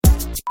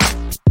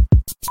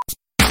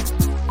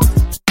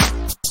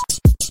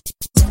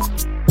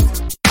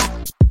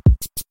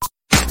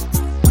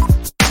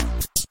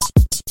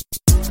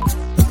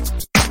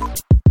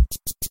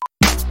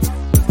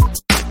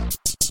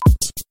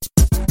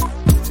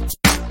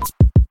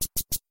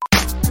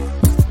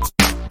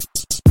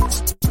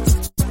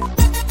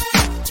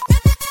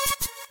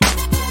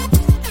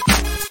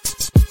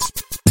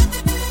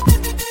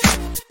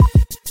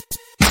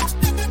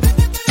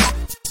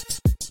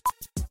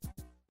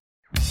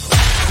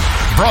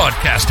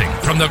Broadcasting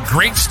from the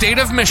great state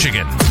of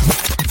Michigan.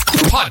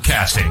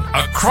 Podcasting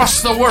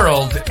across the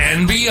world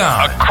and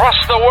beyond.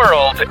 Across the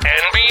world and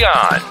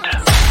beyond.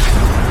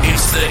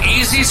 It's the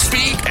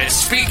Easyspeak and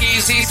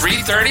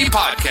Speakesy330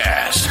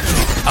 podcast.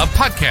 A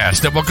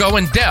podcast that will go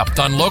in depth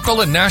on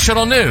local and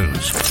national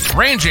news,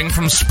 ranging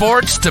from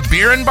sports to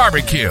beer and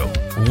barbecue.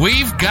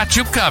 We've got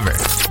you covered.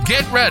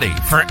 Get ready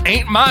for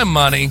Ain't My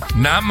Money,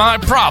 Not My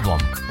Problem,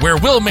 where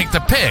we'll make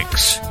the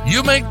picks,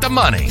 you make the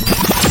money.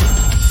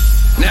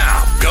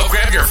 Now, go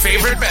grab your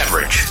favorite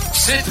beverage,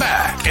 sit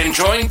back, and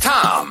join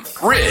Tom,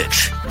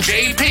 Rich,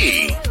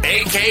 JP,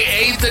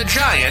 a.k.a. The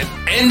Giant,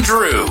 and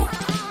Drew.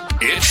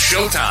 It's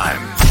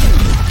showtime.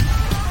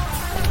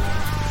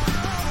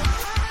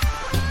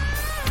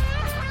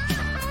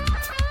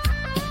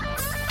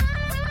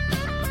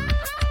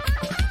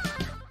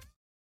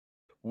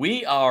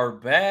 We are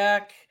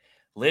back.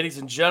 Ladies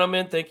and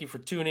gentlemen, thank you for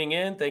tuning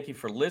in. Thank you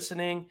for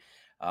listening.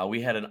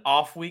 We had an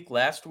off week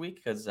last week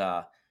because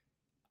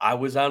I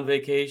was on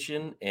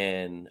vacation,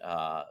 and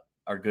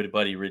our good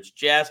buddy Rich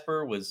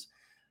Jasper was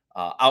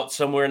out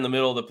somewhere in the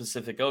middle of the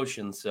Pacific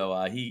Ocean,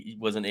 so he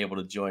wasn't able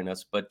to join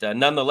us. But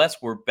nonetheless,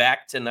 we're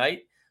back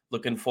tonight.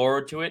 Looking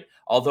forward to it,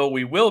 although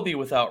we will be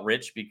without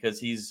Rich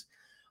because he's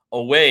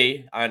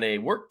away on a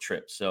work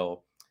trip.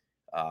 So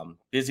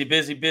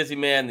busy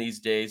man these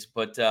days.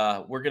 But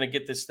we're going to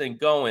get this thing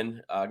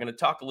going. Going to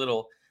talk a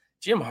little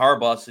Jim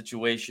Harbaugh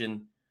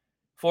situation,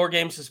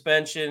 4-game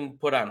suspension,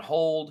 put on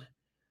hold.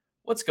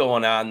 What's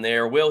going on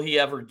there? Will he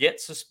ever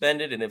get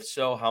suspended? And if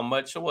so, how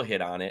much? So we'll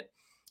hit on it.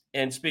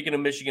 And speaking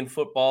of Michigan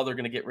football, they're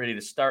going to get ready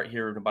to start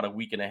here in about a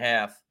week and a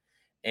half,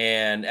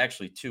 and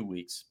actually 2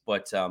 weeks.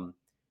 But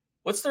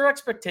what's their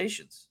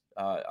expectations?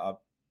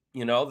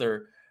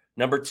 They're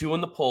number 2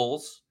 in the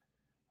polls.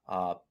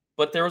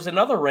 But there was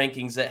another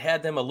rankings that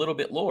had them a little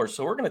bit lower.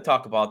 So we're going to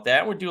talk about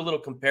that. We'll do a little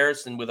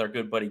comparison with our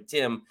good buddy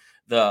Tim,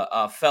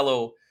 the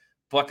fellow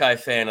Buckeye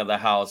fan of the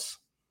house.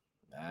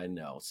 I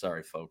know.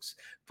 Sorry, folks.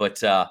 But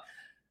so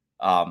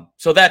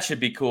that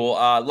should be cool.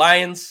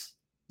 Lions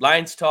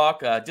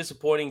talk.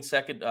 Disappointing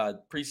second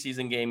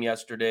preseason game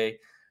yesterday.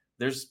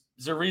 There's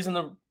a reason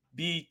to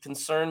be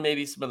concerned.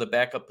 Maybe some of the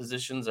backup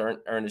positions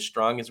aren't as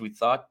strong as we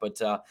thought. But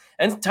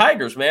and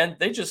Tigers, man,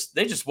 they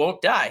just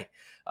won't die.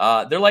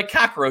 They're like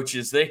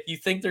cockroaches. You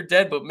think they're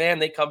dead, but man,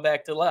 they come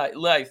back to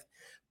life.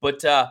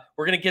 But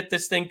we're gonna get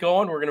this thing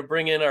going. We're gonna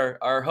bring in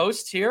our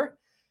host here.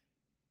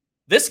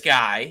 This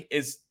guy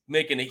is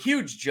making a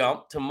huge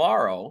jump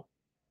tomorrow.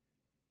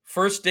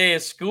 First day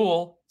of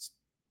school.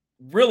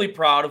 Really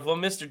proud of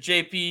him. Mr.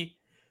 JP,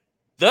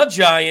 the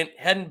Giant,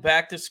 heading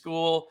back to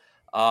school.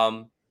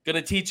 Going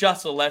to teach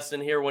us a lesson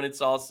here when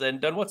it's all said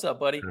and done. What's up,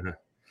 buddy?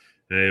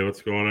 Hey,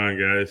 what's going on,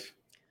 guys?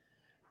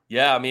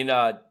 Yeah, I mean,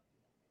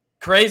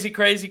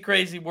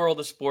 crazy world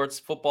of sports.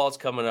 Football's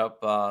coming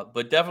up,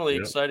 but definitely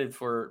excited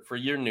for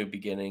your new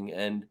beginning.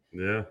 And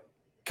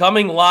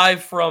coming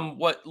live from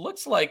what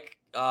looks like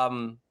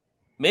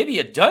maybe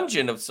a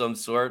dungeon of some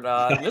sort.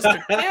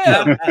 Mr.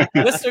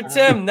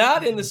 Tim,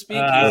 not in the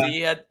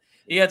speakeasy.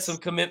 He had some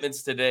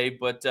commitments today,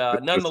 but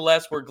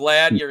nonetheless, we're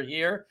glad you're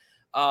here.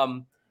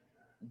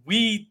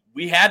 We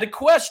had to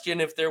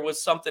question if there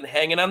was something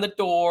hanging on the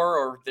door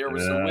or if there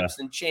was some whips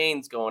and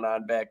chains going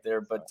on back there,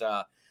 but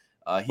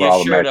he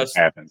assured us.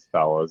 Happens,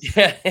 fellas.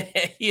 Yeah,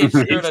 he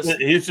assured us.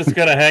 He's just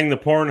going to hang the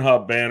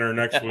Pornhub banner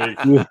next week.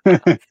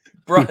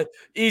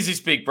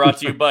 Easyspeak brought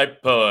to you by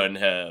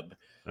Pornhub.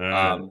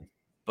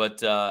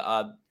 But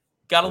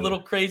got a little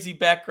crazy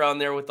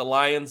background there with the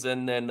Lions,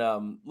 and then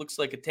looks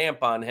like a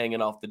tampon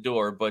hanging off the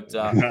door. But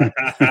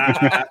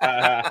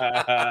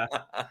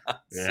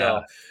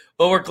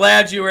but we're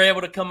glad you were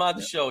able to come on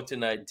the show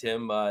tonight,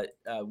 Tim.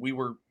 We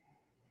were,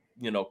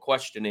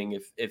 questioning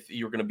if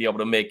you were going to be able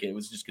to make it. It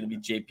was just going to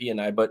be JP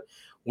and I, but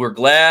we're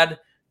glad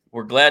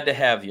to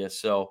have you.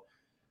 So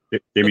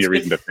gave me a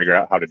reason to figure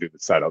out how to do the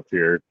setup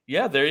here.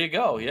 Yeah, there you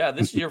go. Yeah,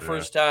 this is your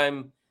first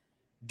time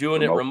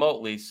doing it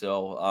remotely.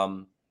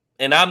 So,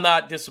 and I'm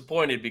not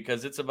disappointed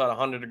because it's about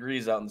 100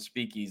 degrees out in the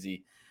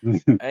speakeasy.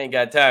 I ain't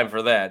got time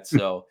for that.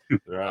 So,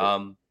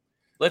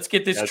 let's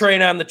get this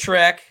train on the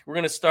track. We're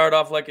going to start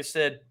off, like I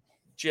said,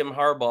 Jim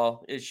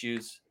Harbaugh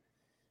issues.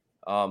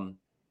 4-game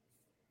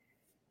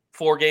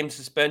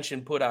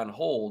suspension put on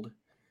hold.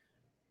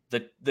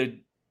 The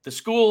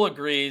school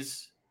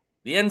agrees.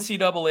 The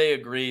NCAA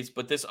agrees.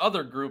 But this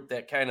other group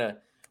that kind of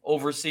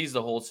oversees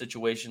the whole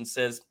situation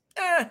says,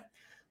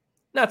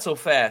 not so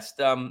fast.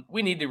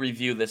 We need to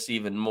review this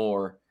even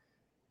more.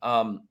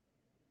 JP,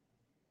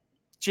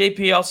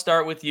 I'll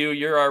start with you.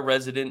 You're our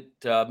resident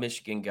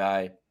Michigan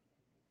guy.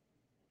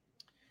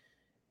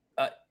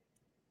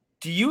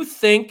 Do you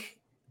think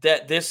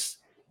that this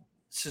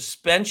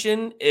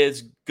suspension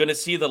is going to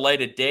see the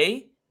light of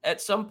day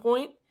at some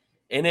point?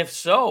 And if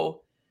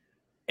so,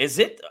 is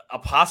it a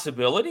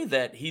possibility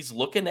that he's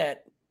looking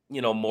at,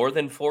 more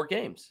than 4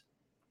 games?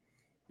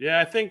 Yeah,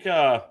 I think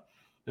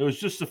it was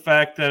just the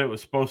fact that it was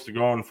supposed to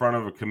go in front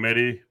of a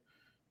committee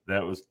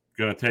that was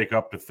going to take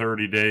up to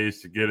 30 days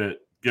to get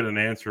an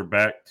answer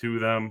back to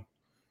them.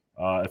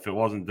 If it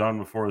wasn't done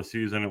before the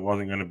season, it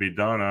wasn't going to be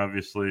done.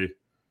 Obviously,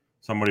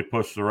 somebody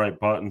pushed the right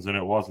buttons and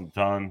it wasn't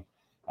done.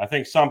 I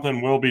think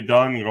something will be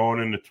done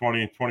going into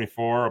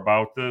 2024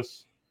 about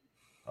this.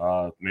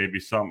 Maybe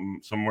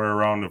somewhere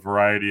around a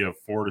variety of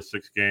 4 to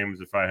 6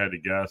 games, if I had to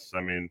guess.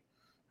 I mean,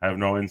 I have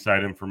no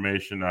inside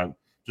information. I'm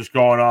just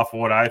going off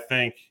of what I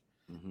think.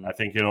 Mm-hmm. I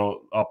think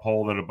it'll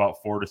uphold at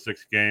about 4 to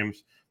 6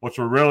 games, which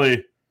will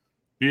really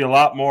be a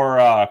lot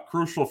more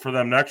crucial for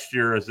them next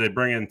year as they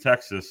bring in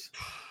Texas.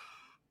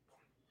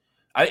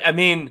 I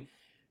mean,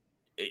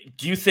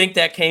 do you think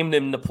that came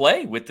into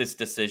play with this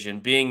decision,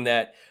 being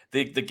that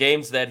the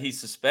games that he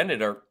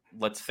suspended are,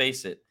 let's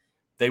face it,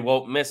 they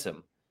won't miss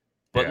him.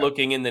 But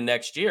looking in the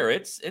next year,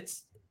 it's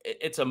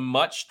a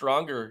much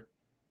stronger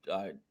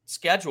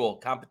schedule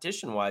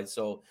competition-wise.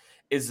 So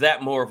is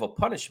that more of a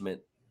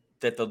punishment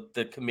that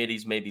the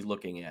committees may be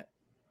looking at?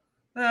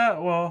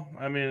 Well,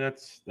 I mean,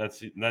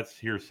 that's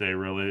hearsay,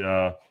 really.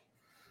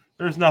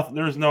 There's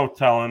no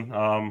telling.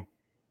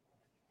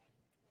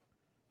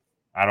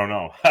 I don't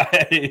know. And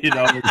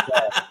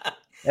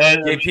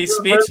JP's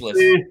speechless.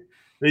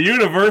 The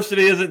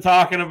university isn't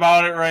talking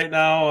about it right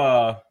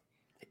now.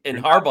 And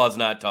Harbaugh's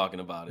not talking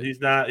about it.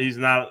 He's not.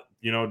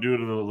 Due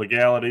to the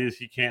legalities,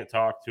 he can't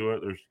talk to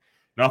it. There's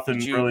nothing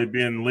really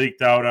being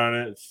leaked out on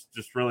it. It's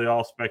just really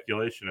all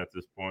speculation at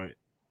this point.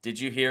 Did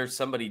you hear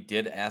somebody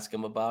did ask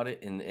him about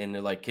it, and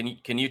they're like,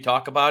 "Can you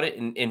talk about it?"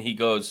 And he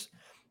goes,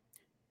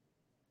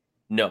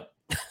 "No."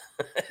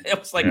 It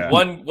was like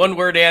one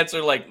word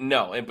answer, like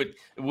no, but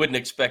wouldn't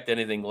expect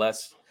anything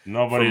less.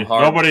 Nobody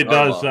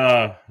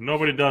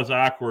does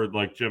awkward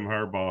like Jim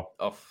Harbaugh.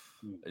 Oh,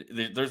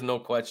 there's no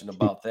question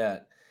about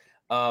that.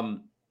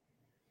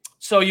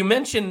 So you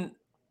mentioned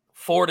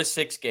 4 to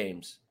 6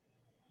 games.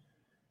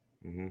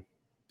 Mm-hmm.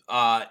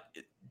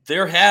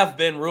 There have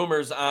been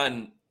rumors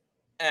on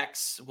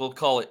X, we'll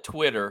call it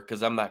Twitter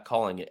because I'm not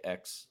calling it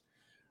X,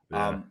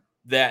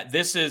 that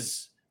this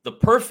is the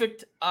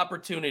perfect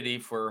opportunity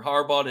for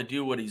Harbaugh to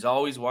do what he's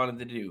always wanted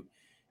to do,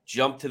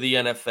 jump to the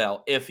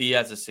NFL if he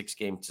has a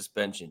 6-game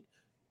suspension.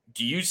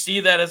 Do you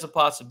see that as a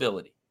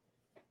possibility?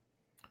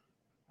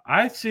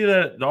 I see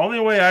that. The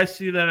only way I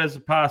see that as a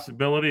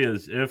possibility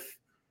is if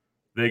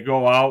they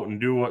go out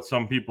and do what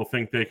some people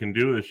think they can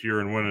do this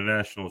year and win a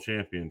national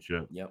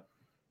championship. Yep.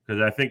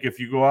 Because I think if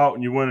you go out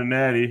and you win a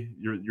natty,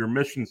 your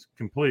mission's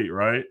complete,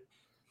 right?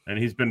 And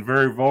he's been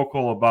very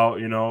vocal about,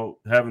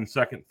 having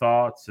second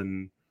thoughts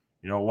and,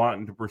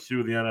 wanting to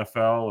pursue the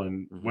NFL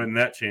and win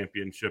that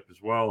championship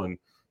as well. And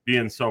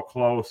being so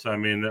close, I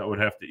mean, that would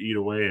have to eat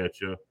away at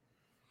you.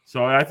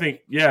 So I think,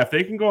 if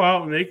they can go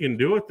out and they can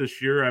do it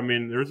this year, I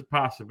mean, there's a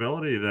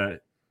possibility that,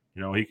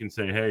 he can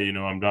say, hey,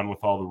 I'm done with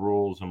all the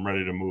rules. I'm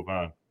ready to move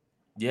on.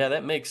 Yeah,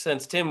 that makes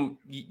sense. Tim,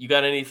 you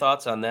got any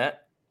thoughts on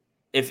that?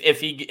 If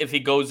he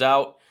goes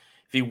out,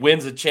 if he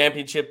wins a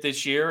championship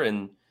this year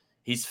and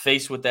he's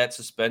faced with that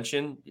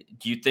suspension,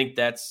 do you think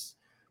that's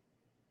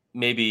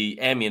maybe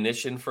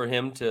ammunition for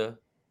him to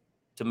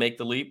make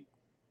the leap?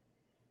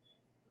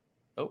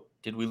 Oh,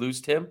 did we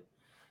lose Tim?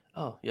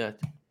 Oh, yeah.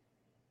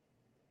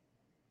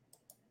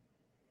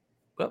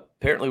 Well,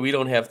 apparently we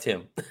don't have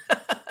Tim.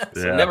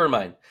 So never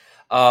mind.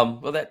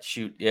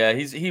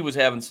 He was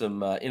having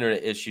some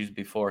internet issues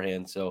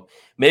beforehand, so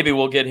maybe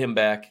we'll get him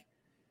back.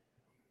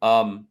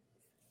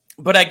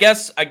 But I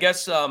guess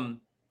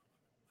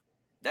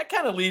that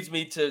kind of leads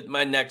me to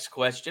my next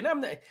question.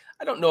 I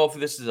don't know if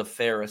this is a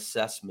fair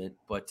assessment,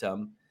 but I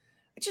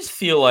just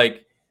feel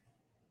like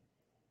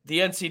the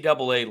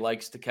NCAA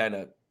likes to kind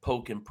of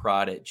poke and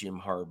prod at Jim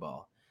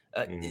Harbaugh.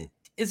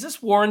 Is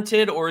this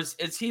warranted, or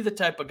is he the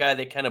type of guy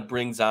that kind of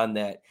brings on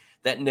that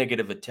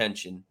negative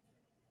attention?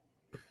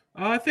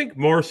 I think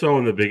more so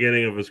in the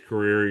beginning of his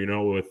career,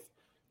 with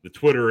the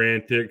Twitter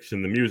antics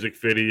and the music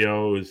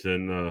videos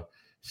and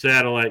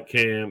satellite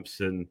camps.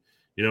 And,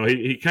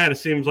 he kind of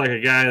seems like a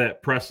guy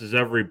that presses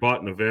every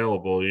button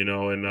available,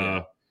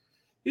 and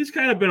he's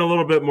kind of been a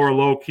little bit more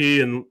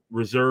low-key and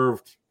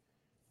reserved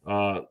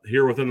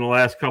here within the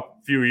last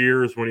few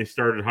years when he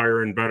started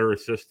hiring better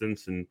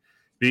assistants and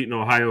beating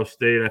Ohio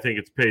State. I think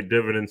it's paid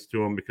dividends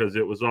to him because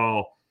it was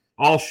all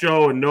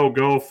show and no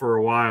go for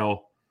a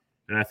while.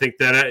 And I think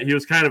that he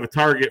was kind of a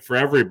target for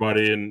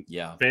everybody and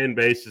fan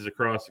bases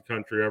across the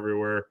country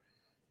everywhere.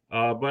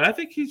 But I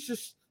think he's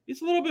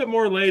a little bit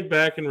more laid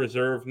back and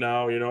reserved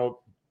now.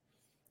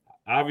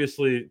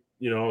 Obviously,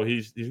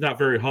 he's not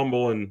very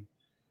humble and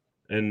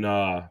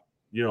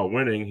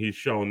winning. He's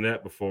shown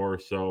that before.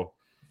 So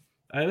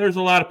there's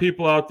a lot of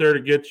people out there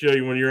to get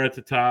you when you're at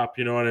the top.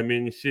 You know what I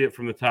mean? You see it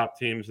from the top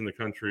teams in the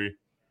country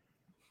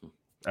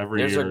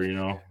every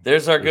year.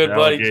 There's our good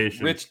buddy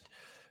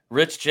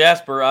Rich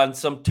Jasper on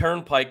some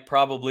turnpike,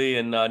 probably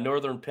in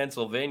northern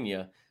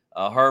Pennsylvania.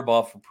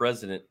 Harbaugh for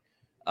president.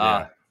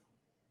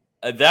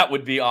 That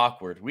would be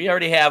awkward. We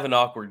already have an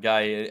awkward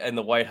guy in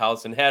the White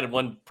House and had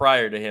one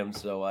prior to him,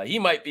 so he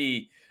might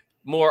be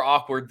more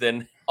awkward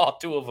than all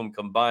two of them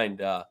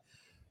combined.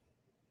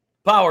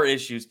 Power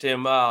issues,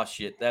 Tim. Oh,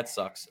 shit, that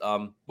sucks.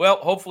 Well,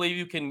 hopefully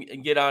you can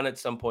get on at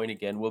some point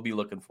again. We'll be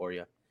looking for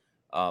you.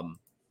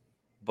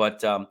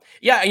 But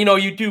yeah,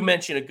 you do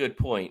mention a good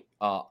point.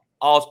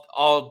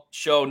 All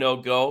show, no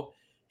go.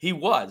 He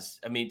was.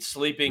 I mean,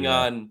 sleeping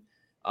on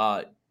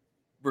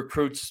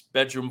recruits'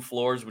 bedroom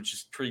floors, which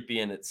is creepy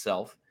in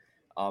itself.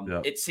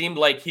 It seemed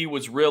like he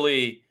was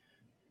really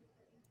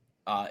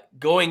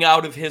going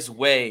out of his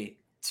way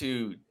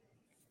to,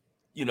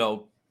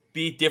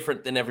 be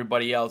different than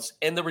everybody else.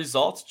 And the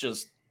results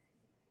just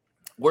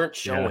weren't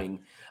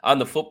showing on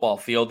the football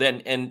field.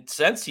 And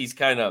since he's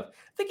I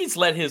think he's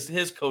let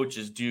his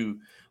coaches do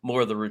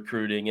more of the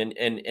recruiting, and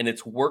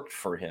it's worked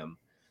for him.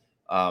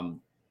 And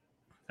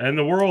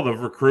the world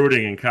of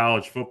recruiting in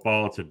college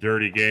football, it's a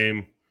dirty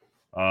game.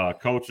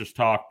 Coaches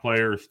talk,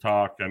 players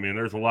talk. I mean,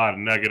 there's a lot of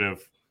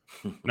negative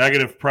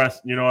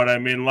press. You know what I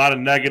mean? A lot of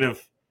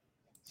negative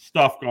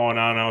stuff going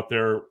on out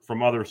there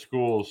from other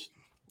schools.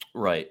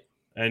 Right.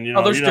 And,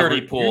 there's dirty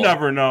pool. You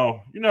never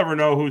know. You never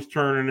know who's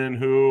turning in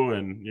who,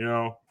 and,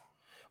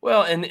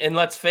 Well, and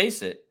let's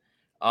face it.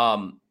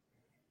 Why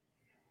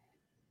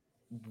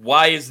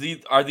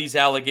are these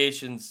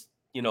allegations,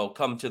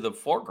 come to the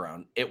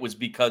foreground? It was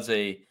because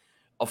a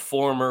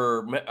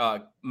former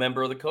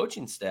member of the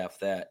coaching staff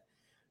that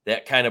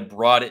kind of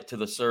brought it to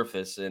the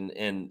surface.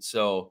 And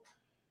so,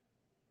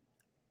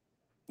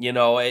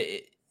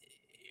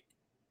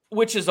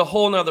 which is a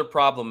whole nother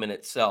problem in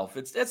itself.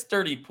 That's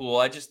dirty pool.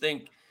 I just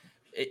think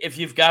if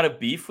you've got a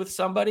beef with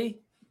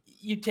somebody,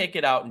 you take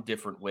it out in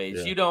different ways.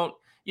 Yeah.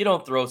 You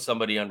don't throw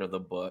somebody under the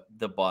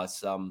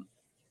bus. I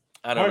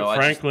don't know.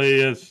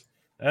 Frankly, as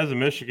a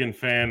Michigan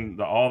fan,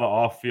 all the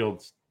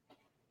off-field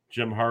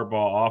Jim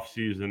Harbaugh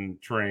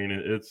offseason train,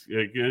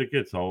 it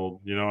gets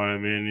old. You know what I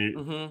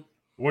mean?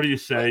 What do you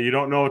say? You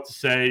don't know what to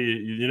say.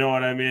 You know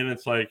what I mean?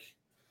 It's like,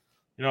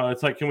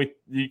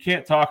 you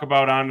can't talk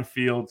about on the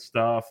field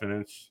stuff, and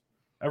it's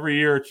every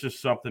year it's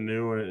just something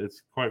new, and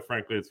it's quite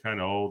frankly, it's kind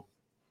of old.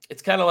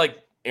 It's kind of like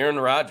Aaron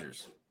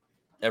Rodgers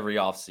every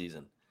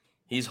offseason.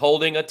 He's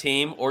holding a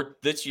team, or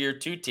this year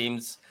 2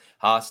 teams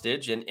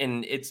hostage, and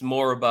it's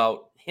more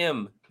about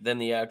him than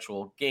the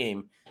actual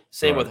game.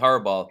 Same with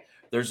Harbaugh.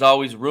 There's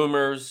always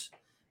rumors.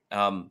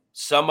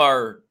 Some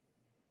are,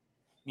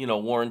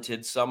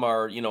 warranted. Some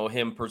are,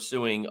 him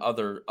pursuing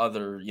other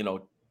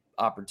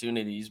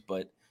opportunities.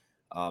 But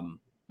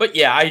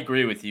yeah, I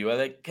agree with you. I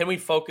think, can we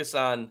focus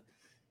on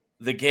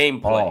the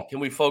gameplay? Can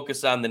we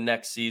focus on the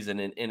next season?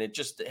 And it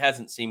just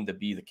hasn't seemed to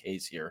be the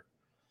case here.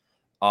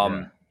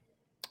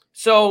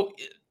 So,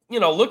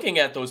 looking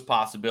at those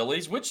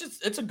possibilities, which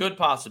it's a good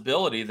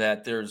possibility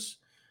that there's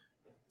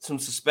some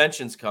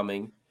suspensions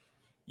coming.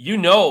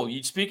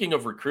 Speaking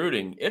of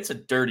recruiting, it's a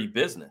dirty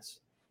business.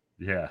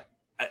 Yeah.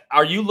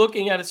 Are you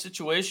looking at a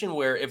situation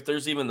where if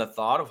there's even the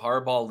thought of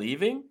Harbaugh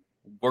leaving,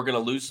 we're going to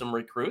lose some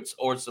recruits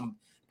or some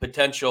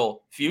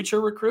potential future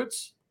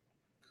recruits?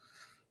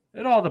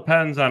 It all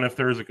depends on if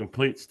there's a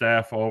complete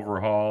staff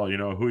overhaul,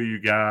 who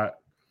you got.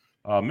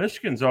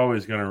 Michigan's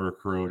always going to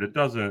recruit.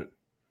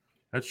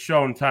 That's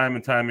shown time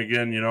and time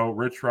again.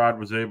 Rich Rod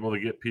was able to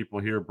get people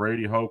here.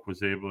 Brady Hoke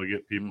was able to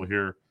get people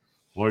here.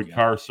 Lloyd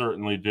Carr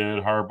certainly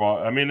did.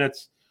 Harbaugh. I mean,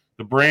 it's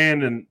the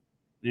brand, and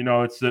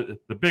it's the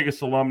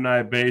biggest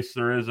alumni base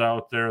there is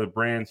out there. The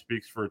brand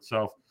speaks for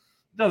itself.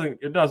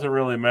 It doesn't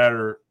really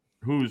matter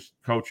who's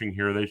coaching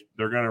here.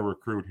 They're going to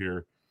recruit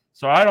here.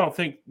 So I don't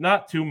think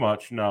not too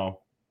much. No.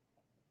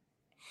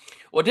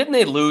 Well, didn't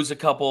they lose a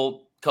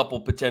couple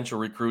potential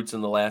recruits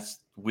in the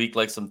last week,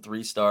 like some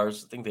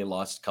 3-stars? I think they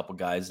lost a couple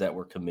guys that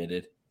were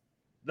committed.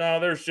 No,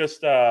 there's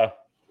just there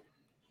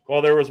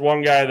was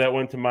one guy that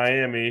went to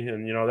Miami,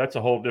 and that's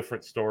a whole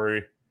different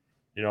story.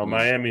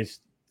 Miami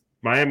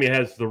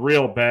has the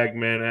real bag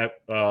man at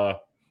the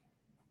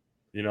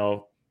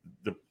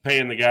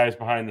paying the guys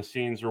behind the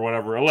scenes or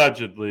whatever,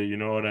 allegedly. You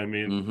know what I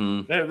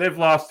mean? They've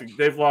lost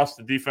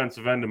the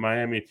defensive end to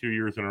Miami 2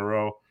 years in a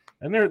row.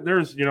 And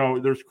there's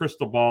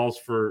crystal balls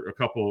for a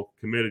couple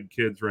committed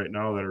kids right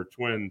now that are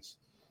twins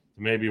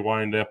to maybe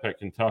wind up at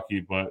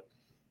Kentucky, but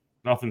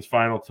nothing's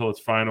final till it's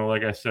final.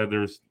 Like I said,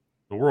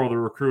 the world of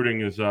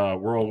recruiting is a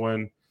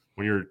whirlwind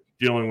when you're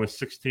dealing with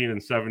 16 and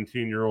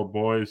 17-year-old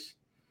boys.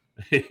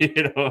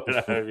 You know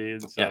what I mean?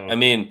 So, yeah, I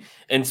mean,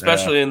 and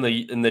especially in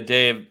the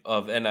day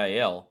of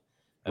NIL.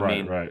 I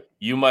mean,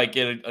 you might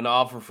get an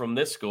offer from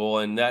this school,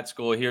 and that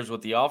school hears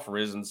what the offer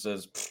is and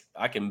says,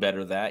 I can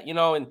better that,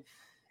 and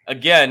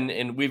again,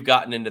 and we've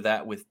gotten into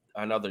that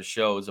on other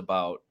shows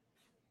about,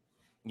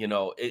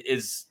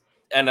 is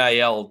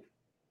NIL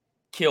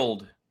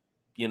killed,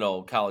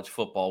 college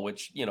football,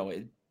 which,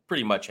 it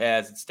pretty much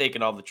has. It's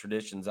taken all the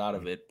traditions out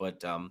of it.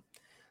 But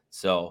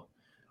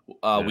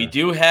we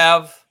do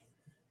have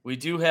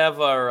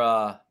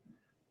our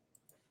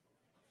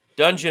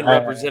Dungeon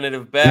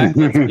representative back.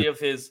 Let's see if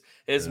his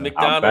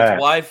McDonald's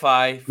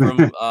Wi-Fi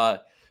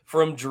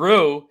from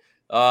Drew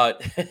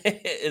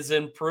is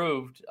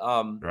improved.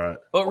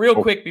 But real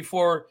quick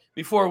before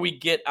we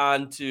get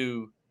on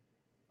to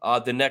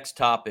the next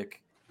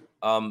topic,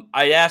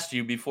 I asked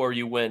you before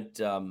you went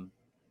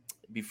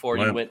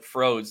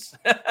froze,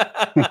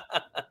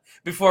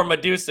 before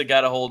Medusa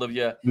got a hold of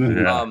you,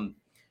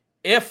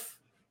 if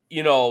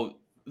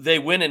they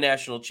win a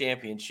national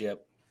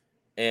championship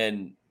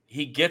and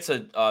he gets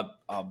a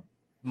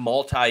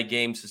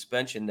multi-game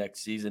suspension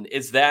next season,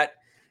 is that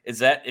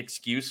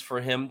excuse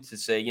for him to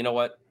say, you know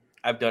what,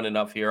 I've done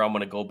enough here, I'm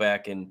going to go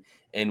back and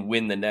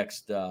win the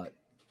next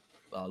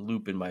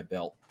loop in my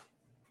belt?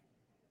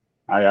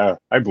 I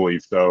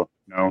believe so.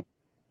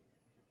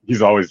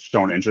 He's always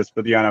shown interest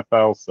for the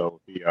NFL, so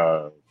if he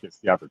gets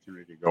the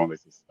opportunity to go and they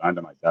suspend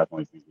him, I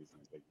definitely think he's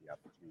going to take the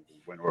opportunity to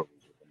win or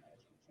lose with the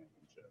national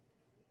championship.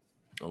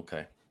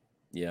 Okay.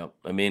 Yeah.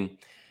 I mean,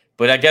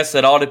 but I guess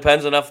that all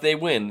depends on if they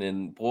win.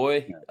 And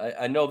boy, yeah.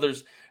 I know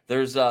there's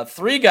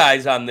 3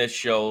 guys on this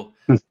show,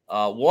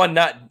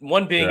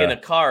 one being in a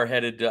car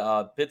headed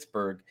to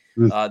Pittsburgh,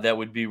 that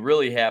would be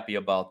really happy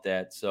about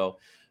that. So,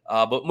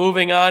 but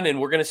moving on, and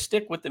we're going to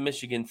stick with the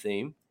Michigan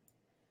theme.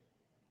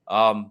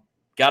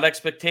 Got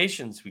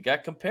expectations. We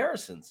got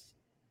comparisons.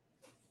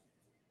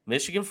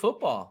 Michigan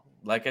football,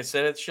 like I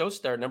said at show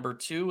start, number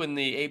 2 in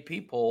the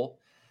AP poll,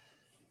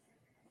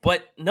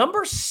 but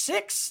number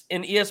 6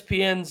 in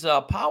ESPN's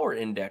Power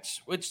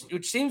Index, which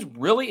seems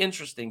really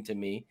interesting to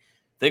me.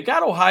 They've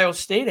got Ohio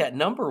State at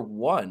number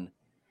 1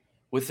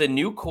 with a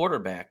new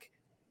quarterback,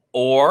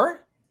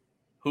 or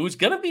who's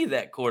going to be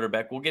that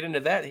quarterback. We'll get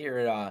into that here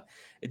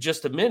in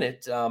just a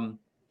minute.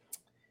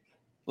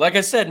 Like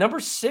I said, number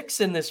 6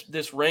 in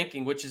this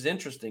ranking, which is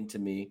interesting to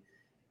me.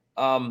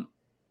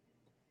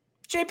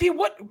 JP,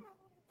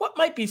 what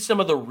might be some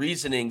of the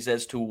reasonings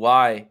as to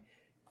why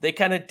they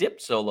kind of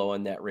dipped so low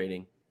in that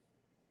rating?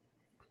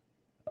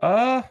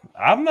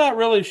 I'm not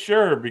really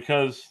sure,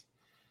 because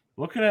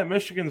looking at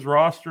Michigan's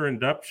roster and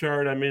depth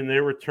chart, I mean, they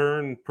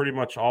returned pretty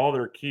much all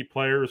their key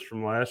players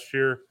from last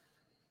year.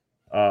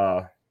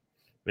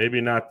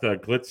 Maybe not the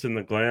glitz and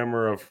the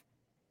glamour of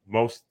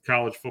most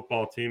college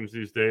football teams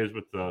these days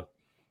with the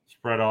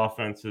spread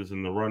offenses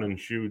and the run and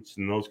shoots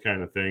and those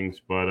kind of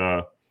things. But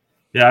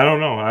yeah, I don't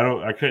know.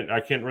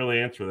 I can't really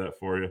answer that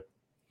for you.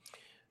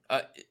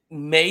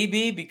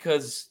 Maybe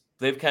because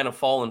they've kind of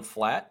fallen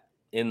flat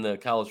in the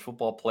college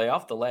football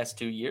playoff the last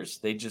 2 years.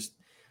 They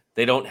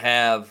don't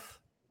have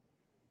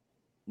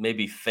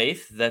maybe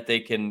faith that they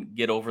can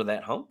get over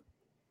that hump.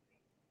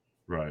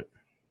 Right.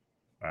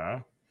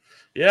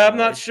 Yeah, I'm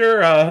not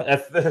sure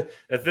if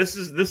this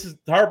is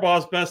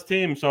Harbaugh's best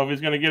team. So if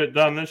he's going to get it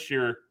done this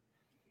year,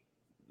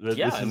 this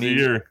is the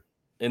year.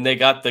 And they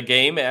got the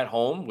game at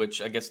home,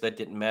 which I guess that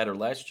didn't matter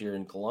last year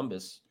in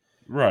Columbus.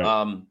 Right.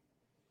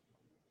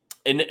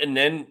 And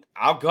then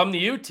I'll come to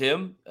you,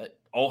 Tim.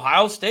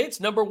 Ohio State's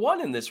number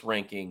 1 in this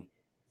ranking.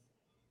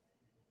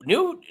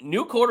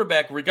 New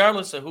quarterback,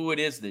 regardless of who it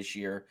is this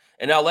year,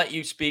 and I'll let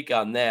you speak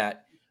on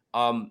that.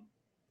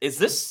 Is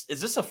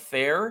this a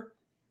fair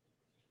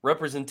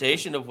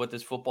representation of what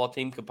this football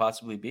team could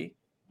possibly be?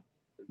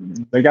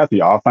 They got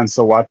the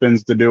offensive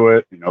weapons to do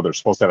it. They're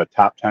supposed to have a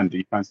top 10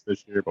 defense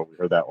this year, but we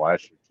heard that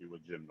last year too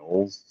with Jim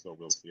Knowles, so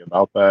we'll see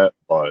about that.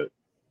 But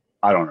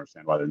I don't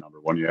understand why they're number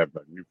 1. You have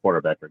a new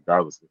quarterback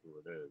regardless of who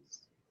it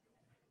is.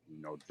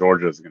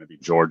 Georgia is going to be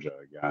Georgia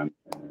again,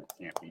 and it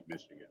can't beat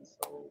Michigan.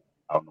 So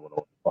I don't know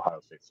what Ohio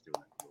State's doing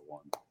at number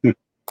 1.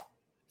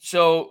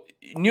 So,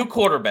 new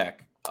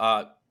quarterback.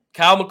 Kyle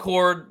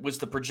McCord was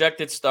the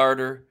projected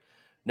starter.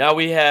 Now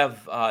we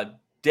have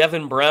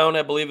Devin Brown,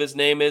 I believe his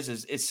name is.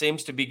 It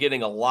seems to be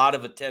getting a lot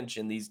of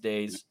attention these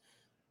days.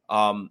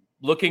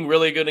 Looking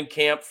really good in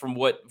camp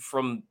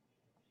from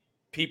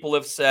people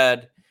have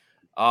said.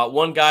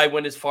 One guy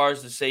went as far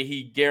as to say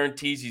he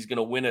guarantees he's going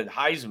to win a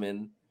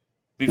Heisman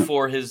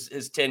before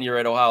his tenure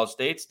at Ohio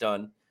State's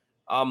done.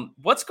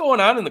 What's going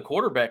on in the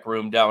quarterback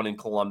room down in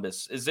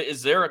Columbus?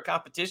 Is there a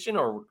competition,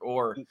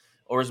 or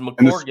is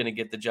McCord going to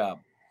get the job?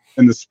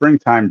 In the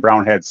springtime,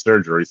 Brown had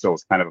surgery, so it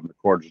was kind of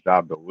McCord's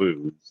job to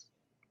lose.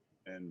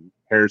 And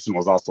Harrison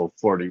was also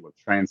flirting with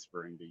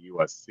transferring to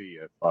USC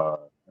if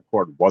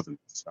McCord wasn't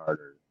the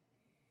starter.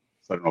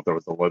 So I don't know if there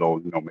was a little,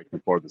 make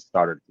McCord the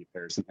starter to keep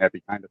Harrison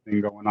happy kind of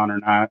thing going on or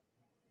not.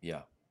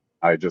 Yeah.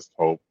 I just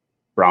hope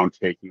Brown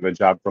taking the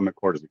job from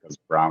McCord is because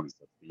Brown is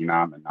the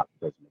phenom and not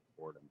because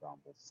McCord and Brown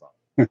both suck.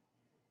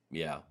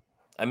 Yeah.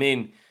 I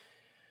mean,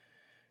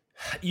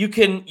 you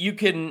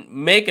can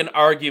make an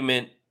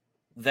argument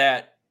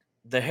that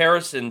the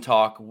Harrison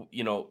talk,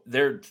 it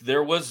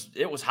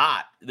was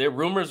hot. Their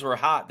rumors were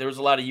hot. There was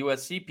a lot of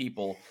USC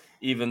people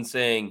even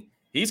saying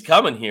he's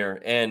coming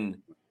here, and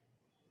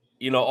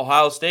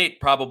Ohio State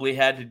probably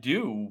had to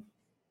do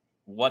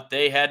what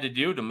they had to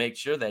do to make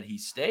sure that he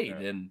stayed.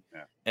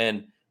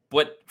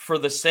 But for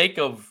the sake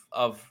of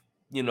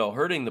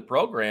hurting the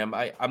program,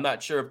 I'm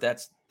not sure if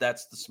that's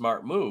the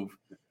smart move.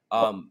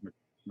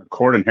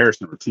 McCord and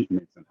Harrison were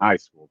teammates in high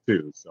school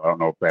too, so I don't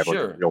know if they have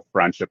a real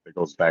friendship that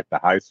goes back to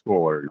high school,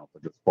 or if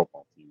they're just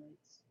football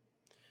teammates.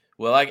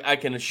 Well, I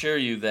can assure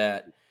you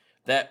that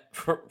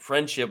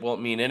friendship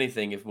won't mean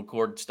anything if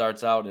McCord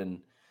starts out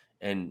and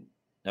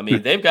I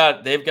mean they've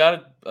got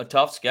a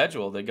tough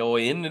schedule. They go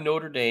into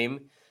Notre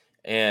Dame,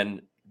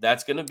 and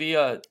that's going to be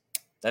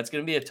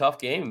a tough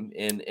game.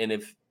 And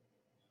if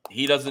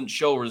he doesn't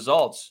show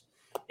results,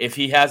 if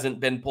he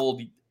hasn't been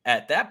pulled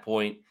at that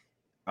point,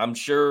 I'm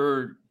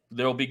sure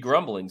there'll be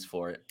grumblings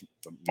for it.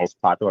 The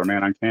most popular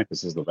man on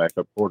campus is the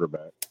backup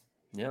quarterback.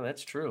 Yeah,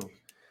 that's true.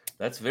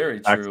 That's very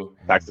true.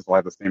 Texas will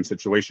have the same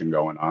situation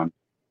going on.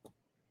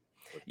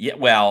 Yeah,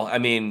 well, I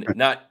mean,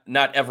 not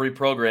every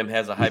program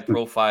has a high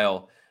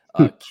profile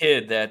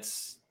kid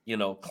that's,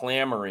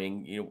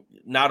 clamoring.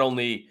 Not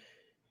only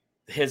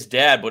his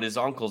dad, but his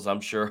uncles,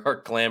 I'm sure,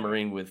 are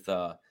clamoring with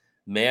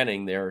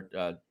Manning there.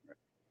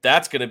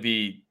 That's going to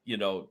be,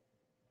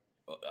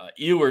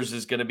 Ewers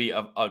is going to be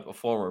a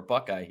former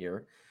Buckeye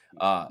here.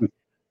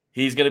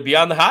 He's going to be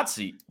on the hot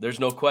seat. There's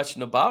no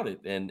question about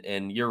it.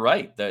 And you're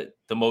right that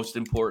the most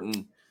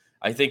important,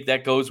 I think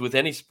that goes with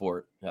any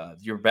sport.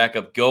 Your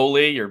backup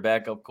goalie, your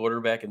backup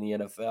quarterback in the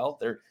NFL,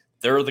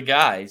 they're the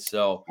guys.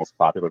 So most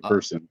popular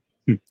person.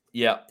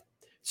 Yeah.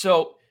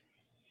 So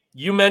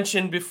you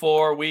mentioned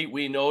before,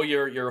 we know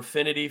your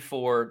affinity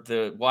for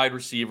the wide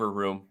receiver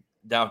room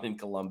down in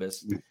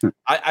Columbus.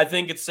 I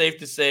think it's safe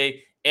to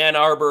say Ann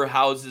Arbor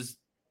houses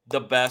the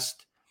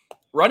best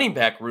running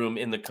back room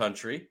in the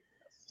country.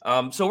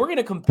 So we're going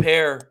to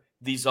compare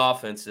these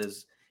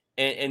offenses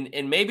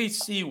and maybe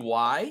see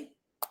why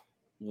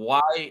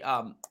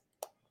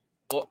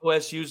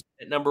OSU's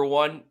at number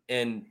 1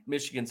 and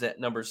Michigan's at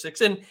number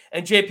 6. And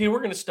JP, we're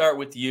going to start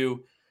with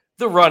you.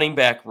 The running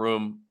back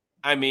room,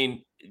 I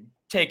mean,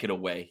 take it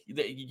away.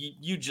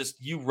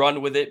 You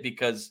run with it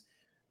because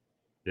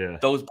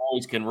those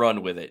boys can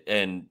run with it,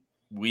 and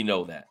we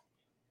know that.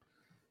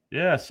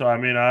 Yeah, so I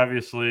mean,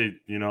 obviously,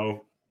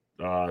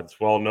 it's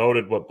well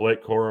noted what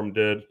Blake Corum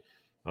did.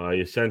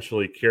 He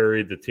essentially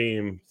carried the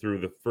team through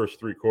the first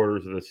 3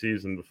 quarters of the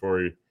season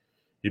before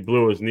he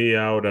blew his knee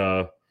out.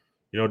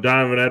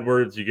 Donovan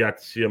Edwards, you got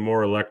to see a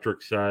more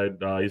electric side.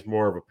 He's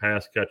more of a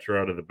pass catcher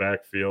out of the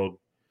backfield.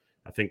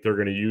 I think they're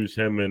going to use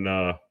him in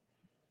a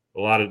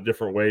lot of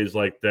different ways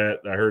like that.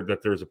 I heard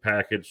that there's a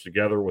package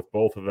together with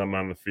both of them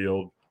on the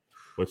field,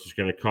 which is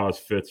going to cause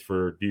fits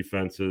for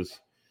defenses.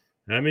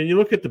 I mean, you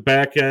look at the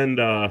back end,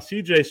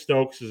 C.J.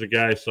 Stokes is a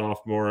guy,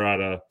 sophomore out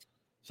of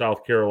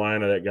South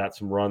Carolina that got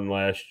some run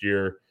last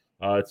year.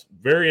 It's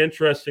very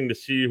interesting to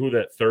see who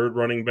that third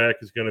running back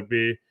is going to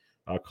be.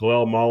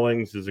 Khalil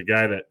Mullings is a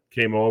guy that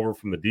came over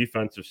from the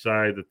defensive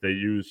side that they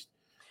used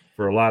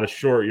for a lot of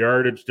short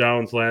yardage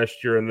downs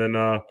last year. And then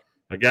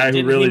a guy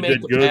who really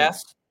did good.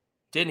 Pass?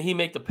 Didn't he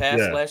make the pass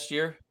last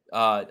year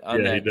on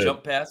that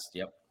jump pass?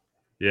 Yep.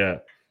 Yeah.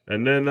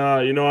 And then,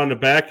 on the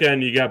back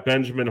end, you got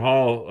Benjamin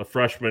Hall, a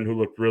freshman who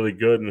looked really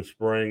good in the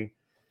spring,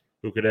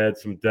 who could add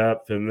some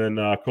depth. And then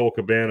Cole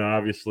Cabana,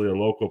 obviously a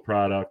local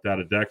product out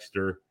of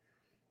Dexter,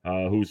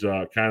 who's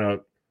kind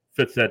of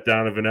fits that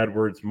Donovan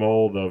Edwards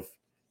mold of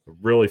a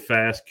really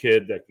fast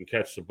kid that can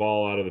catch the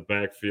ball out of the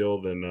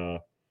backfield, and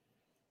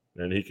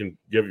he can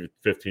give you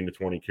 15 to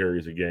 20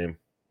 carries a game.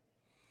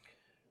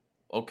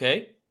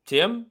 Okay.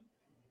 Tim?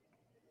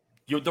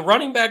 The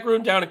running back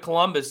room down in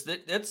Columbus,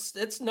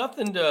 it's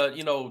nothing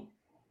to,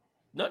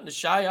 nothing to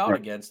shy out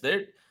against.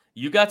 There,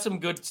 you got some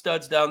good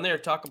studs down there.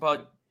 Talk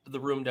about the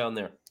room down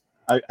there.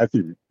 I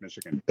think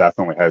Michigan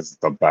definitely has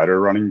the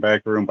better running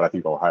back room, but I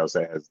think Ohio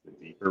State has the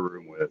deeper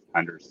room with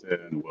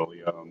Henderson,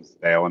 Williams,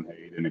 Dallin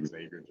Hayden,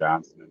 Xavier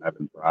Johnson, and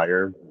Evan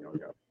Pryor. We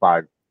got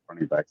 5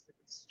 running backs that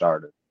can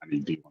start at any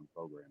D1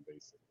 program,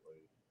 basically.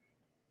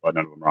 But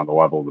none of them are on the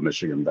level of the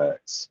Michigan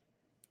backs.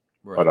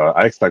 Right. But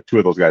I expect 2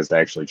 of those guys to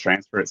actually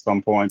transfer at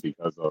some point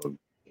because of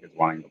his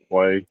wanting to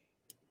play.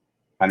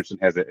 Henderson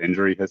has an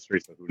injury history,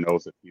 so who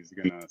knows if he's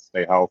going to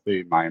stay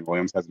healthy. Mayan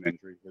Williams has an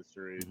injury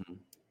history.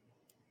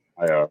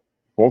 Mm-hmm.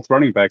 Both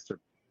running backs are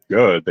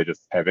good. They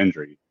just have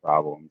injury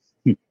problems.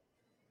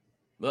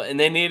 Well, and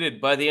they needed,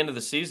 by the end of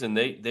the season,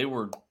 they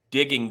were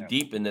digging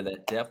deep into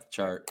that depth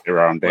chart. They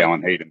were on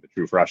Dallin Hayden, the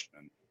true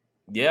freshman.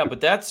 Yeah,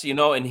 but that's,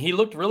 and he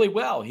looked really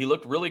well. He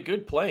looked really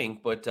good playing,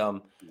 but,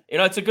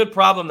 it's a good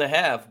problem to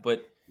have.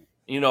 But,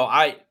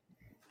 I,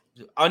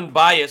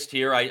 unbiased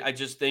here, I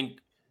just think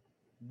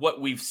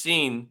what we've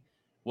seen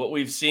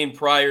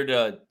prior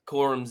to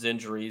Corum's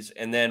injuries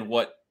and then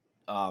what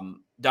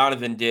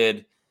Donovan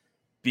did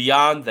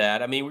beyond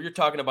that. I mean, we were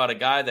talking about a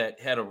guy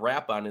that had a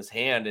wrap on his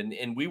hand,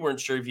 and we weren't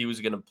sure if he was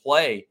going to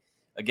play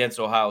against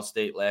Ohio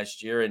State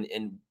last year.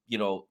 And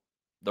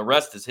the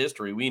rest is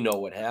history. We know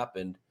what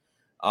happened.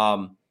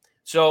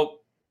 So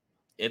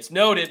it's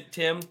noted,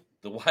 Tim,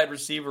 the wide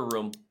receiver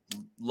room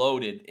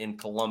loaded in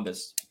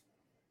Columbus.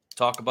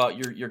 Talk about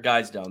your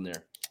guys down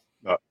there.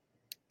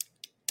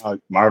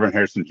 Marvin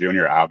Harrison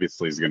Jr.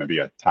 obviously is going to be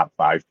a top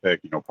 5 pick,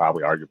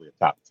 probably arguably a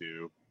top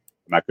 2.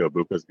 Emeka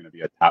Ibuka is going to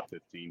be a top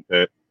 15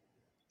 pick.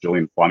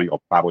 Julian Fleming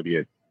will probably be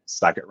a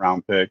 2nd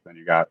round pick. Then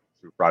you got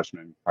 2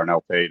 freshmen,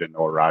 Carnell Tate and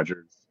Noah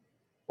Rogers,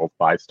 both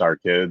 5-star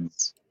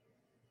kids.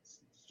 It's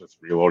just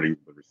reloading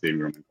the receiving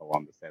room in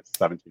Columbus. They have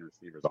 17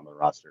 receivers on the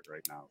roster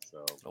right now.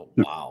 So,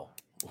 wow.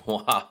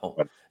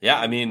 But, yeah,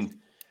 I mean,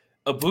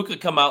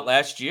 Ibuka come out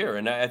last year,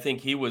 and I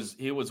think he was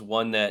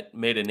one that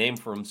made a name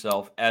for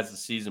himself as the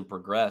season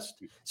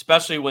progressed,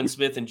 especially when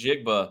Smith and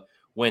Jigba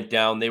went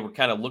down. They were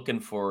kind of looking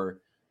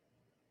for,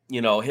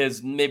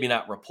 his maybe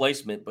not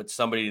replacement, but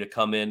somebody to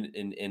come in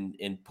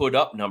and put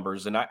up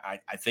numbers. And I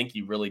think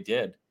he really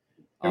did.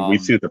 And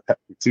we've seen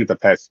it the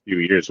past few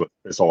years with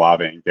Chris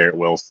Olave and Garrett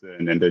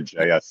Wilson, into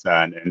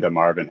JSN, into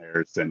Marvin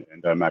Harrison,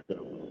 into Mecca.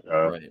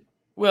 Right.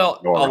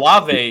 Well,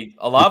 Olave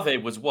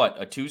was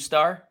what, a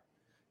 2-star,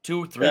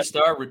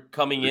 3-star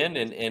coming in,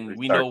 and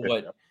we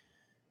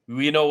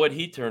know what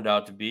he turned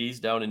out to be. He's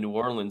down in New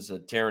Orleans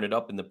tearing it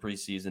up in the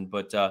preseason.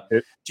 But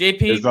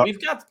JP,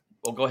 we've got.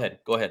 Oh, go ahead.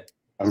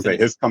 I was going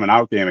to say his coming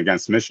out game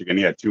against Michigan,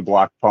 he had 2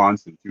 blocked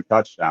punts and 2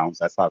 touchdowns.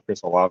 That's how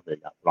Chris Olave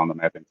got put on the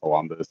map in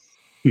Columbus.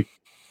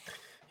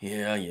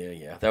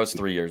 Yeah. That was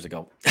 3 years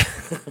ago.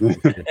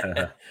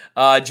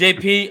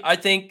 JP, I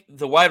think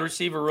the wide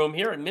receiver room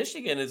here in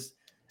Michigan is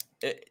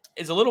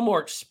a little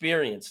more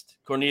experienced.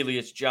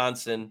 Cornelius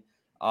Johnson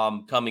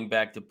coming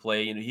back to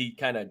play. You know, he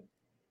kind of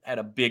had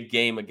a big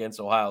game against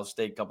Ohio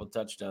State, couple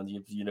touchdowns.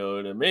 You know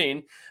what I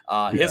mean?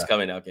 His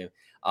coming out game.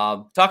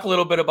 Talk a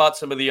little bit about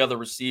some of the other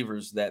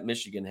receivers that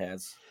Michigan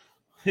has.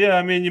 Yeah,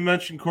 I mean, you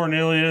mentioned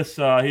Cornelius.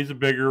 He's a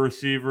bigger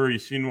receiver.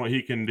 You've seen what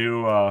he can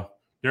do.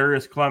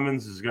 Darius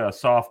Clemens is a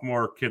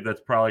sophomore kid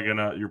that's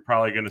you're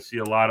probably gonna see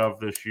a lot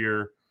of this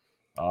year.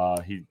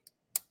 He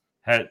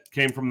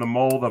came from the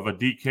mold of a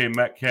DK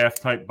Metcalf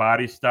type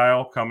body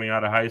style coming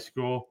out of high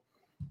school.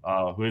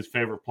 His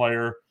favorite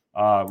player,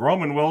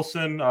 Roman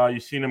Wilson.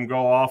 You've seen him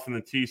go off in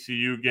the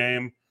TCU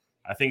game.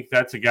 I think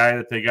that's a guy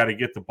that they got to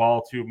get the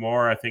ball to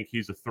more. I think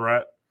he's a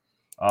threat.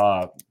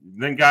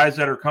 Then guys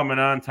that are coming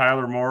on,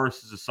 Tyler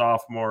Morris is a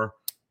sophomore.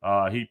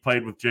 He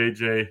played with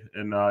JJ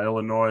in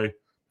Illinois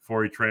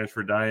before he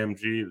transferred to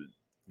IMG,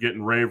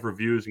 getting rave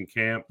reviews in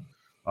camp.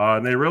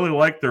 And they really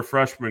like their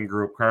freshman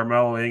group.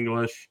 Carmelo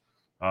English,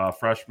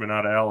 freshman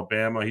out of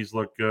Alabama. He's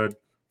looked good.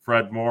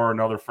 Fred Moore,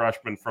 another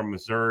freshman from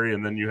Missouri.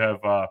 And then you have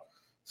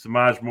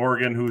Samaj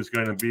Morgan, who's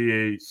going to be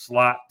a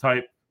slot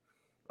type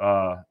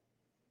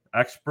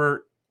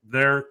expert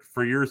there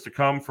for years to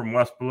come from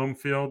West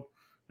Bloomfield.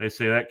 They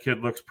say that kid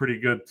looks pretty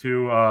good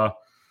too.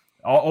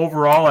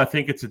 Overall, I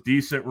think it's a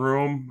decent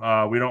room.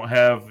 We don't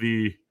have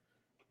the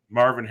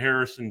Marvin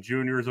Harrison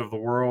Juniors of the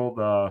world.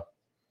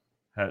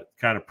 Had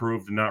kind of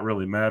proved to not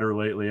really matter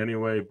lately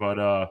anyway.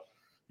 But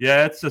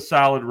yeah, it's a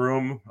solid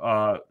room,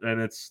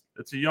 and it's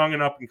a young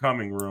and up and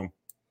coming room.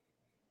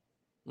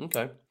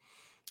 Okay.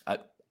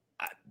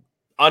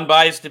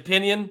 Unbiased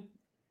opinion.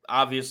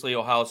 Obviously,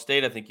 Ohio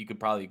State, I think you could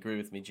probably agree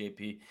with me,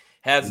 JP,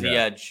 has the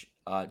edge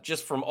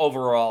just from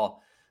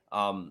overall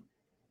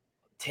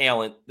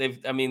talent.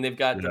 They've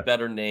got the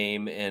better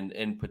name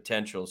and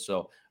potential.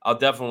 So I'll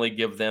definitely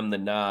give them the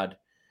nod.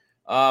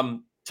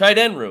 Tight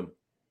end room.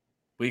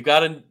 We've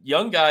got a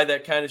young guy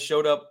that kind of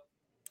showed up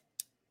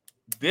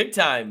big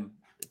time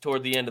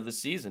toward the end of the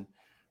season.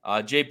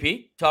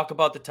 JP, talk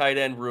about the tight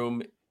end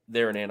room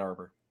there in Ann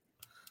Arbor.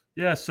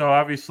 Yeah, so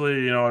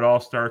obviously, it all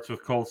starts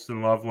with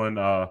Colston Loveland.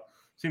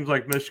 Seems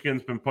like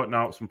Michigan's been putting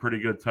out some pretty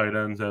good tight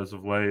ends as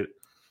of late.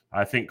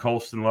 I think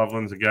Colston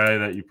Loveland's a guy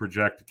that you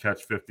project to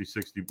catch 50,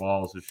 60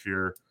 balls this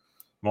year,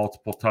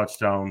 multiple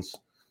touchdowns.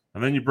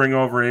 And then you bring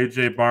over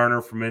A.J.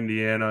 Barner from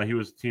Indiana. He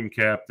was a team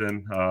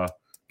captain,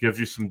 gives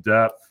you some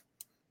depth.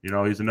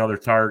 He's another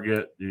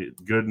target,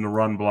 good in the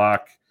run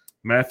block.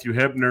 Matthew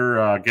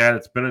Hibner, a guy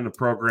that's been in the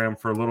program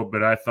for a little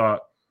bit, I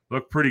thought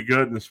looked pretty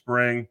good in the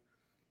spring.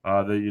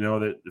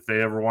 That if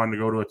they ever wanted to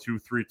go to a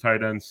 2-3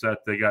 tight end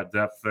set, they got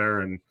depth there.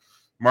 And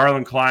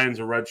Marlon Klein's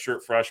a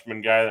redshirt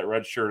freshman guy that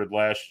redshirted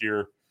last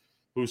year,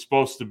 who's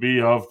supposed to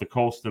be of the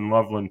Colston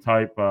Loveland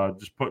type,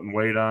 just putting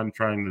weight on,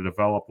 trying to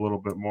develop a little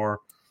bit more.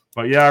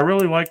 But, yeah, I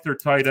really like their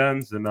tight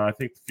ends, and I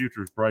think the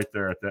future is bright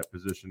there at that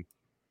position.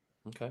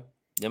 Okay.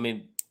 I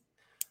mean,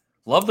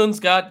 Loveland's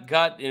got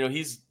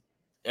he's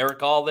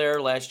Eric All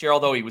there last year,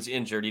 although he was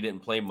injured. He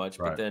didn't play much.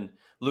 Right. But then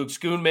Luke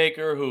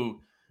Schoonmaker,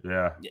 who,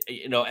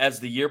 as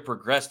the year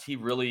progressed, he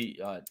really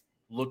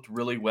looked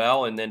really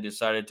well and then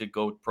decided to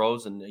go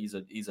pros, and he's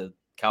a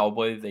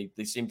Cowboy.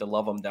 They seem to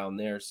love him down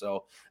there.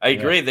 So I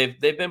agree.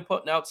 They've been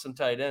putting out some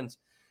tight ends.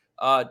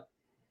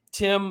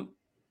 Tim,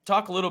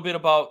 talk a little bit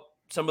about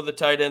some of the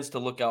tight ends to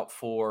look out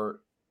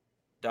for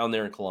down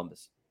there in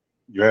Columbus.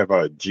 You have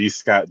G.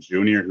 Scott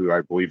Jr., who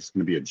I believe is going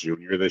to be a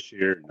junior this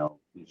year.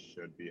 He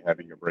should be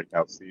having a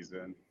breakout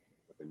season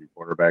with a new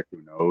quarterback.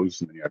 Who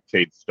knows? And then you have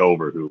Cade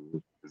Stover,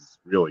 who is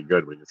really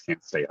good, but he just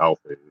can't stay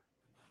healthy.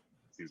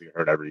 Seems to get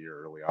hurt every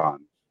year early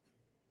on.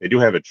 They do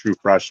have a true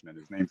freshman.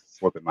 His name's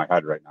slipping my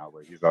head right now,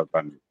 but he's been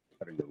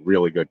having a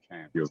really good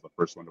camp. He was the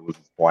first one to lose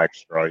his black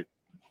stripe,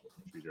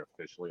 which means you're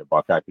officially a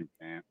Buckeye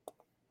camp.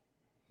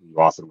 He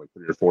lost it in like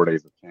 3 or 4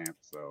 days of camp.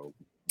 So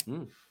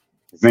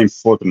his name's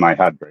slipping my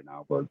head right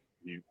now, but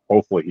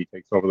hopefully he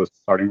takes over the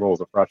starting role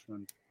as a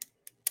freshman.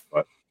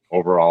 But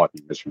overall, I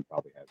think Michigan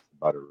probably has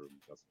a better room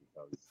just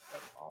because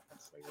that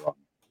offense they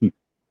run.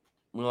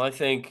 Well, I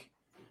think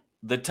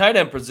the tight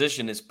end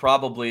position is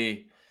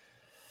probably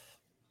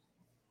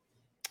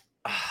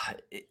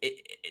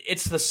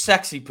it's the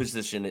sexy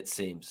position, it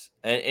seems.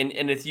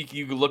 And if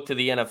you look to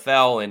the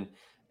NFL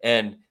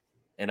and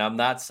I'm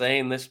not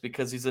saying this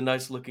because he's a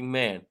nice looking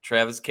man,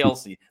 Travis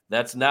Kelce,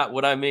 that's not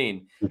what I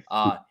mean.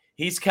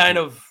 He's kind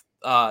of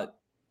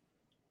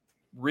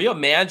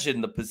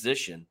reimagined the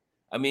position.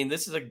 I mean,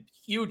 this is a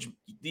huge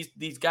 –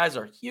 these guys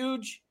are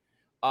huge,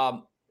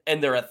 and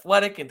they're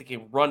athletic, and they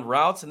can run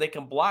routes, and they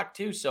can block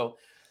too. So,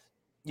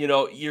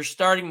 you're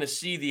starting to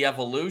see the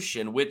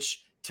evolution,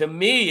 which to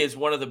me is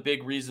one of the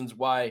big reasons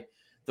why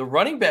the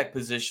running back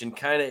position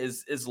kind of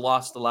is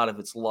lost a lot of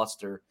its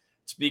luster.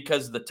 It's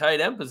because the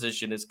tight end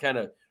position is kind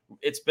of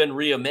 – it's been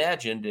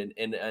reimagined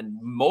and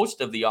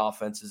most of the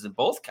offenses in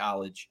both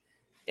college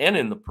and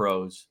in the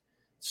pros.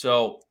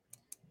 So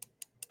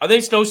I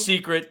think it's no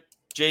secret,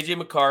 J.J.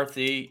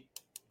 McCarthy,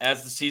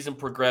 as the season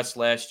progressed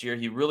last year,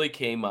 he really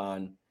came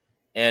on.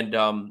 And,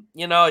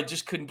 I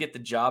just couldn't get the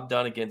job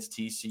done against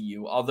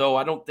TCU, although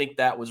I don't think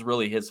that was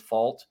really his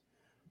fault.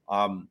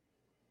 But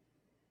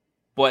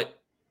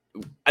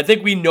I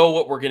think we know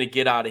what we're going to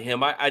get out of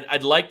him.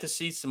 I'd like to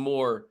see some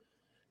more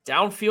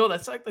downfield.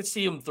 I'd like to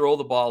see him throw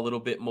the ball a little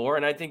bit more,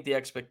 and I think the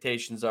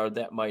expectations are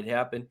that might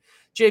happen.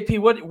 JP,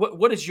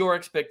 what is your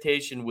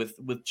expectation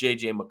with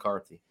J.J.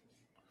 McCarthy?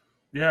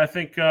 Yeah, I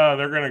think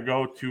they're going to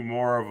go to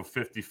more of a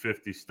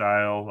 50-50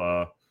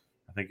 style.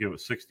 I think it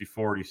was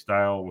 60-40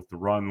 style with the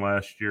run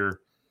last year.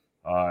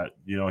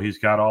 He's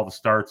got all the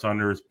starts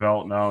under his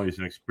belt now. He's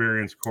an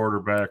experienced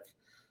quarterback.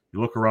 You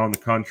look around the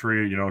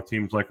country,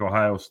 teams like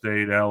Ohio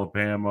State,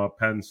 Alabama,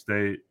 Penn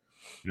State,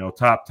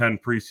 top 10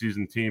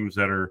 preseason teams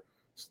that are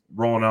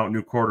rolling out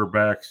new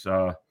quarterbacks.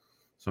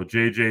 So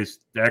JJ's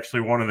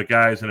actually one of the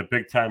guys in a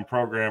big-time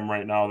program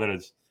right now that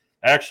is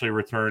actually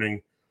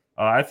returning.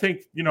 I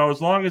think,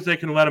 as long as they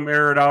can let him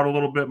air it out a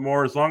little bit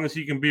more, as long as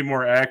he can be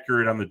more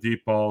accurate on the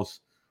deep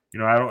balls,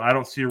 I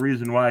don't see a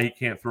reason why he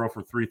can't throw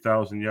for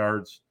 3,000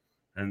 yards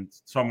and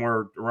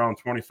somewhere around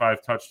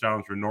 25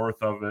 touchdowns or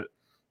north of it.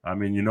 I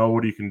mean,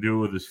 what he can do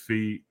with his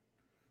feet.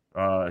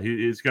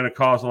 He's going to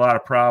cause a lot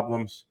of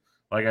problems.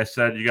 Like I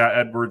said, you got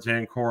Edwards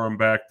and Corum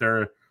back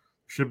there.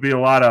 Should be a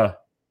lot of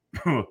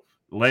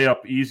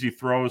layup easy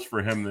throws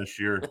for him this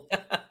year.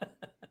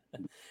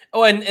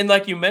 Oh, and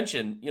like you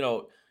mentioned,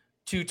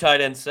 2 tight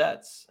end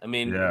sets. I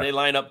mean, They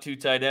line up 2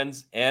 tight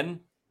ends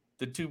and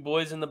the 2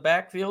 boys in the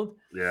backfield.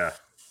 Yeah.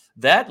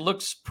 That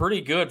looks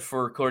pretty good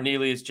for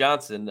Cornelius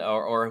Johnson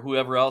or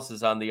whoever else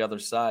is on the other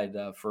side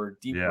for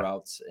deep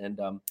routes. And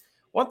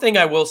one thing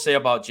I will say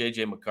about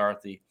J.J.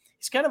 McCarthy,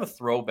 he's kind of a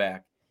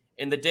throwback.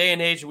 In the day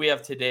and age we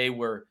have today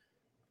where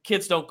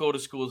kids don't go to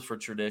schools for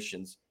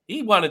traditions,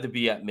 he wanted to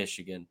be at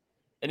Michigan,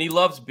 and he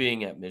loves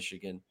being at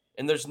Michigan.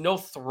 And there's no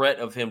threat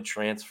of him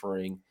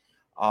transferring.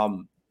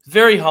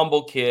 Very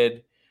humble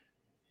kid,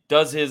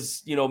 does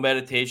his,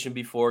 meditation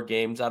before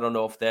games. I don't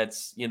know if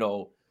that's,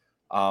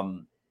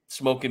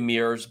 smoke and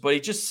mirrors, but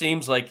he just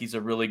seems like he's a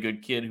really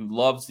good kid who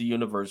loves the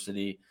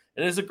university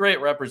and is a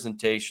great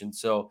representation.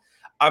 So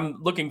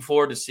I'm looking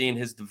forward to seeing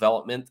his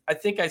development. I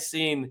think I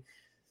seen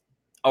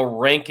a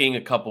ranking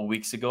a couple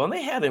weeks ago, and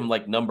they had him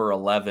like number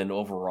 11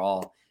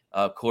 overall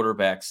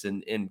quarterbacks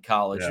in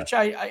college, which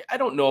I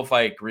don't know if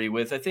I agree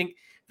with. I think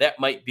that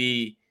might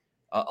be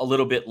a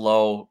little bit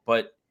low,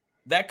 but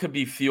that could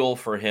be fuel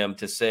for him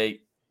to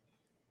say,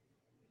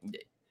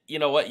 you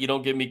know what? You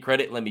don't give me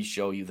credit. Let me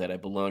show you that I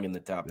belong in the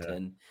top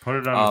 10. Put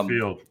it on the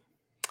field.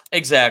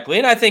 Exactly.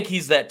 And I think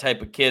he's that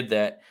type of kid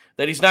that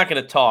he's not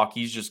going to talk.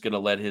 He's just going to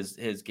let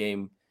his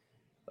game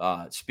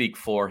speak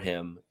for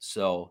him.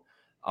 So,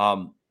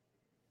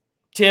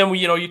 Tim,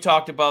 you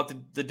talked about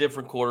the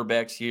different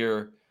quarterbacks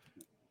here,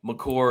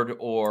 McCord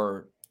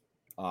or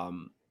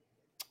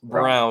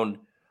Brown.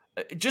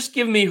 Just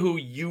give me who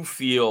you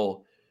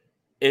feel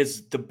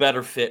is the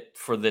better fit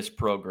for this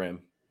program.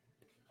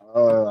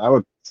 I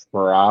would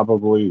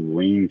probably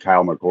lean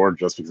Kyle McCord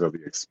just because of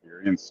the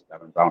experience.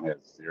 Kevin Brown has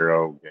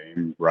 0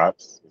 game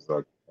reps as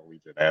a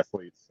collegiate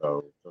athlete,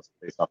 so just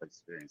based off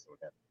experience, I would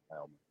have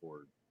Kyle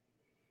McCord.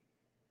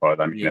 But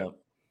I mean,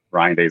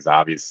 Ryan Day's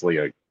obviously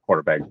a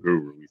quarterback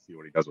guru. We see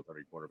what he does with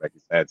every quarterback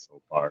he's had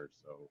so far,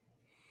 so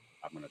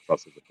I'm going to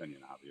trust his opinion,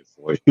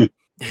 obviously.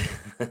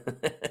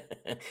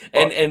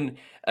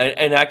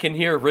 and I can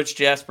hear Rich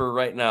Jasper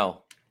right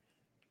now.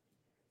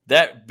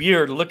 That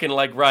beard looking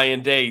like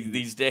Ryan Day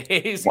these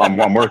days. Well,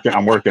 I'm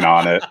working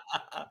on it.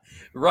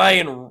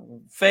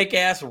 Ryan, fake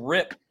ass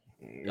Rip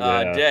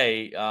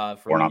Day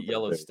from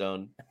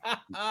Yellowstone.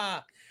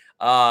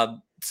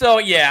 So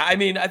yeah, I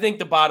mean, I think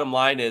the bottom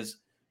line is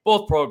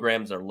both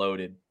programs are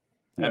loaded.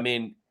 Yeah. I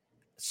mean,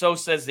 so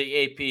says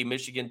the AP.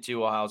 Michigan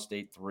 2, Ohio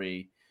State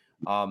 3,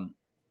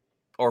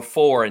 or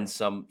 4 in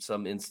some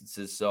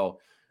instances. So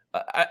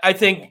I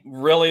think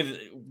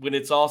really when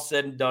it's all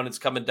said and done, it's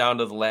coming down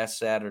to the last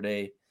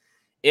Saturday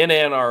in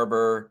Ann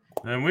Arbor.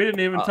 And we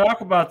didn't even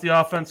talk about the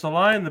offensive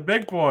line, the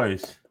big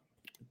boys.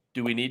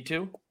 Do we need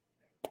to?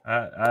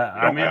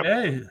 I mean,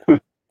 hey.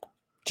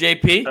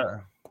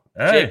 JP?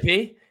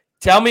 JP?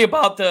 Tell me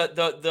about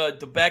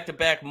the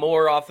back-to-back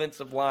Moore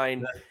offensive line.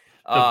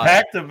 The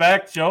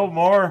back-to-back Joe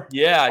Moore.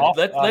 Yeah.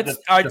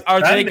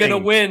 Are they going to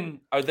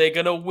win? Are they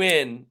going to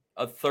win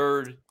a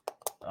third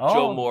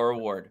Joe Moore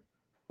award?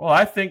 Well,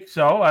 I think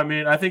so. I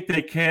mean, I think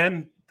they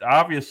can.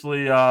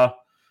 Obviously,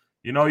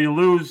 you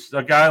lose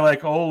a guy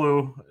like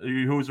Olu,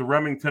 who's a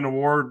Remington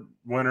Award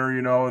winner,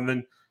 and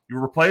then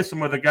you replace him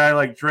with a guy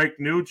like Drake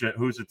Nugent,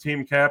 who's a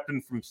team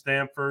captain from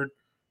Stanford,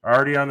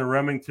 already on the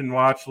Remington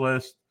watch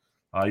list.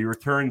 You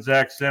return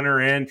Zach Sinner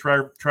and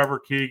Trevor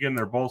Keegan.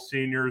 They're both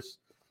seniors.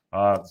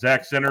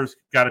 Zach Sinner's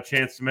got a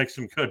chance to make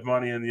some good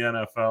money in the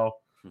NFL.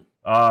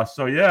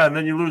 And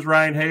then you lose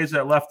Ryan Haase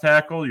at left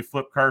tackle. You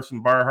flip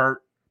Carson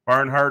Barnhart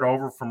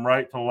over from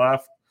right to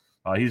left.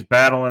 He's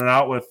battling it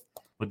out with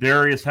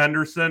Ladarius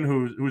Henderson,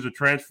 who's a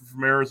transfer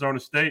from Arizona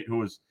State, who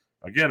was,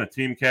 again, a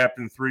team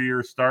captain,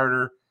 3-year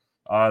starter.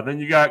 Then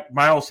you got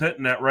Miles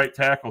Hinton at right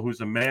tackle,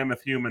 who's a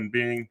mammoth human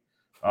being,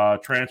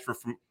 transfer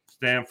from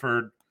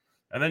Stanford.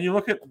 And then you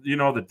look at,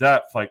 the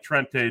depth, like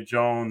Trente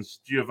Jones,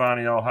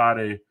 Giovanni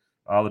Alhade,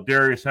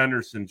 Ladarius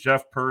Henderson,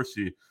 Jeff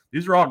Percy.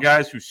 These are all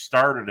guys who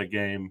started a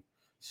game.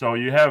 So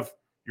you have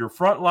your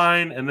front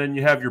line, and then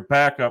you have your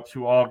backups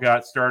who all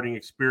got starting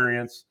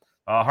experience.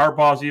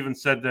 Harbaugh's even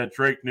said that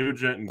Drake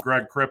Nugent and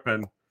Greg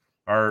Crippen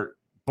are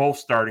both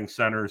starting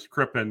centers.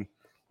 Crippen,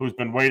 who's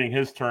been waiting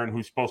his turn,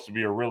 who's supposed to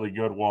be a really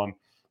good one.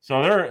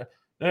 So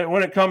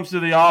when it comes to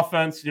the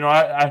offense,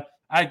 I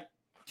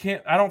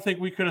don't think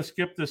we could have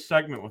skipped this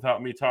segment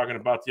without me talking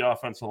about the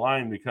offensive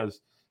line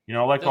because,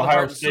 like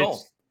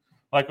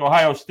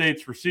Ohio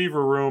State's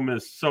receiver room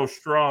is so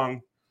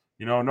strong,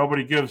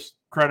 nobody gives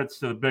credits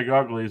to the big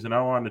uglies, and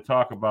I wanted to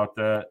talk about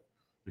that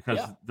because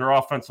their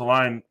offensive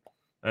line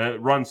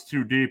runs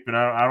too deep, and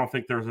I don't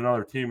think there's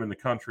another team in the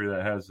country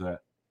that has that.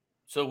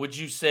 So would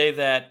you say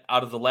that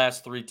out of the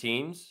last 3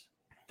 teams,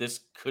 this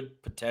could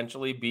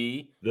potentially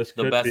be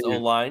the best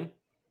O-line?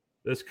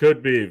 This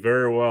could be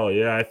very well.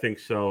 Yeah, I think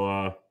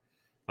so.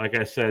 Like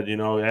I said,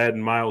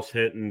 adding Miles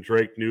Hinton,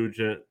 Drake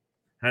Nugent,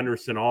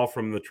 Henderson, all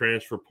from the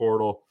transfer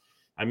portal.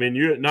 I mean,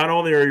 you not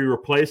only are you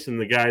replacing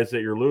the guys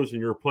that you're losing,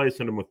 you're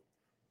replacing them with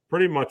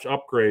pretty much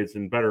upgrades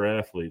and better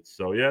athletes.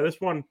 So yeah, this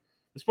one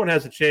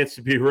has a chance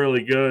to be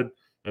really good,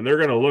 and they're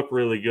going to look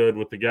really good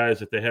with the guys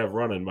that they have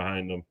running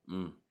behind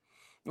them.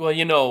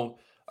 Well,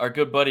 our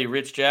good buddy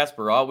Rich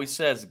Jasper always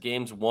says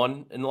games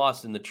won and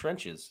lost in the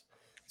trenches.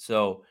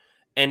 So,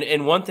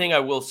 and one thing I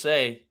will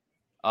say,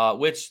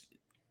 which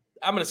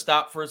I'm going to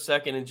stop for a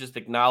second and just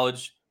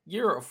acknowledge,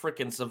 you're a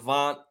freaking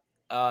savant.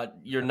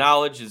 Your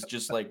knowledge is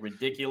just like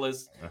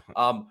ridiculous.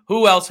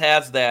 Who else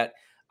has that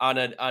on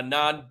a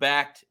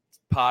non-backed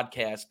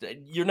podcast?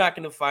 You're not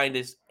going to find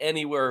us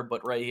anywhere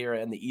but right here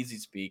on the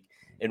Easyspeak,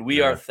 and we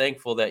are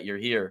thankful that you're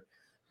here.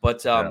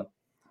 But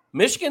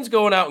Michigan's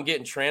going out and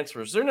getting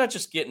transfers. They're not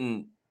just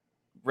getting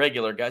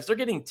regular guys. They're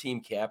getting team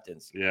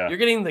captains. Yeah. You're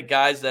getting the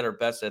guys that are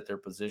best at their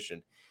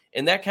position.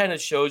 And that kind of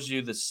shows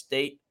you the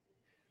state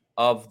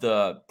of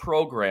the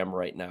program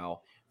right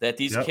now, that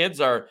these kids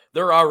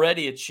they're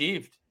already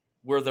achieved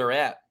where they're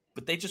at,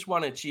 but they just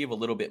want to achieve a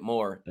little bit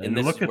more. And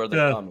this is where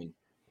they're coming.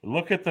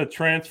 Look at the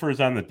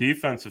transfers on the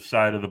defensive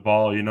side of the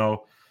ball. The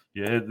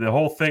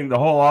whole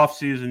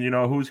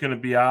offseason, who's going to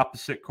be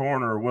opposite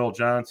corner, Will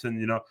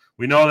Johnson.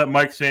 We know that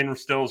Mike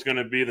Sainristil is going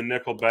to be the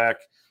nickelback.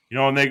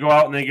 And they go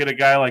out and they get a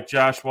guy like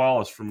Josh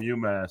Wallace from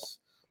UMass,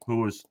 who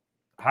was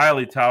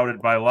highly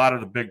touted by a lot of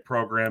the big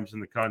programs in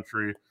the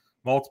country,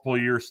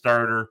 multiple-year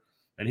starter,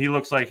 and he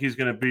looks like he's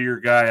going to be your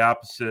guy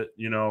opposite,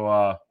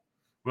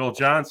 Will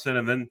Johnson.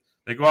 And then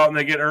they go out and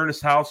they get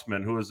Ernest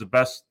Hausman, who was the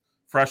best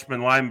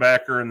freshman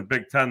linebacker in the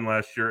Big Ten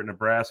last year at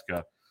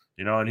Nebraska.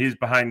 And he's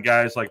behind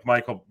guys like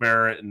Michael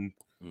Barrett and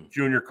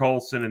Junior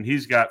Colson, and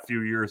he's got a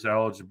few years of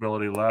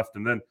eligibility left.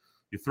 And then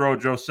you throw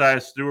Josiah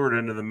Stewart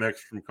into the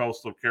mix from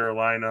Coastal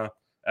Carolina,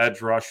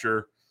 edge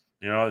rusher.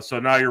 So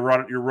now you're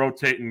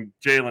rotating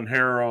Jalen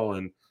Harrell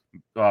and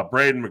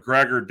Braden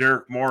McGregor,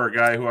 Derek Moore, a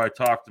guy who I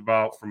talked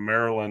about from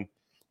Maryland,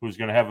 who's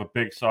going to have a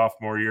big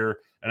sophomore year.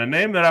 And a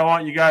name that I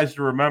want you guys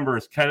to remember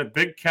is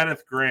Big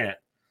Kenneth Grant.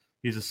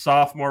 He's a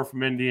sophomore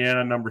from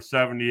Indiana, number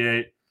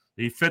 78.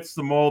 He fits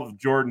the mold of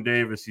Jordan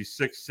Davis. He's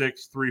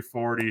 6'6",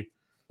 340.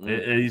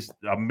 He's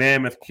a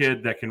mammoth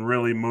kid that can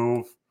really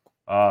move.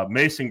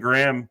 Mason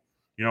Graham,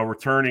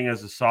 returning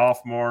as a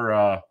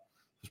sophomore,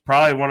 is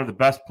probably one of the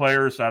best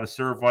players out of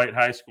Servite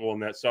High School in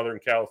that Southern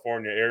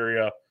California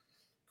area.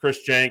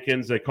 Chris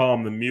Jenkins, they call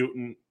him the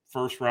mutant,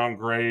 first-round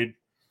grade.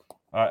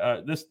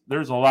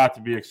 There's a lot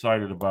to be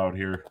excited about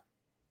here.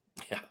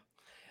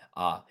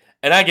 Yeah.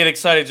 And I get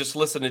excited just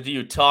listening to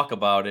you talk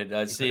about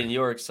it, seeing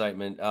your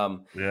excitement.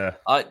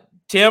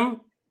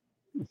 Tim,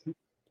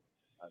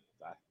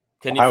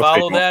 can you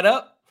follow that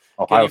up?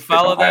 Ohio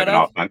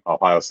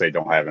State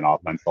don't have an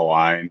offensive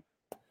line.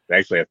 They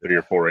actually have 3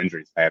 or 4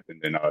 injuries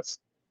happened in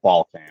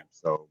fall camp,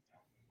 so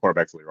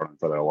quarterback's really running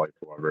for their life,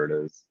 whoever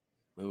it is.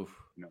 Oof.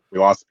 We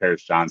lost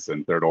Paris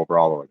Johnson, 3rd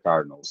overall to the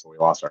Cardinals, so we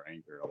lost our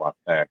anchor, a left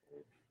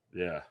tackle.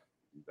 Yeah.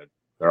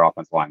 Their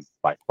offensive line is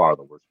by far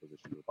the worst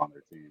position group on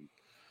their team.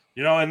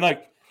 And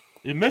like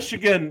in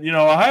Michigan,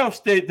 Ohio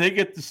State, they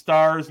get the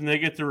stars and they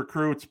get the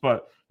recruits,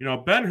 but,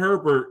 Ben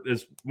Herbert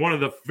is one of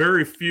the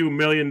very few $1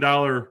 million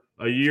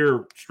a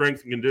year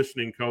strength and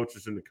conditioning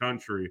coaches in the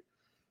country.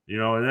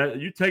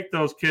 And you take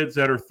those kids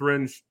that are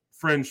fringe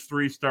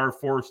 3-star,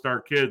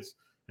 4-star kids,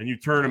 and you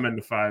turn them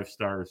into 5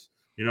 stars.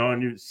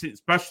 And you see,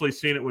 especially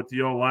seen it with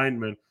the O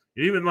linemen.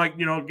 Even like,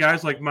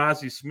 guys like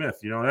Mozzie Smith,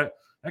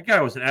 that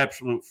guy was an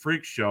absolute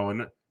freak show.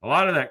 And a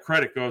lot of that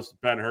credit goes to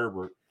Ben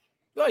Herbert.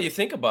 Well, you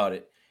think about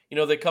it.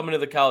 They come into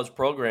the college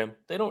program.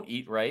 They don't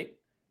eat right.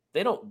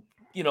 They don't,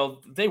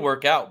 they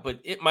work out, but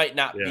it might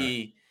not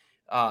be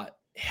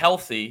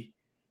healthy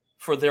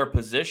for their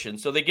position.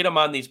 So they get them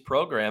on these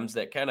programs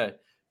that kind of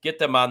get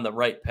them on the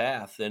right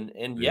path. And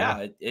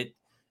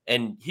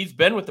he's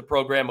been with the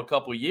program a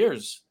couple of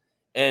years.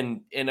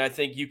 And I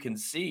think you can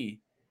see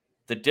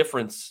the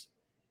difference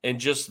in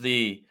just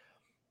the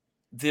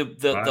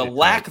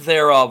lack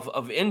thereof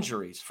of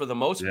injuries for the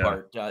most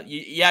part.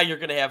 You're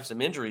going to have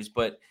some injuries,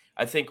 but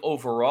I think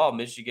overall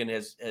Michigan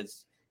has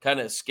kind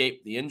of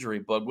escaped the injury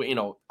bug.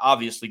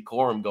 Obviously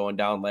Corum going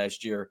down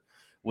last year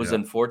was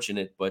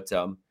unfortunate, but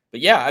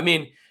yeah, I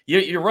mean,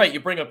 you're right. You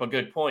bring up a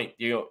good point.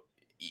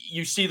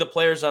 You see the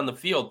players on the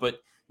field, but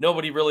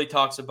nobody really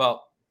talks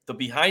about the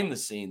behind the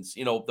scenes,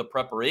 the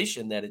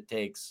preparation that it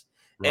takes.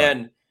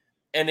 Right.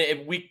 And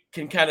if we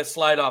can kind of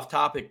slide off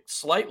topic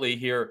slightly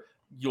here,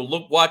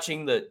 you'll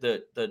watching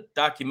the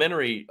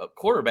documentary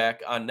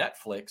Quarterback on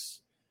Netflix.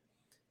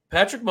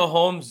 Patrick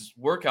Mahomes'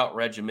 workout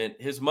regimen,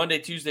 his Monday,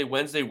 Tuesday,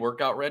 Wednesday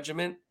workout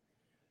regimen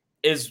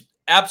is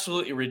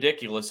absolutely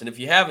ridiculous. And if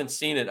you haven't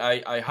seen it,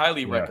 I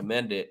highly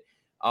recommend it.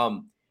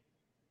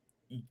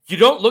 You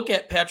don't look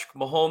at Patrick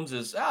Mahomes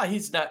as,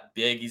 he's not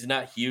big, he's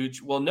not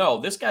huge. Well,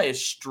 no, this guy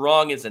is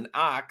strong as an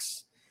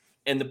ox,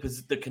 and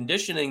the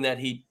conditioning that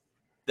he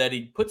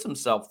puts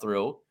himself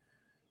through,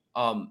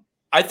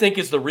 I think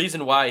is the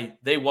reason why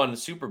they won the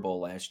Super Bowl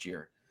last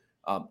year.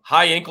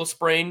 High ankle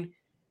sprain.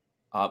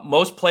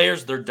 Most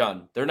players, they're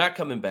done. They're not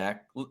coming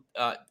back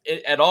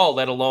at all,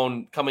 let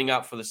alone coming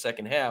out for the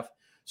second half.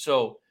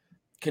 So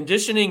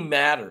conditioning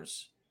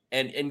matters,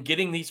 and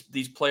getting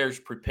these players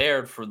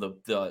prepared for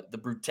the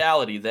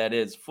brutality that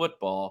is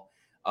football,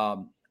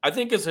 I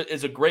think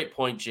is a great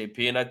point,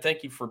 JP. And I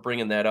thank you for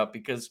bringing that up,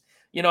 because,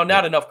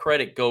 not enough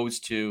credit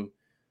goes to,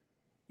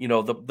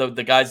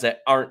 the guys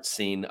that aren't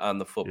seen on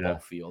the football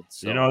field.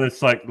 So,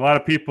 it's like a lot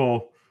of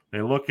people,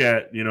 they look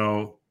at,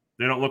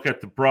 they don't look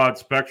at the broad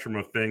spectrum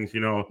of things,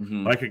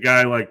 like a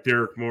guy like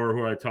Derek Moore,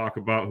 who I talk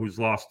about, who's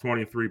lost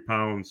 23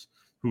 pounds,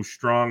 who's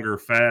stronger,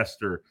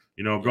 faster,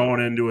 going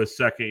into his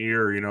second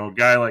year, a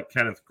guy like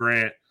Kenneth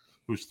Grant,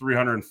 who's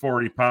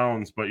 340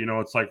 pounds, but,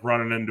 it's like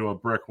running into a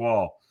brick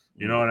wall.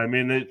 You know what I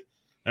mean?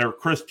 Or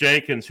Chris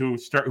Jenkins, who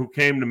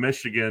came to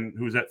Michigan,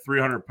 who's at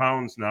 300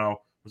 pounds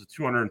now, was a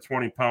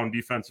 220-pound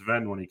defensive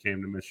end when he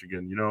came to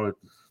Michigan.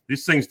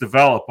 These things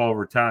develop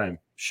over time.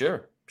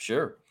 Sure.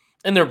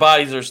 And their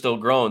bodies are still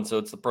growing, so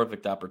it's the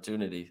perfect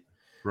opportunity.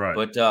 Right.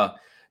 But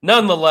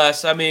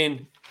nonetheless, I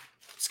mean,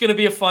 it's going to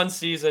be a fun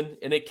season,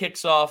 and it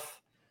kicks off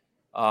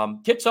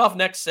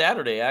next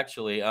Saturday,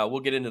 actually.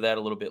 We'll get into that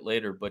a little bit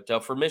later.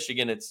 But for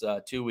Michigan, it's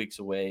 2 weeks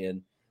away,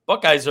 and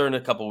Buckeyes are in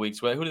a couple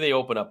weeks away. Who do they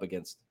open up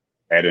against?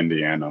 At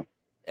Indiana.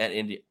 At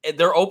Indiana.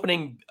 They're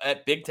opening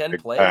at Big Ten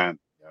play? Yep,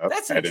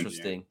 that's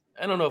interesting. Indiana.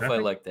 I don't know if I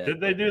like that. Did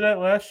they do that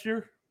last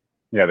year?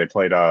 Yeah, they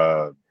played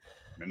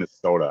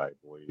Minnesota, I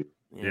believe.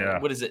 Yeah.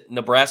 What is it?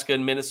 Nebraska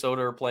and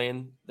Minnesota are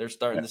playing. They're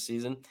starting the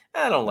season.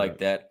 I don't like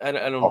that. I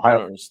don't.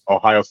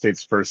 Ohio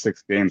State's first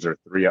 6 games are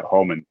 3 at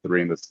home and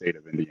 3 in the state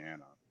of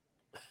Indiana.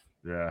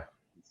 Yeah.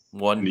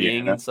 One Indiana,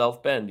 being in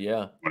South Bend.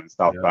 Yeah. One in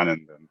South Bend,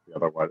 and then the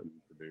other one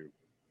to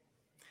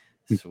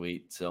do.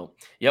 Sweet. So,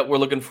 we're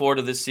looking forward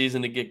to this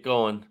season to get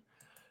going.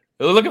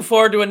 We're looking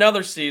forward to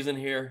another season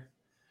here.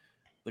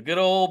 The good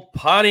old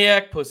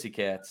Pontiac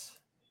Pussycats.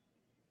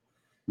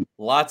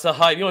 Lots of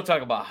hype. You want to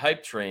talk about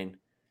hype train?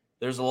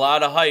 There's a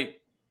lot of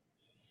hype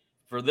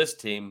for this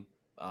team.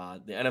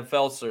 The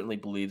NFL certainly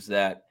believes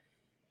that.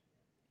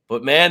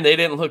 But, man, they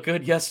didn't look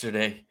good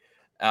yesterday.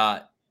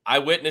 I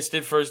witnessed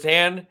it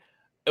firsthand.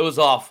 It was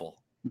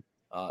awful.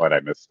 But I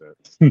missed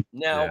it.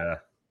 Now,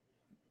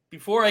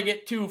 before I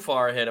get too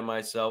far ahead of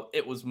myself,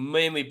 it was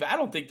mainly – I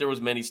don't think there was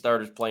many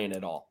starters playing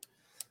at all.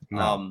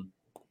 No.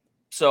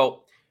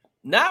 So,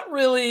 not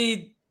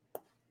really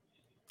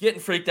getting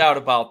freaked out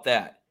about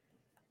that.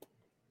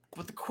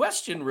 But the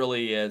question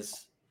really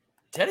is,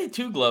 Teddy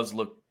Two Gloves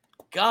looked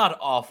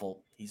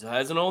god-awful. He's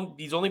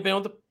only been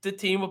with the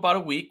team about a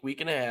week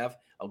and a half.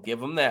 I'll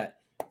give him that.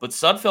 But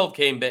Sudfeld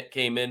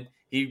came in.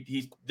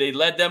 They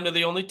led them to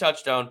the only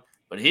touchdown,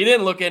 but he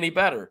didn't look any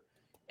better.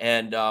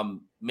 And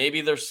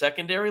maybe their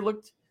secondary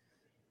looked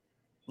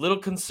a little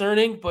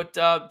concerning. But,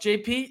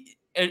 JP,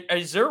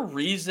 is there a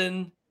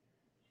reason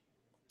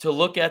to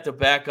look at the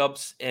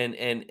backups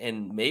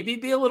and maybe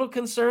be a little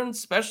concerned,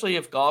 especially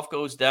if Goff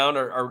goes down?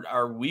 Or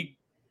are we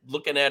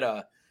looking at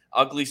a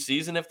ugly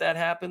season if that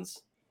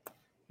happens?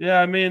 Yeah,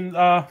 I mean,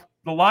 the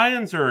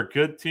Lions are a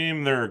good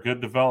team. They're a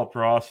good developed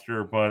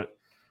roster, but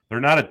they're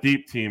not a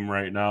deep team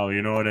right now.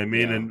 You know what I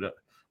mean? Yeah. And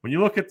when you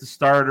look at the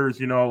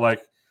starters,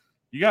 like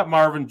you got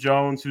Marvin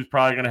Jones, who's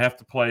probably going to have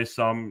to play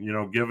some,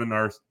 given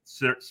our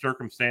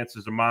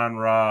circumstances.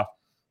 Amon-Ra,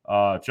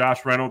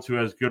 Josh Reynolds, who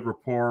has good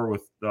rapport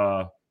with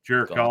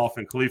Jared Goff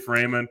and Khalif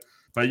Raymond.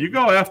 But you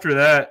go after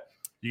that,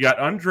 you got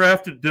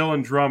undrafted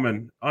Dylan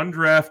Drummond,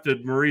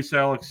 undrafted Maurice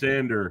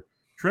Alexander,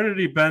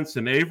 Trinity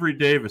Benson, Avery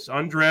Davis,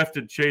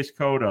 undrafted Chase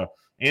Cota,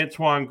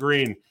 Antoine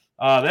Green.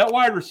 That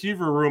wide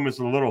receiver room is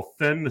a little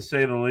thin, to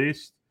say the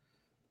least.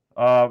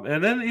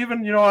 And then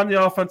even, on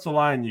the offensive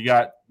line, you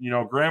got,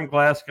 Graham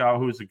Glasgow,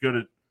 who's a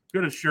good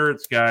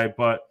assurance guy,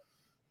 but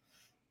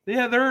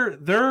yeah,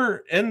 they're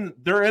in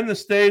the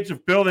stage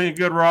of building a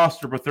good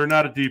roster, but they're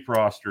not a deep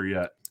roster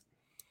yet.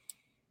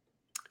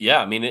 Yeah,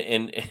 I mean,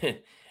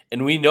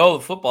 and we know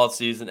the football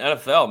season,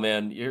 NFL,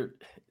 man,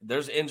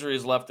 there's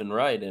injuries left and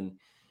right,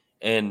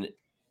 and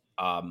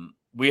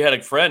we had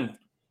a friend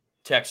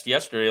text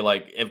yesterday,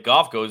 like, if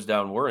Goff goes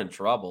down, we're in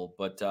trouble.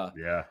 But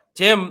yeah,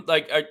 Tim,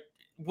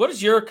 what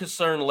is your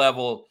concern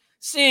level?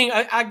 Seeing,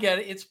 I get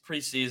it, it's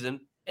preseason,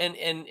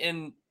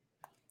 and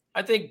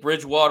I think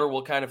Bridgewater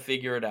will kind of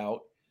figure it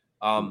out.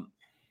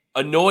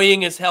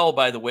 Annoying as hell,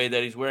 by the way,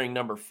 that he's wearing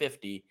number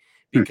 50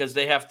 because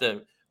they have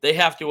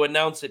to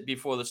announce it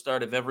before the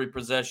start of every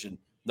possession.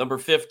 Number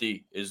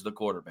 50 is the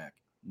quarterback.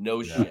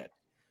 No shit.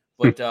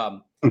 But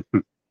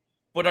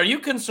but are you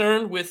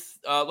concerned with,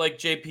 like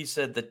JP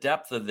said, the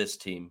depth of this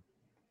team?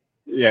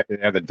 Yeah,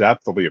 the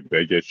depth will be a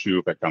big issue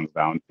if it comes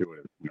down to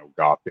it.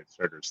 Goff gets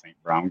hurt or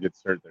St. Brown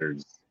gets hurt.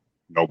 There's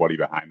nobody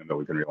behind them that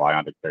we can rely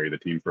on to carry the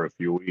team for a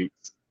few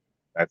weeks.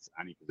 That's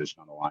any position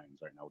on the Lions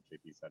right now.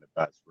 JP said it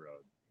best for a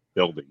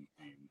building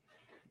team.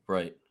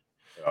 Right.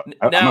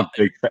 I'm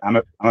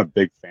a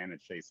big fan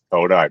of Chase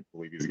Cota. I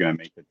believe he's going to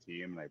make the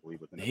team, and I believe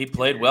he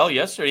played well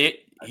yesterday.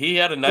 He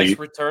had a nice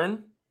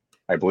return.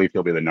 I believe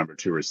he'll be the number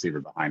 2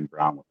 receiver behind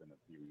Brown within a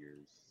few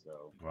years.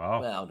 So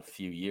well, in a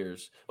few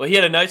years. Well, he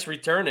had a nice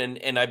return,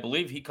 and I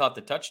believe he caught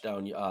the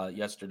touchdown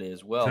yesterday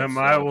as well. Tim,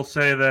 I will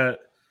say that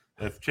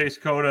if Chase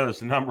Cota is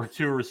the number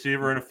 2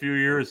 receiver in a few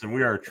years, then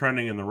we are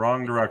trending in the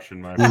wrong direction,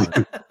 my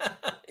friend.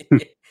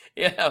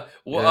 Yeah.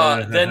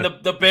 Well, then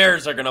the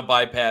Bears are going to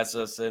bypass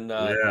us, and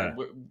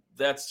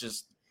that's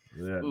just.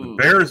 Yeah, the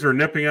Bears are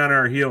nipping on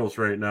our heels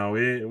right now.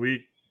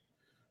 We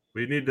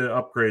need to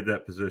upgrade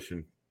that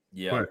position.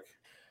 Yeah. Quick.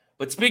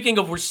 But speaking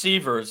of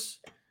receivers,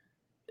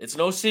 it's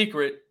no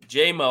secret,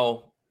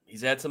 J-Mo,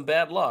 he's had some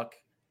bad luck.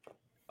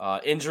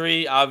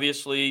 Injury,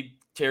 obviously,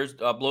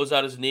 blows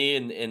out his knee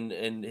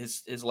in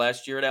his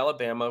last year at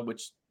Alabama,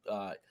 which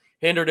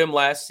hindered him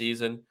last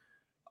season.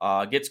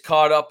 Gets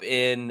caught up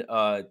in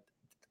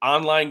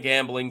online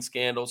gambling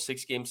scandal,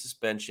 6-game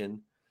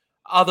suspension,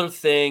 other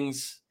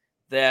things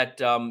that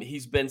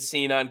he's been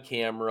seen on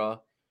camera.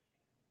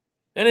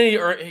 And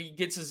then he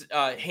gets his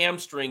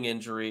hamstring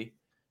injury.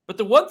 But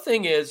the one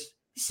thing is,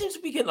 he seems to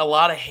be getting a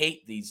lot of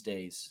hate these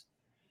days,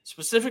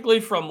 specifically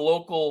from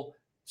local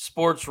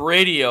sports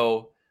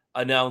radio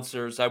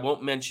announcers. I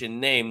won't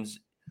mention names.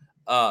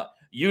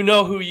 You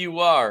know who you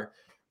are.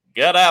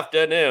 Good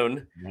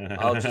afternoon.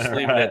 I'll just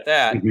leave it at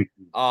that.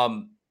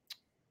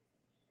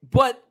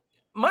 But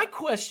my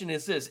question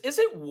is this: is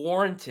it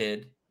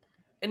warranted?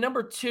 And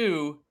number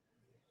 2,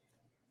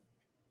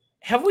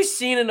 have we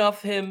seen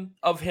enough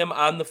of him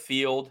on the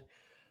field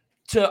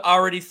to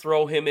already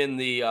throw him in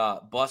the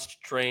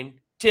bust train?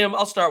 Tim,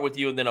 I'll start with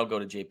you, and then I'll go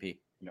to JP.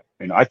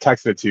 I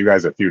texted it to you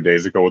guys a few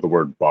days ago with the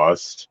word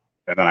bust,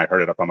 and then I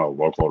heard it up on a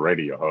local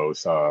radio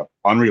host.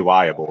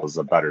 Unreliable is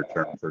a better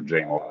term for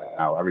J-Mo right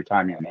now. Every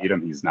time you need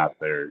him, he's not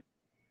there.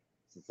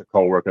 It's a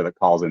coworker that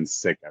calls in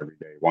sick every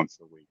day, once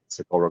a week. It's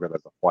a coworker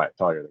that's a flat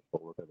tire, the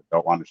coworker that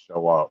don't want to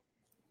show up.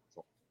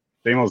 So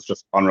J-Mo's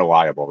just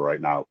unreliable right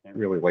now. Can't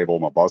really label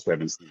him a bust. We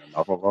haven't seen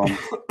enough of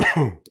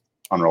him.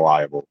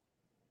 Unreliable.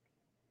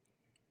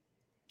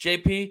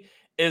 JP,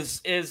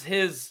 is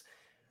his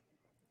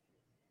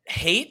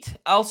hate,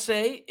 I'll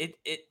say,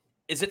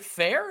 is it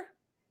fair?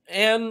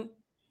 And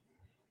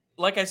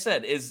like I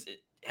said,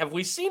 have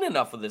we seen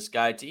enough of this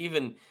guy to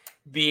even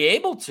be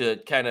able to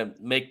kind of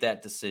make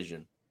that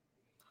decision?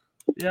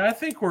 Yeah, I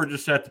think we're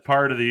just at the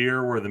part of the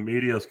year where the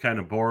media is kind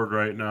of bored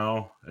right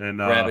now and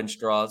grabbing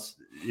straws.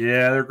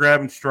 Yeah, they're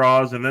grabbing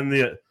straws, and then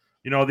the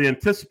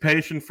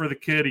anticipation for the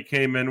kid. He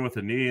came in with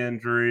a knee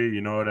injury.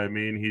 You know what I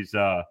mean? He's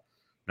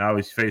now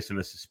he's facing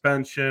a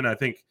suspension. I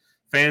think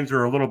fans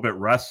are a little bit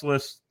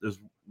restless, is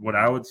what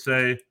I would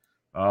say.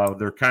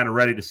 They're kind of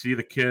ready to see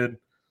the kid.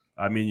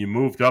 I mean, you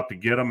moved up to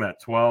get him at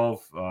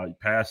 12. You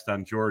passed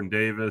on Jordan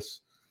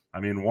Davis. I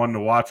mean, one to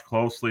watch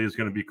closely is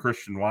going to be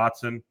Christian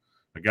Watson,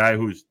 a guy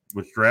who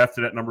was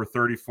drafted at number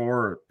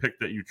 34, a pick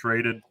that you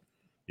traded.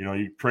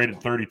 You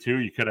traded 32.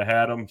 You could have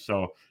had him.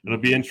 So it'll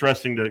be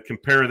interesting to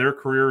compare their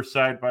careers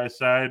side by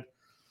side.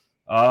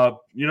 And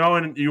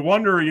you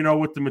wonder,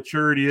 with the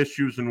maturity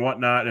issues and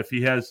whatnot, if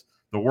he has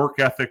the work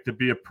ethic to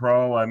be a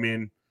pro. I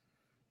mean,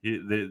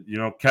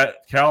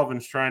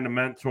 Calvin's trying to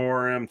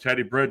mentor him.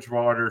 Teddy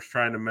Bridgewater's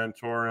trying to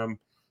mentor him.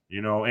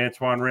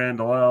 Antoine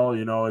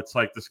Randall, it's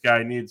like this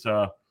guy needs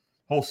a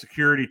whole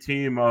security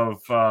team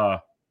of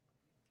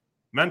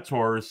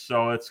mentors.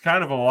 So it's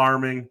kind of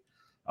alarming.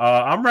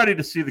 I'm ready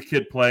to see the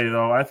kid play,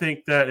 though. I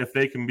think that if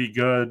they can be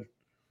good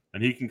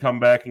and he can come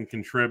back and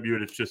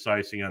contribute, it's just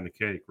icing on the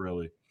cake,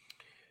 really.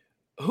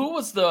 Who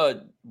was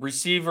the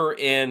receiver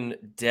in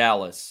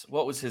Dallas?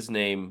 What was his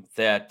name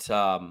that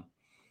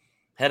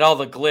had all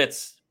the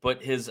glitz,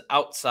 but his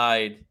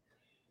outside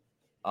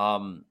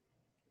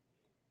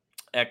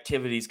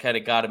activities kind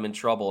of got him in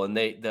trouble, and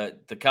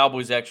the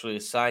Cowboys actually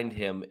assigned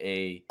him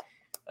a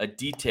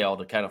detail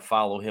to kind of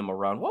follow him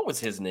around. What was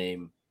his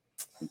name?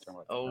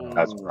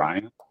 That's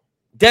Bryant.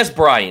 Des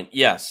Bryant,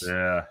 yes.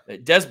 Yeah.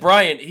 Des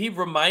Bryant. He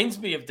reminds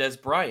me of Des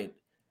Bryant.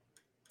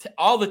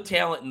 All the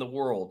talent in the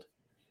world.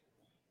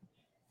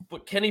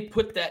 But can he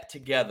put that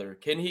together?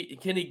 Can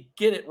he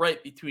get it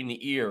right between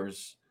the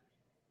ears?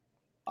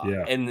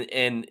 Yeah.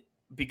 And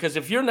because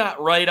if you're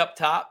not right up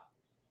top,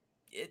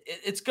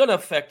 it's going to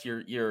affect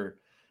your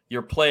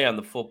play on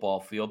the football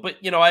field. But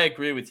I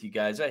agree with you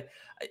guys.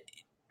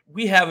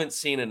 We haven't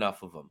seen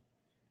enough of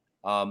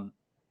him.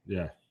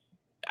 Yeah.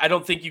 I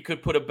don't think you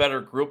could put a better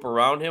group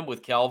around him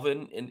with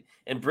Calvin,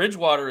 and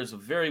Bridgewater is a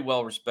very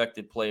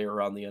well-respected player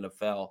around the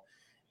NFL,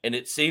 and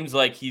it seems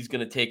like he's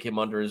going to take him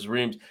under his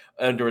wings.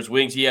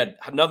 He had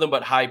nothing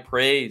but high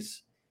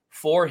praise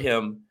for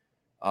him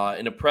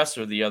in a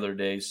presser the other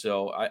day.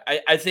 So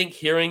I think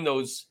hearing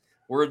those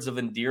words of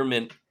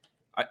endearment,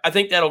 I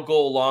think that'll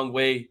go a long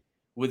way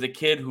with a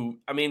kid who,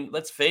 I mean,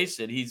 let's face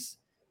it,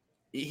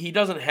 he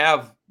doesn't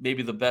have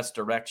maybe the best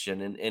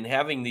direction, and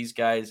having these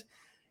guys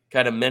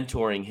kind of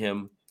mentoring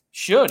him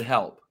should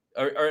help,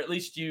 or at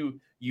least you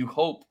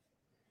hope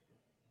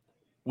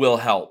will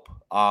help.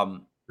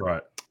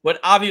 Right. But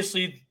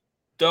obviously,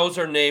 those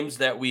are names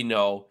that we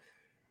know,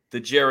 the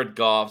Jared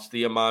Goffs,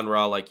 the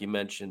Amon-Ra, like you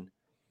mentioned.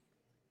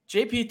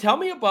 JP, tell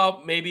me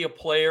about maybe a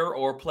player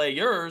or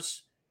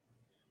players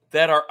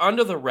that are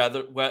under the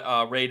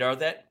radar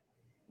that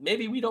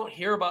maybe we don't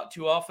hear about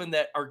too often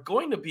that are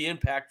going to be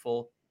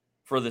impactful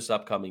for this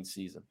upcoming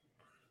season.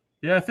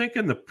 Yeah, I think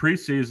in the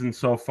preseason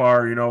so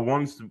far,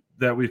 ones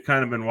that we've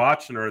kind of been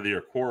watching are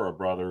the Okora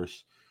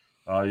brothers.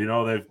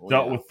 They've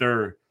dealt with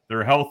their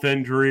health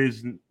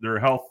injuries, their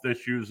health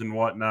issues and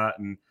whatnot.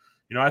 And,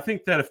 I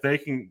think that if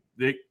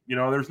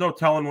there's no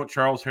telling what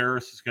Charles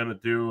Harris is going to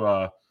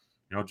do.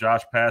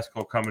 Josh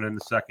Pascal coming in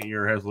the second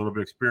year has a little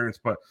bit of experience.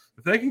 But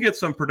if they can get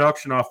some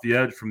production off the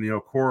edge from the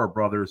Okora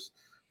brothers,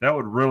 that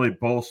would really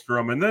bolster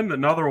them. And then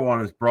another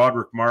one is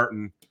Broderick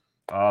Martin,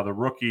 the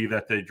rookie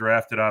that they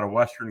drafted out of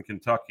Western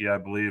Kentucky, I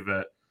believe,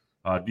 at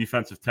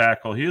defensive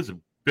tackle. He is a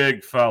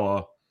big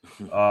fella,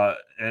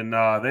 and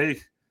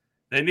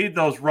they need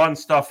those run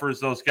stuffers,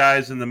 those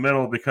guys in the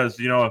middle, because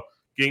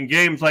in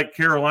games like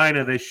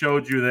Carolina, they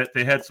showed you that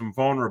they had some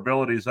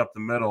vulnerabilities up the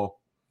middle.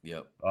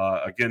 Yep.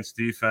 Against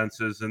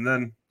defenses, and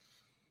then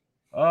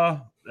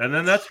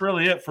that's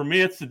really it for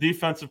me. It's the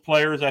defensive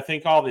players. I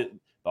think all the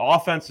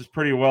offense is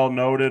pretty well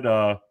noted.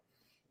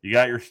 You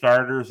got your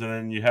starters, and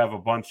then you have a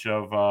bunch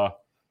of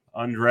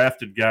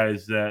undrafted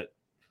guys that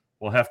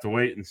we'll have to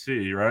wait and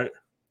see, right?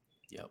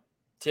 Yep.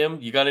 Tim,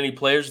 you got any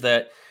players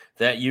that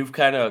you've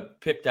kind of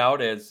picked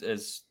out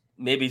as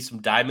maybe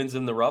some diamonds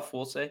in the rough,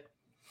 we'll say?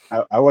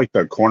 I like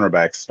the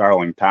cornerback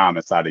Starling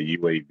Thomas out of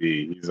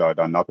UAB. He's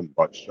done nothing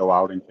but show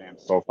out in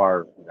camp so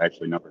far. He's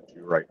actually number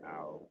 2 right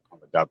now on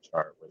the depth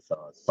chart with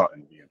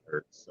Sutton being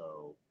hurt.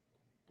 So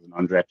he's an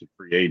undrafted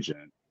free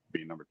agent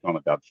being number 2 on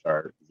the depth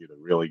chart. He's either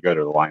really good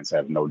or the Lions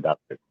have no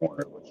depth at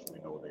corner, which we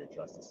know they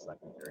addressed the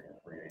secondary and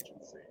free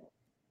agency.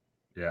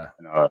 Yeah.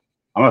 And I'm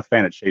a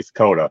fan of Chase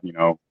Cota.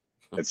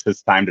 It's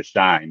his time to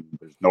shine.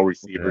 There's no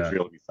receivers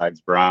really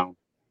besides Brown.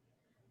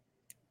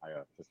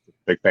 Just a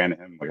big fan of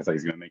him. Like I said,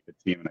 he's going to make the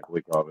team, and I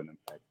believe he'll have an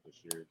impact this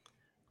year.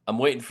 I'm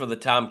waiting for the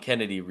Tom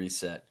Kennedy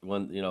reset.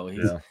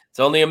 It's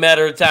only a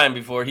matter of time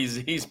before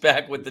he's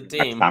back with the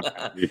team.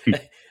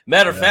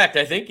 Matter of fact,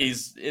 I think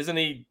isn't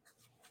he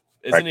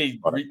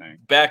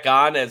back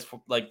on as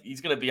like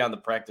he's going to be on the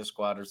practice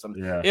squad or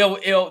something. Yeah.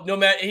 He'll no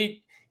matter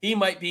he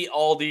might be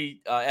Aldi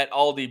at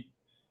Aldi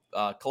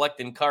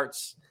collecting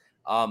carts.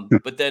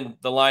 But then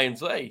the Lions,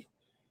 hey,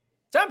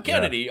 Tom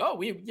Kennedy,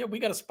 we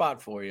got a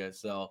spot for you.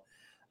 So.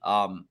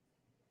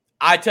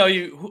 I tell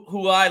you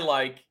who I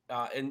like,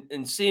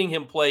 and seeing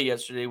him play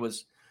yesterday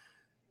was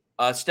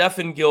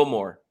Stephen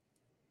Gilmore,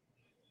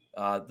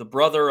 the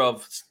brother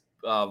of.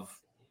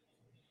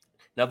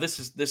 Now this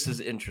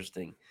is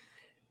interesting.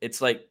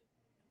 It's like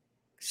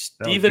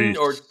Stephen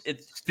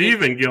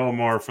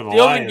Gilmore for the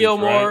Lions. Stephen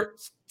Gilmore,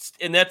 right?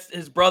 And that's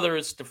his brother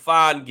is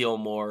Stephon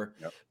Gilmore.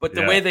 Yep. But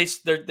the way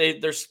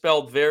they're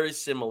spelled very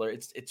similar.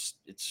 It's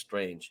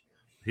strange.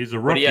 He's a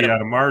rookie out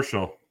of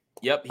Marshall.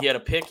 Yep, he had a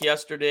pick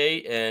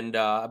yesterday, and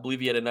I believe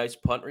he had a nice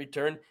punt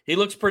return. He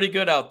looks pretty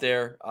good out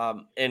there.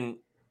 And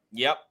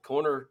yep,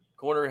 corner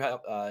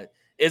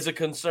is a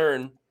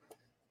concern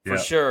for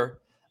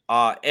sure.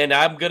 And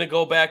I'm gonna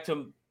go back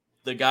to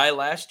the guy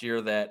last year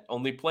that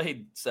only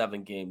played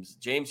 7 games,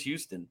 James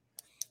Houston.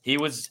 He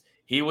was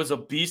a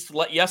beast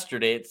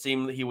yesterday. It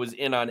seemed he was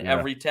in on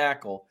every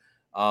tackle.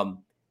 And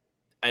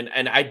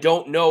I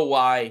don't know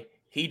why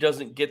he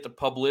doesn't get the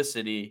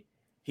publicity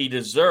he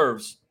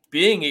deserves.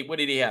 What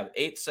did he have?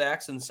 8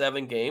 sacks in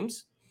 7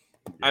 games?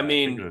 Yeah, I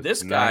mean,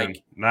 this guy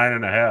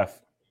 9.5.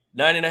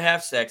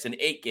 9.5 sacks in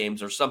 8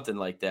 games or something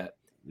like that.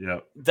 Yeah.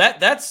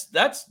 That's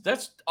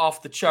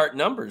off the chart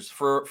numbers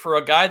for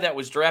a guy that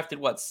was drafted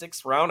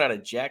 6th round out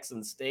of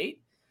Jackson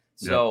State.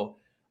 So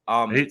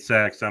 8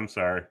 sacks, I'm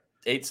sorry.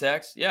 8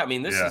 sacks. Yeah, I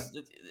mean, this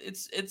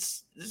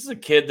is a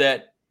kid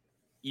that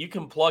you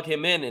can plug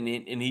him in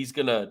and he's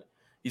gonna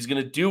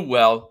do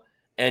well.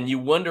 And you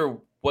wonder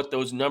what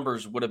those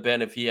numbers would have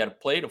been if he had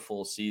played a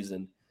full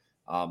season.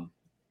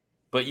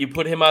 But you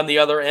put him on the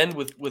other end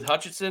with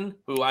Hutchinson,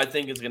 who I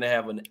think is going to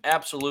have an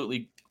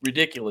absolutely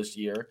ridiculous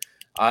year.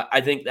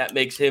 I think that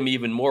makes him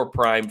even more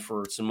primed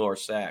for some more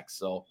sacks.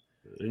 So,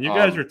 and you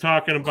guys are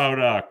talking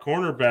about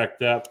cornerback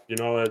depth.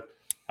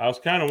 I was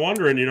kind of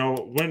wondering,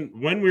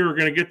 when we were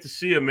going to get to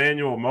see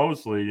Emmanuel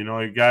Mosley.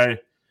 A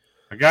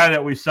guy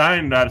that we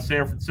signed out of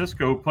San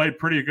Francisco who played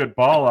pretty good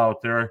ball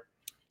out there.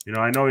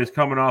 I know he's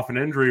coming off an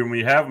injury and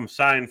we have him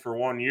signed for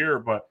 1 year,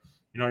 but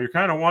you're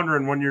kind of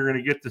wondering when you're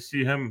going to get to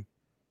see him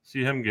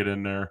get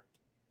in there.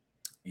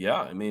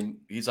 Yeah, I mean,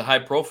 he's a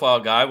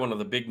high-profile guy, one of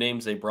the big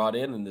names they brought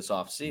in this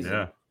offseason.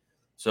 Yeah.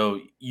 So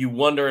you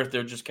wonder if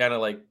they're just kind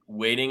of like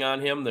waiting on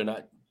him. They're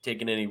not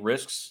taking any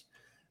risks.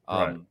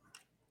 Right.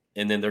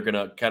 And then they're going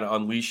to kind of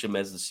unleash him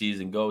as the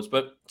season goes.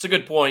 But it's a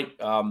good point.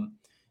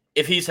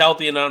 If he's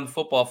healthy and on the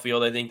football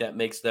field, I think that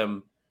makes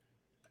them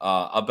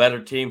a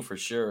better team for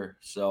sure.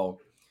 So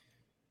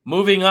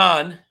moving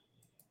on,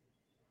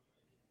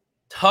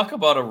 talk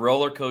about a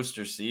roller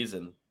coaster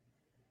season.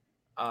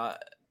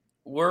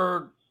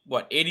 We're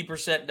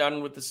 80%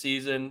 done with the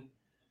season.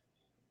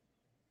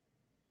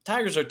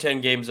 Tigers are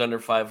 10 games under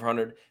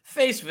 500.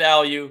 Face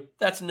value,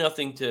 that's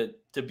nothing to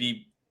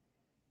be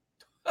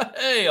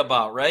hey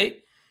about,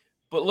 right?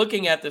 But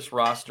looking at this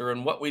roster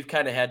and what we've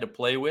kind of had to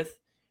play with,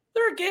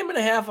 they're a game and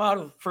a half out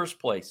of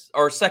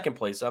second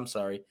place, I'm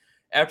sorry,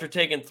 after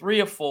taking 3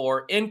 of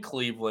 4 in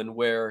Cleveland,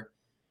 where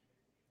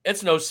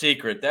it's no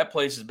secret that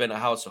place has been a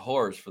house of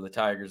horrors for the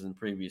Tigers in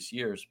previous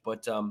years.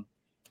 But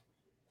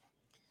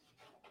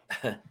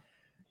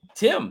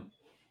Tim,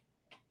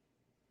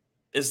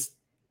 is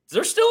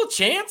there still a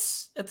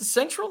chance at the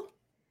Central?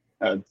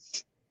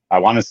 I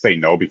want to say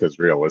no, because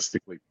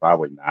realistically,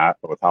 probably not.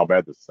 But with how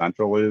bad the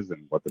Central is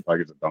and what the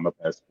Tigers have done the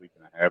past week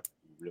and a half,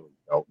 we really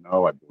don't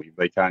know. I believe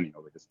they can. They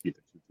just beat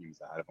the 2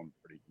 teams ahead of them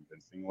pretty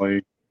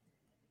convincingly.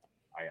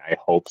 I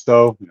hope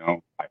so.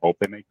 I hope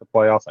they make the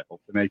playoffs. I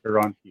hope they make a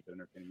run, keep it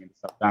entertaining into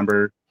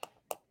September.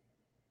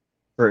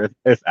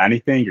 If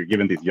anything, you're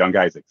giving these young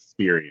guys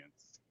experience.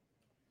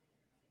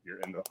 You're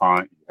in the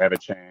hunt. You have a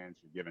chance.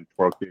 You're giving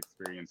Torque the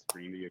experience,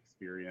 Greene the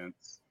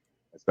experience.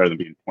 It's better than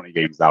being 20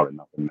 games out and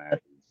nothing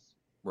matters.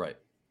 Right.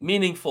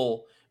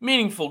 Meaningful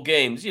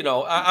games.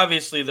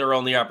 Obviously their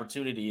only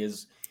opportunity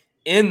is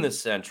in the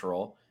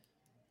Central.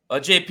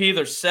 JP,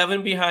 they're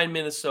 7 behind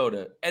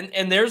Minnesota.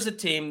 And there's a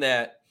team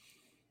that,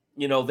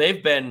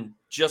 they've been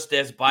just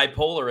as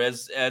bipolar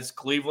as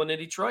Cleveland and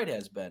Detroit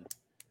has been.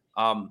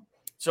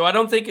 So I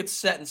don't think it's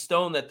set in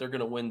stone that they're going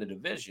to win the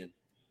division.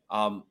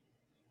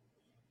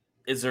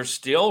 Is there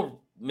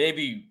still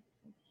maybe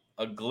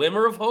a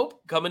glimmer of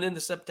hope coming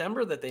into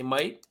September that they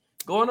might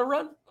go on a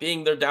run,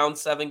 being they're down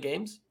 7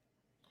 games?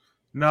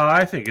 No,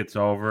 I think it's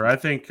over. I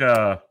think,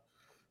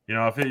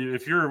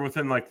 if you're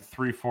within like the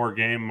 3-4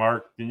 game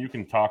mark, then you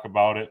can talk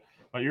about it.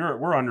 But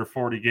we're under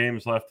 40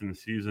 games left in the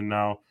season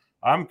now.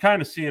 I'm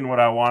kind of seeing what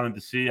I wanted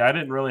to see. I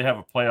didn't really have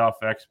a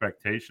playoff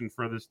expectation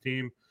for this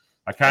team.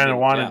 I kind of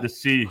wanted to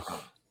see.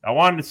 I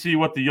wanted to see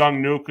what the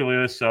young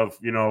nucleus of,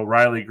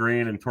 Riley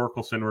Greene and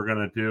Torkelson were going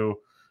to do.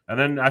 And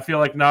then I feel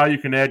like now you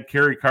can add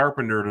Kerry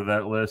Carpenter to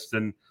that list.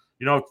 And,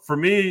 for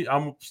me,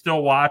 I'm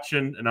still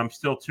watching and I'm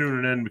still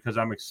tuning in because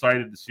I'm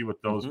excited to see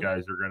what those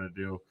guys are going to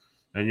do.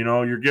 And,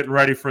 you're getting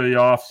ready for the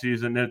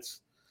offseason.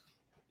 It's,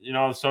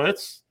 so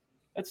it's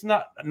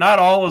not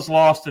all is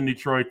lost in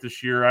Detroit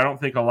this year. I don't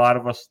think a lot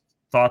of us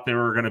thought they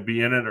were going to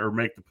be in it or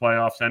make the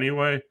playoffs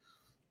anyway.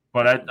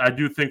 But I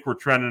do think we're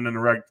trending in the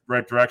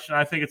right direction.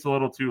 I think it's a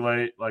little too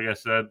late. Like I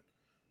said,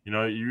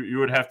 you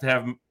would have to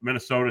have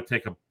Minnesota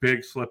take a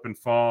big slip and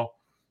fall,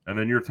 and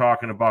then you're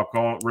talking about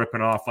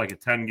ripping off like a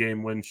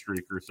 10-game win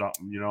streak or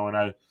something.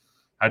 And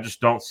I just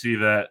don't see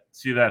that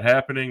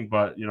happening.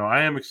 But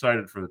I am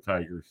excited for the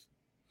Tigers.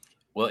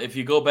 Well, if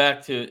you go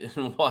back to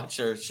and watch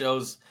our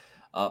shows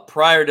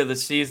prior to the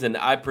season,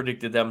 I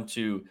predicted them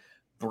to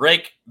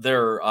break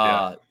their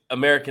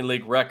American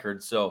League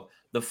record. So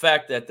the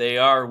fact that they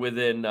are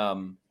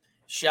within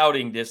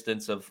shouting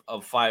distance of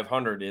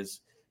 500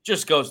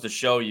 just goes to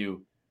show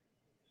you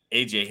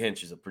AJ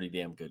Hinch is a pretty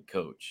damn good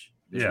coach.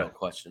 There's no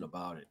question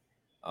about it.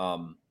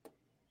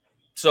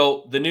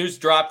 So the news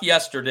dropped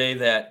yesterday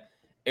that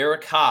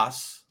Eric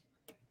Haase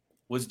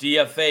was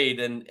DFA'd,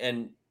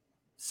 and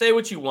say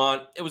what you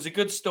want. It was a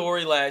good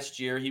story last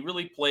year. He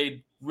really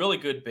played really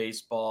good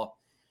baseball.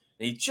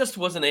 He just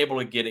wasn't able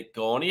to get it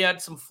going. He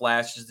had some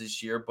flashes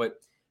this year,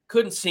 but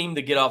couldn't seem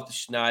to get off the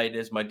schneid,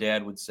 as my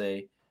dad would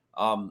say.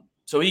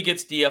 So he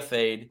gets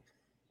DFA'd.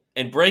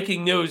 And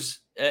breaking news,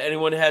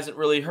 anyone hasn't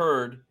really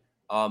heard,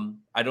 I'm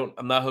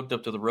not hooked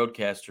up to the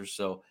Roadcaster,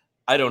 so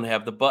I don't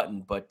have the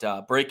button. But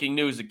breaking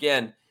news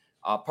again,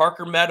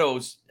 Parker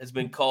Meadows has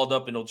been called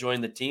up and he'll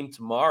join the team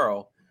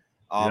tomorrow.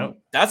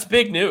 That's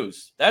big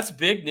news. That's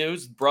big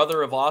news.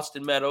 Brother of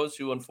Austin Meadows,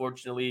 who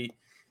unfortunately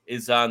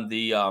is on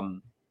the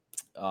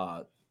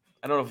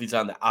I don't know if he's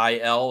on the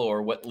IL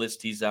or what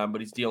list he's on,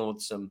 but he's dealing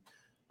with some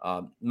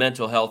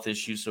mental health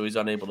issues, so he's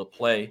unable to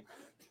play,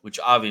 which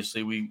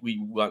obviously we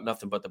want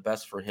nothing but the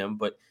best for him.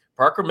 But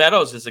Parker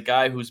Meadows is a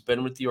guy who's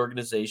been with the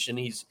organization.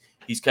 He's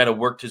kind of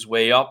worked his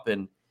way up,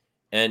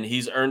 and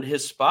he's earned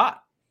his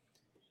spot.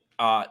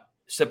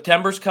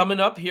 September's coming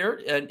up here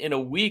in a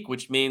week,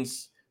 which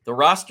means the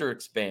roster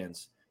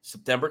expands.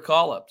 September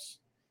call-ups.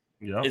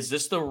 Yep. Is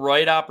this the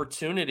right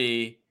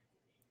opportunity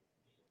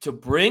to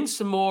bring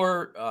some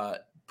more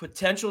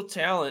potential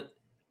talent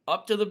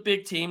up to the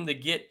big team to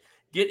get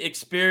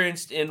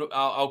experienced in?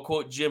 I'll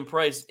quote Jim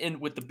Price in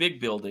with the big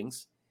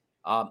buildings.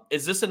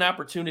 Is this an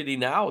opportunity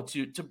now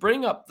to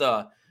bring up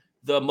the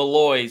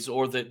Malloys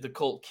or the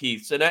Colt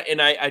Keiths? And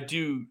I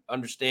do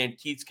understand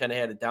Keith's kind of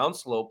had a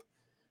downslope,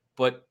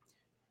 but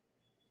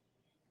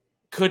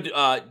could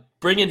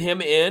bringing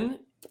him in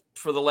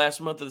for the last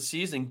month of the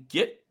season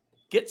get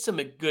some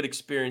good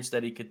experience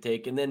that he could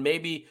take, and then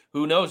maybe,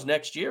 who knows,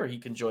 next year he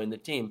can join the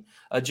team.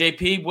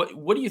 JP,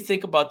 what do you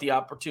think about the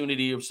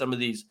opportunity of some of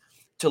these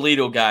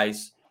Toledo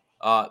guys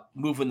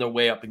moving their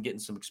way up and getting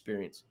some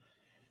experience?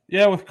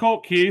 Yeah, with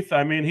Colt Keith,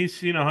 I mean, he's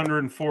seen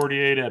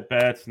 148 at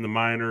bats in the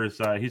minors.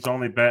 He's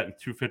only batting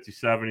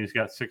 .257. He's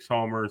got 6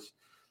 homers.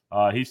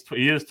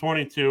 He is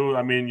 22.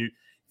 I mean, you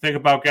think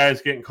about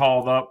guys getting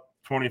called up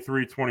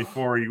 23,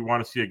 24. You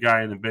want to see a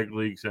guy in the big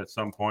leagues at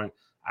some point.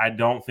 I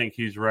don't think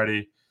he's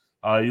ready.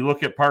 You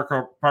look at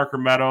Parker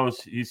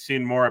Meadows. He's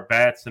seen more at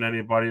bats than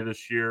anybody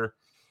this year.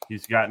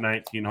 He's got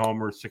 19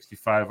 homers,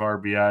 65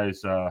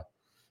 RBIs.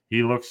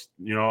 He looks,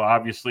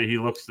 obviously he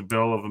looks the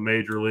bill of a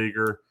major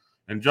leaguer.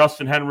 And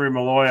Justin Henry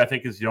Malloy, I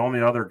think, is the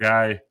only other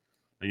guy,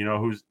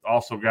 who's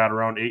also got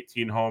around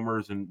 18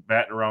 homers and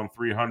batting around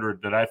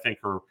 300 that I think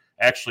are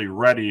actually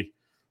ready.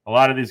 A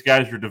lot of these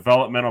guys are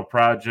developmental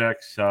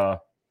projects.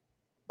 Tyler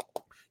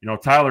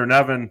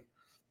Nevin,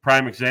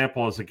 prime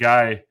example, is a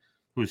guy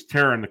who's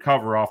tearing the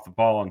cover off the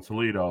ball in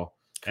Toledo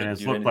and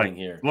has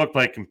looked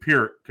like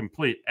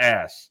complete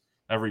ass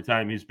every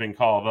time he's been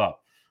called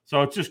up.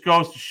 So it just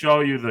goes to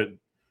show you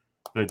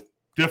the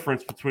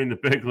difference between the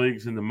big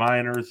leagues and the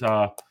minors.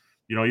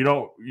 You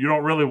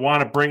don't really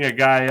want to bring a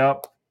guy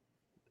up,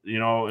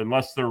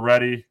 unless they're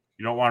ready.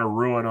 You don't want to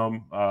ruin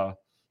them.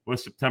 With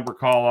September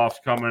call-offs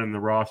coming and the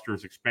roster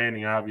is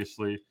expanding,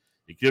 obviously,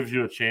 it gives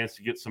you a chance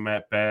to get some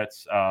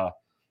at-bats.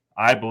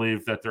 I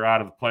believe that they're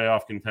out of the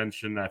playoff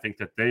contention. I think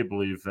that they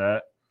believe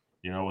that,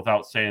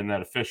 without saying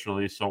that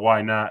officially. So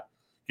why not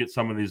get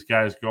some of these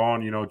guys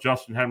going?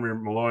 Justin Henry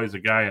Malloy is a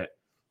guy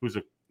who's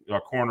a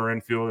corner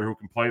infielder who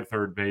can play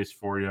third base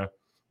for you,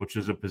 which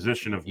is a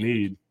position of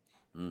need,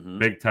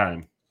 big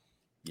time.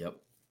 Yep.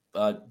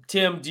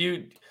 Tim,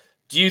 do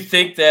you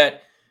think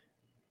that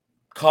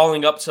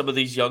calling up some of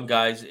these young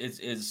guys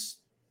is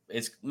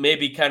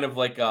maybe kind of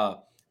like a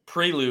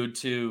prelude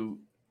to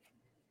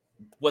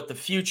what the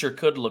future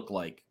could look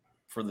like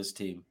for this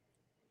team?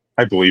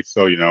 I believe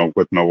so.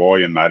 With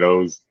Malloy and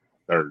Meadows,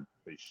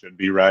 they should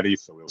be ready.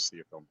 So we'll see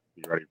if they'll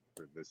be ready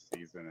for this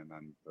season and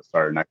then the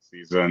start of next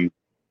season.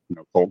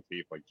 Colt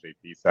Keith, like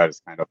JP said,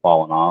 is kind of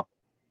fallen off.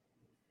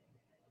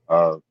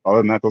 Other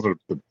than that, those are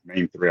the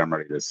main 3 I'm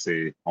ready to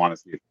see. I want to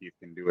see if Keith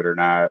can do it or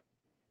not.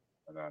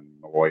 And then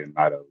Malloy and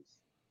Meadows.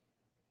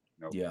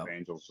 The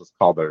Angels just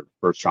called their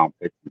first round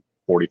pick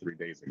 43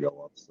 days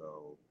ago up.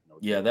 So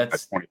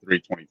that's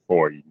 23,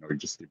 24. You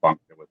just debunked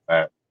it with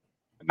that.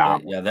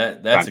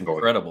 That's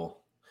incredible.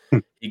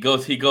 He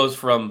goes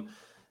from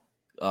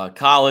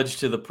college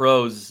to the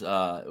pros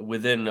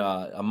within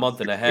a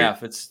month and a half.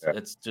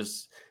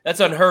 That's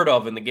unheard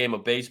of in the game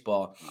of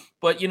baseball.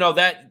 But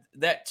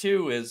that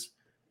too is,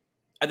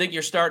 I think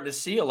you're starting to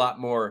see a lot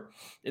more,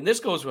 and this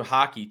goes with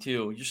hockey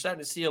too. You're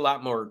starting to see a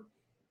lot more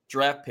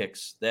draft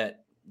picks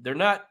that they're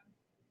not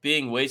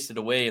being wasted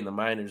away in the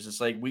minors. It's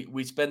like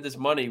we spend this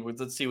money,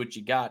 let's see what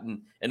you got,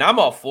 and I'm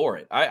all for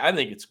it. I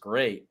think it's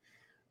great.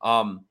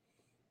 So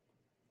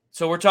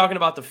we're talking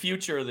about the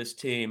future of this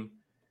team,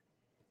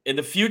 and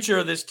the future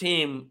of this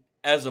team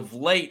as of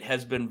late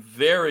has been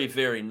very,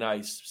 very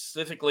nice,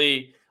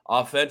 specifically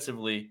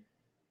offensively.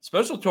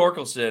 Special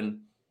Torkelson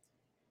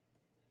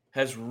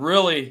has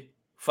really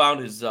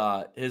found his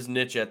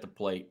niche at the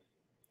plate.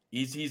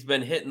 He's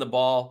been hitting the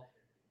ball,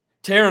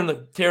 tearing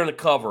the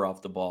cover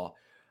off the ball.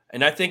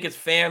 And I think as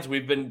fans,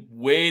 we've been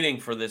waiting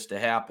for this to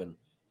happen.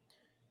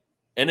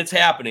 And it's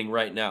happening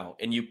right now.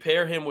 And you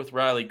pair him with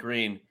Riley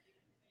Greene,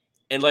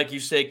 and like you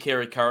say,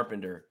 Kerry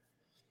Carpenter.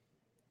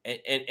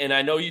 And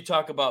I know you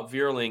talk about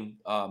Vierling,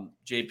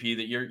 JP,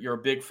 that you're a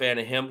big fan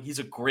of him. He's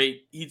a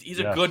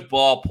good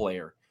ball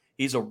player.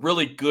 He's a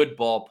really good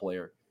ball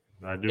player.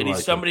 I do. And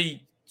he's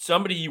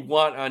somebody you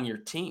want on your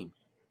team.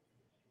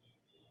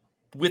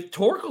 With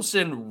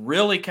Torkelson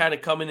really kind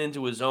of coming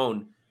into his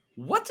own,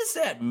 what does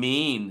that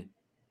mean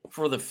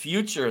for the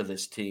future of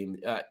this team?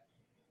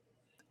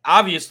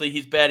 Obviously,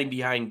 he's batting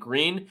behind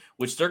Greene,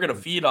 which they're going to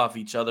feed off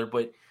each other.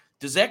 But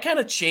does that kind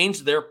of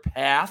change their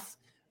path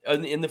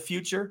in the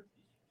future?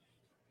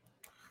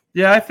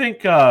 Yeah, I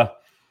think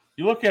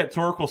you look at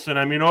Torkelson.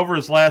 I mean, over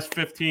his last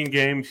 15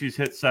 games, he's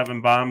hit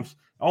 7 bombs.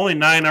 only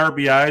 9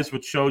 RBIs,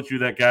 which shows you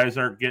that guys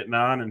aren't getting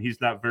on, and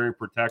he's not very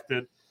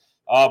protected.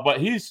 But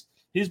he's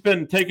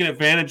been taking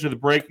advantage of the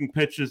breaking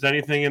pitches,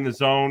 anything in the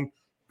zone.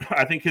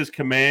 I think his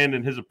command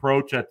and his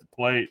approach at the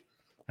plate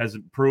has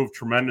improved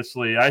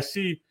tremendously. I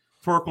see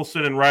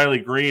Torkelson and Riley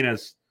Greene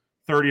as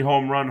 30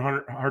 home run,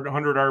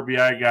 100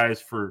 RBI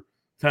guys for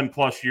 10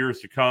 plus years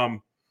to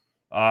come.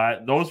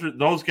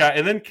 Those guys,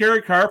 and then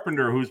Kerry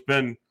Carpenter, who's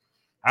been,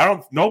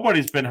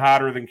 nobody's been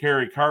hotter than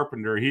Kerry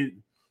Carpenter.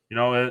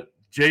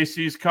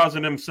 JC's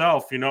cousin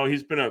himself.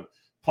 He's been a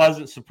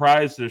pleasant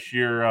surprise this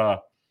year.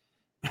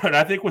 But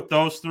I think with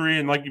those three,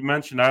 and like you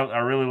mentioned, I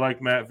really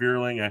like Matt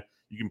Vierling.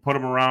 You can put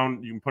him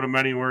around. You can put him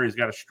anywhere. He's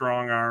got a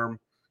strong arm.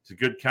 He's a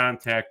good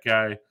contact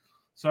guy.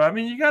 So,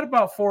 you got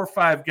about 4 or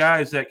 5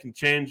 guys that can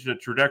change the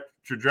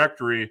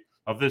trajectory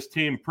of this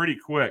team pretty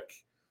quick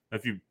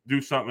if you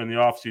do something in the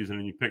offseason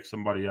and you pick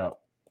somebody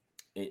up.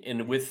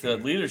 And with the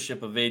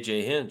leadership of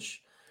A.J.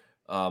 Hinch,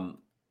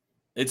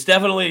 it's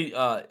definitely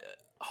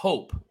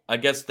hope. I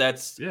guess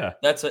that's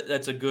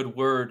a good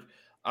word.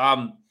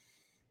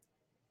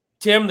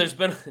 Tim, there's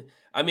been,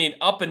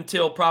 up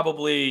until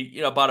probably,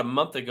 about a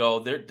month ago,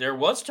 there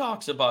was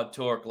talks about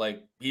Tork,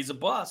 like he's a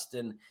bust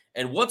and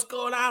what's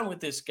going on with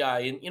this guy.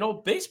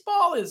 And,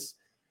 baseball is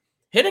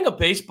hitting a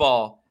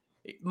baseball.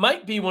 It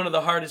might be one of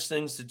the hardest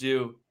things to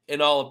do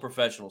in all of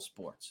professional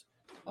sports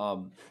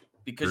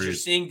because you're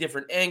seeing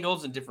different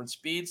angles and different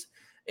speeds.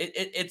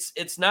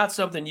 It's not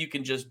something you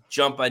can just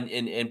jump on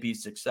and be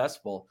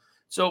successful.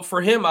 So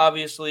for him,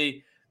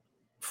 obviously,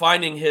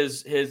 finding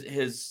his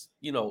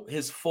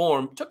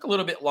form took a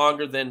little bit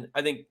longer than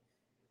I think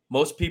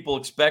most people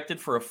expected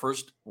for a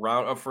first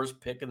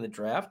pick in the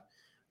draft.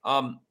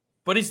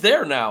 But he's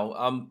there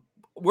now.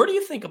 Where do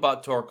you think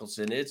about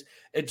Torkelson?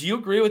 Do you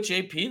agree with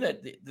JP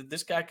that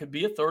this guy could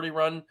be a 30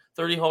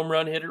 home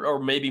run hitter or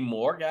maybe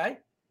more guy?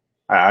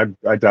 I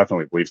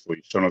definitely believe so.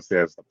 He's shown us he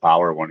has the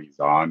power when he's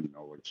on.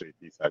 Like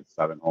JP's had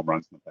 7 home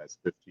runs in the past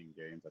 15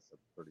 games. That's a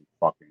pretty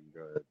fucking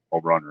good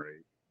home run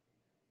rate.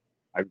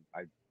 I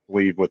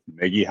believe with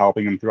Miggy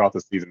helping him throughout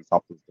the season, it's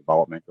helped his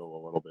development go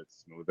a little bit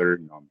smoother.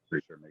 I'm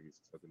pretty sure Miggy's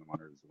taking him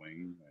under his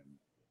wing,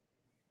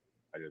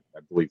 and I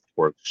believe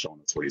Tork's shown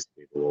us what he's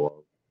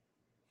capable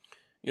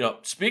of.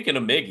 Speaking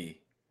of Miggy,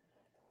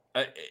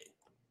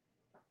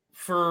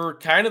 for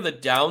kind of the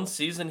down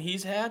season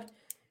he's had,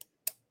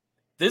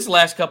 this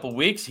last couple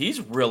weeks, he's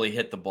really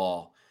hit the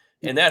ball.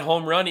 And that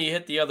home run he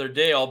hit the other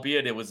day,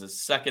 albeit it was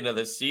his second of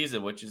the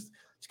season, which is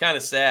kind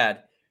of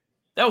sad,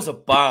 that was a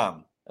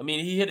bomb.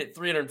 He hit it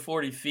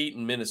 340 feet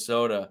in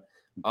Minnesota.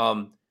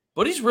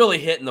 But he's really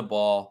hitting the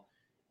ball.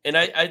 And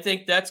I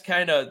think that's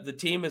kind of the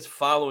team is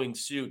following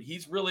suit.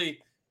 He's really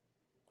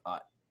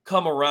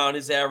come around.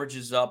 His average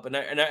is up. And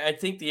I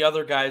think the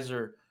other guys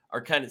are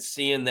kind of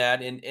seeing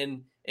that.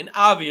 And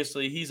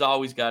obviously he's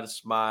always got a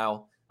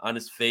smile on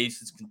his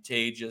face. It's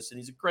contagious. And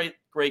he's a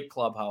great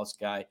clubhouse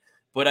guy.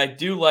 But I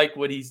do like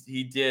what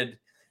he did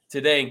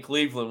today in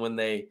Cleveland when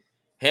they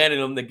handed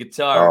him the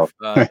guitar.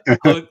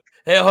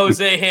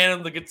 Jose handed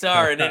him the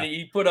guitar, and then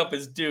he put up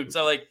his Dukes.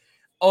 I'm like,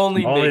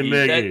 only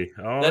Miggy.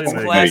 That's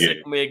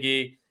classic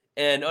Miggy.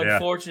 And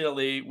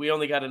unfortunately, we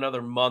only got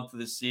another month of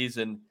the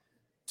season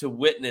to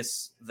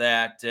witness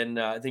that, and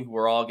I think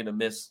we're all going to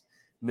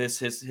miss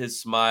his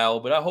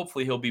smile. But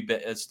hopefully he'll be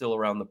still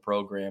around the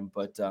program.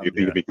 But you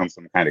think he becomes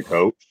some kind of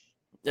coach?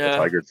 The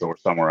Tigers or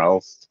somewhere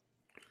else?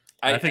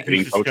 I think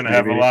he's just going to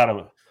have a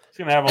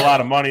lot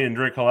of money and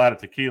drink a lot of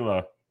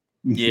tequila.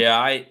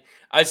 Yeah,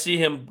 I see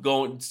him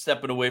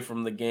stepping away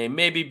from the game,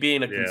 maybe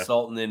being a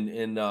consultant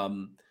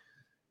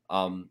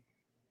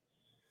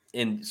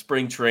in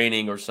spring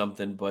training or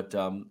something, but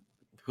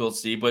we'll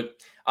see. But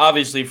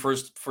obviously,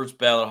 first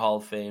ballot Hall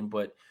of Fame.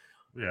 But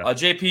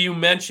JP, you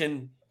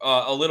mentioned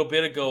a little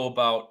bit ago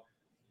about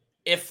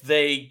if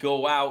they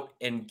go out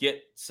and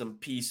get some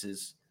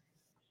pieces.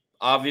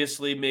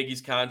 Obviously,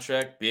 Miggy's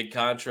contract, big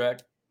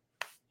contract,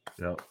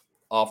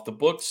 off the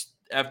books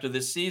after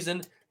this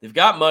season. They've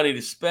got money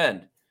to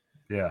spend.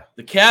 Yeah.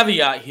 The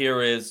caveat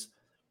here is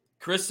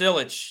Chris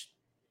Ilitch,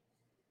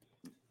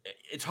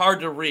 it's hard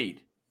to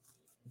read.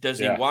 Does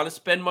he want to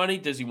spend money?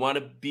 Does he want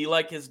to be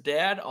like his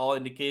dad? All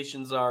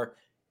indications are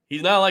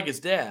he's not like his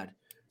dad.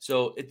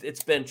 So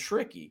it's been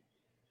tricky.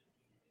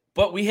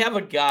 But we have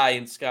a guy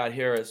in Scott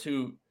Harris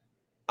who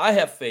I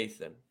have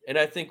faith in, and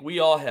I think we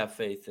all have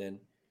faith in.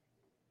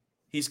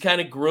 He's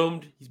kind of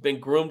groomed. He's been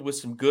groomed with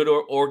some good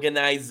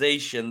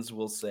organizations,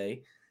 we'll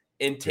say,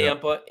 in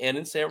Tampa and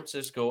in San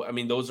Francisco.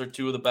 Those are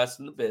two of the best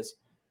in the biz.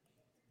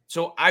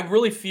 So I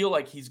really feel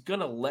like he's going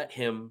to let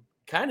him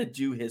kind of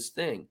do his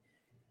thing.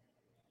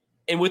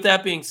 And with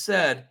that being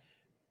said,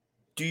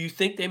 do you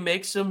think they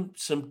make some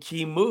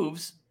key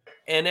moves,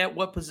 and at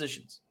what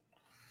positions?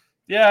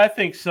 Yeah, I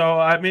think so.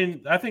 I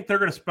think they're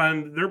going to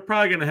spend – they're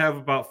probably going to have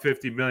about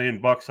 $50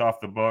 million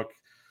off the book.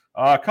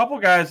 A couple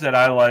guys that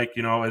I like,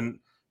 and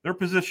their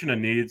position of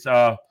needs.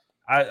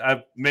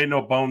 I've made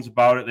no bones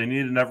about it. They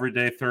need an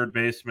everyday third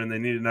baseman. They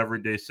need an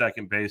everyday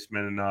second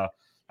baseman. And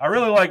I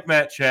really like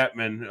Matt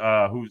Chapman,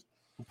 who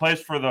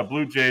plays for the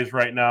Blue Jays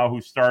right now,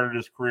 who started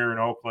his career in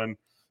Oakland.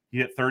 He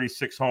hit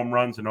 36 home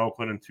runs in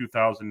Oakland in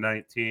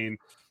 2019.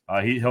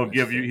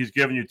 He's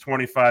giving you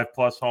 25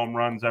 plus home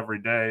runs every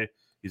day.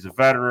 He's a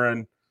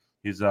veteran.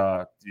 He's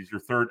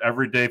your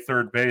everyday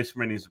third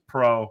baseman. He's a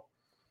pro.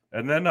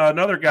 And then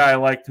another guy I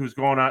liked who's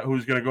going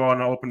to go on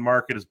the open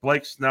market is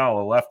Blake Snell,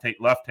 a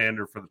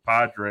left-hander for the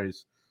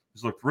Padres.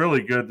 He's looked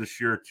really good this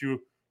year.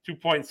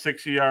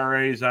 2.6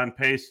 ERAs, on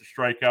pace to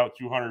strike out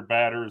 200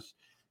 batters.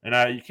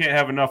 And you can't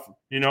have enough.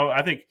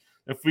 I think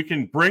if we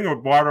can bring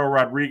Eduardo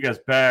Rodriguez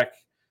back,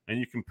 and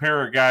you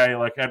compare a guy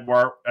like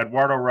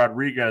Eduardo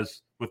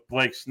Rodriguez with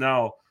Blake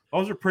Snell,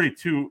 those are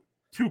two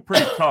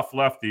pretty tough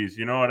lefties.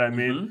 You know what I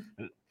mean?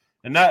 Mm-hmm.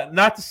 And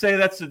not to say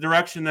that's the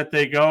direction that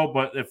they go,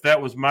 but if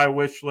that was my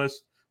wish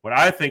list, what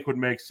I think would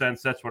make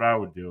sense, that's what I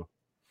would do.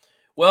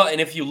 Well, and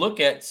if you look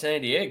at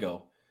San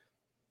Diego,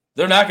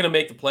 they're not going to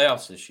make the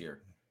playoffs this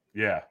year.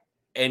 Yeah.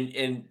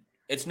 And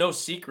it's no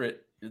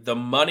secret the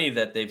money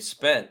that they've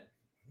spent.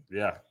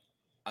 Yeah.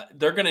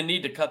 They're going to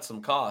need to cut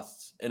some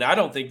costs, and I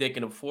don't think they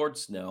can afford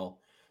Snell.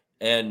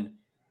 And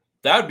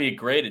that would be a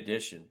great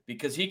addition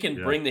because he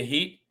can bring the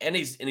heat, and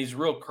he's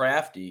real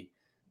crafty.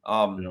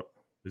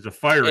 He's a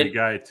fiery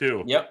guy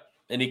too. Yep,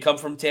 and he come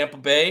from Tampa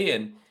Bay,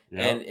 and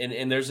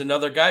there's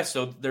another guy,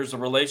 so there's a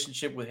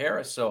relationship with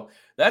Harris. So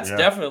that's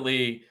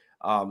definitely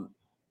a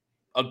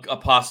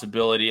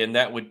possibility, and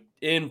that would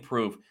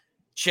improve.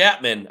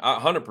 Chapman,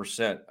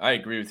 100%. I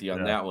agree with you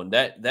on that one.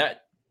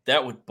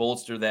 That would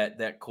bolster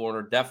that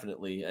corner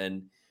definitely,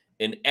 and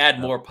add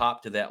more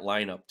pop to that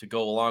lineup to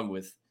go along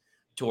with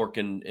Tork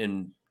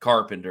and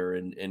Carpenter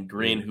and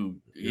Greene, who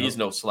he's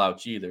no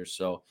slouch either.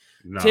 So,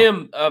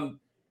 Tim,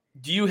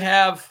 do you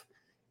have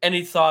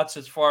any thoughts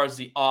as far as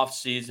the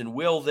offseason?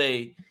 Will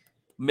they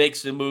make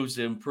some moves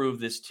to improve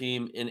this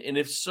team? And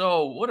if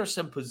so, what are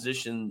some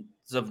positions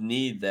of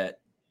need that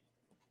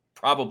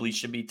probably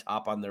should be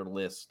top on their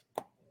list?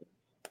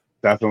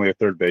 Definitely a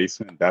third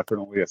baseman,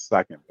 definitely a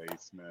second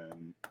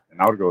baseman.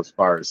 And I would go as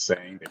far as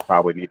saying they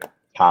probably need a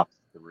top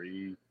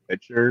 3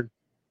 pitcher,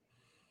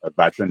 a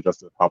veteran,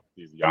 just to help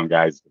these young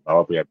guys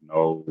develop. We have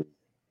no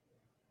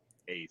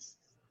ace,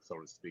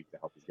 so to speak, to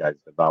help these guys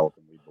develop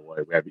and lead the way.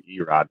 We have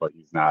Erod, but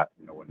he's not,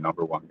 a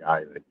number one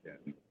guy that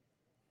can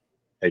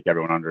take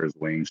everyone under his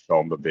wing, show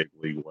them the big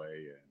league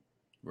way,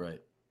 and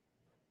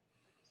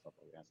stuff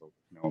like that. So,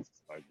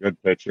 a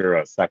good pitcher,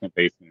 a second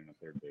baseman, and a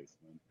third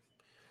baseman.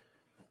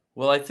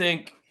 Well, I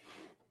think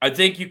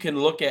you can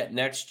look at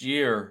next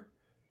year.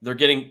 They're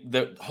getting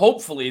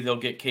hopefully they'll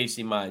get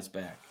Casey Mize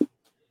back.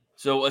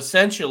 So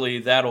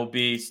essentially that'll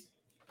be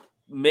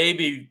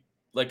maybe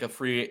like a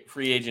free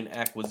agent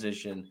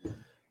acquisition,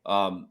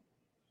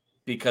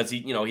 because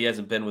he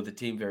hasn't been with the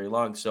team very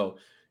long. So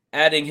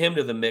adding him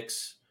to the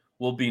mix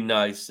will be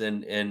nice.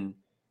 And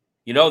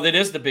that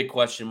is the big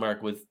question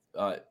mark with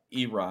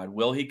Erod.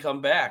 Will he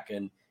come back?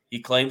 And he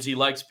claims he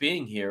likes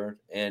being here,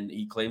 and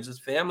he claims his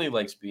family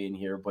likes being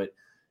here, but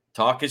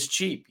talk is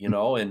cheap,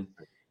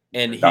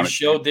 and he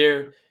showed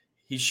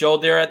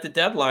there at the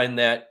deadline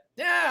that,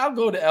 I'll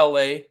go to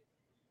LA,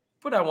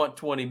 but I want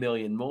 20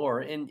 million more.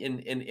 And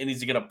is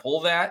he going to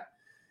pull that?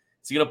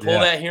 Is he going to pull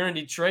that here in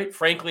Detroit?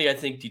 Frankly, I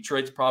think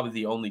Detroit's probably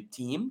the only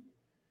team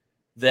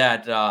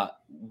that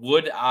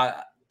would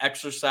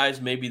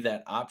exercise maybe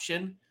that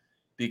option,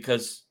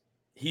 because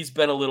he's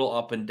been a little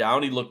up and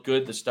down. He looked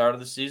good at the start of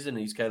the season.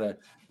 He's kind of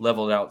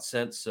leveled out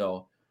since.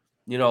 So,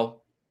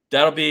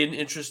 that'll be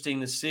interesting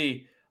to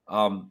see.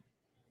 I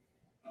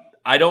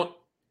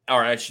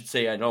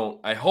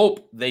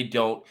hope they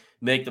don't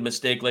make the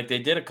mistake like they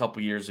did a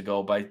couple years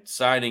ago by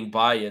signing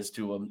Baez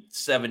to a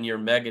 7-year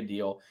mega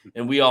deal.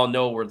 And we all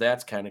know where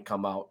that's kind of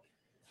come out.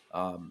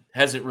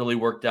 Hasn't really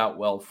worked out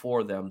well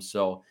for them.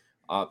 So,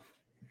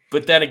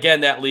 but then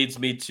again, that leads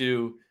me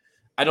to,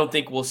 I don't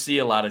think we'll see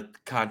a lot of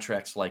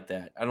contracts like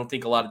that. I don't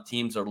think a lot of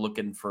teams are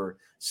looking for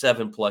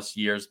 7+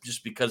 years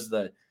just because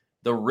the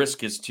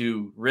risk is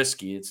too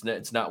risky.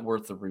 It's not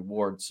worth the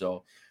reward.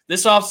 So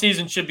this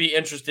offseason should be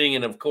interesting.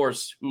 And of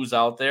course, who's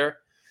out there?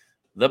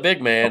 The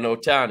big man,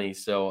 Ohtani.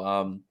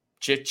 So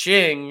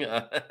cha-ching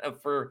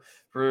for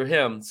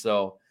him.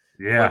 So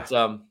yeah.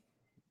 But,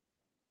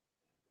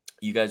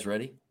 you guys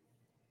ready?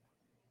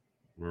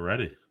 We're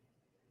ready.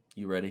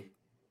 You ready?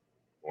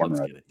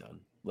 Let's get it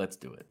done. Let's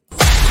do it.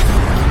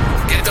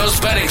 Get those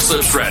betting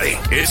slips ready.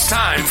 It's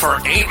time for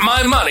Ain't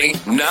My Money,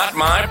 Not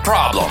My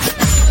Problem,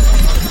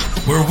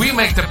 where we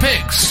make the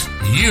picks,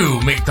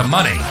 you make the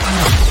money.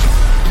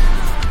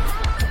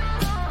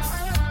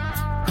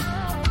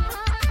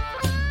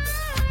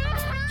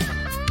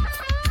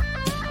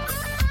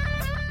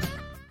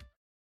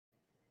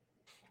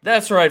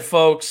 That's right,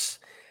 folks.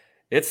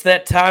 It's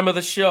that time of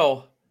the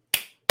show.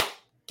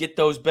 Get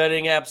those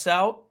betting apps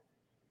out.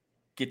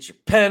 Get your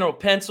pen or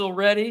pencil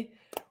ready.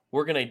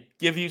 We're going to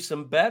give you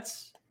some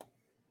bets.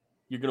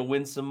 You're going to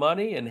win some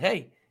money. And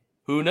hey,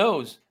 who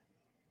knows?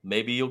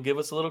 Maybe you'll give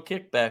us a little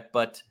kickback.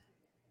 But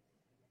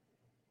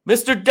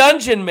Mr.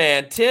 Dungeon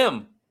Man,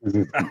 Tim,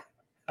 it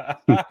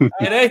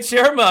ain't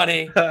your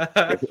money.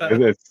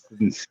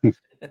 It's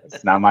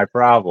not my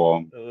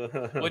problem.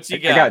 What you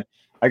got?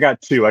 I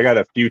got two. I got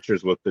a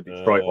futures with the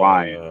Detroit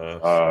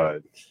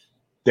Lions.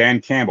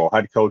 Dan Campbell,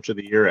 head coach of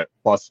the year at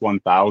plus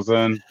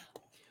 1,000.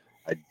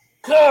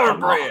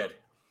 Cornbread.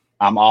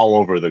 I'm all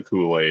over the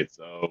Kool-Aid.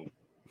 So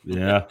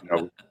yeah,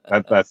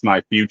 that's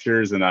my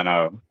futures. And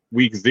then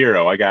week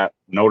 0, I got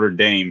Notre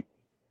Dame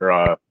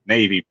or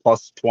Navy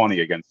plus 20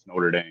 against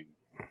Notre Dame.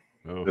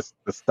 Oh.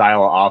 The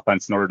style of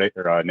offense Notre Dame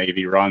or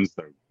Navy runs,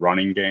 the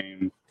running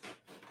game.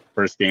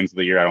 First games of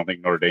the year, I don't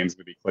think Notre Dame's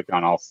going to be clicking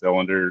on all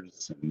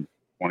cylinders, and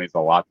 20 is a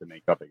lot to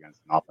make up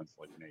against an offense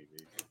like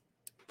Navy.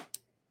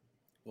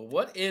 Well,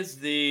 what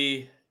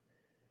did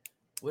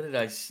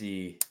I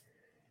see?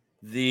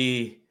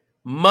 The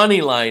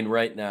money line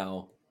right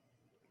now,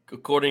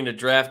 according to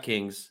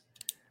DraftKings,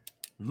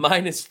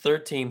 minus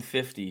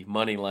 1350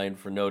 money line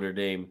for Notre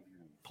Dame,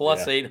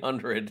 plus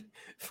 800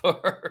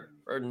 for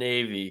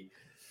Navy.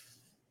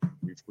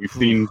 We've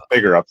seen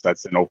bigger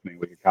upsets in opening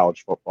week of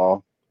college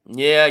football.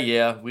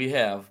 Yeah, we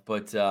have,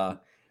 but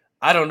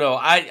I don't know.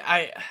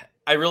 I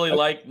really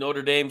like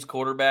Notre Dame's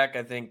quarterback.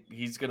 I think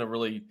he's going to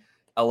really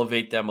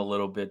elevate them a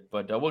little bit,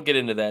 but we'll get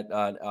into that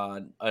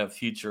on a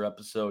future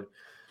episode.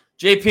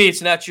 JP,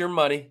 it's not your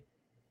money.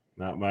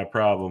 Not my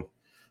problem.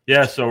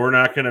 Yeah, so we're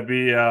not going to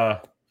be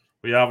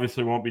we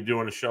obviously won't be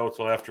doing a show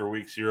till after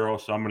week 0,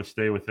 so I'm going to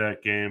stay with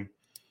that game.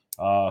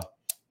 I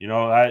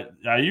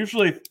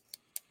usually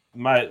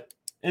my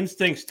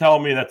instincts tell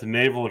me that the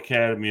Naval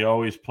Academy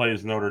always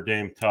plays Notre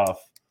Dame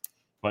tough.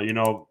 But,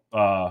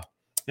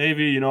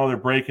 Navy, they're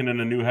breaking in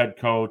a new head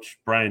coach,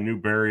 Brian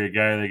Newberry, a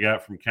guy they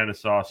got from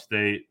Kennesaw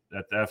State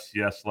at the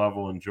FCS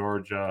level in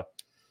Georgia.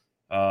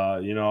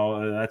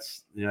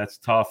 That's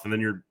tough. And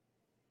then you're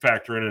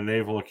factoring a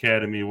Naval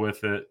Academy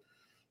with it.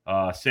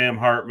 Sam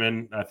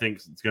Hartman, I think,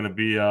 is going to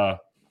be a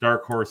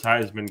dark horse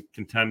Heisman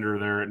contender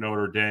there at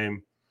Notre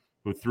Dame,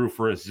 who threw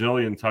for a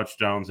zillion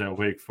touchdowns at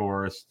Wake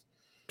Forest.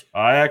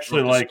 I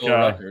actually like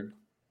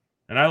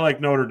and I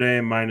like Notre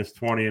Dame minus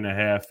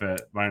 20.5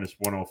 at minus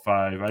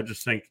 105. I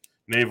just think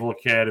Naval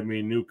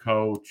Academy, new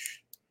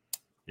coach,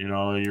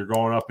 you're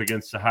going up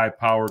against a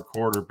high-powered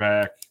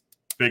quarterback,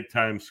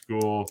 big-time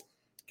school,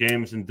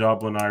 games in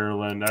Dublin,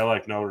 Ireland. I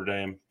like Notre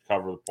Dame to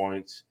cover the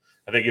points.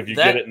 I think if you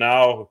get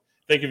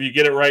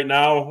it right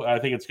now, I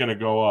think it's going to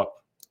go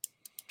up.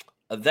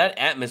 That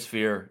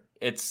atmosphere,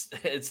 it's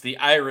the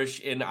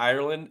Irish in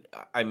Ireland.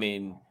 I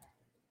mean,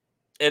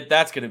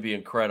 that's going to be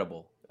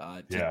incredible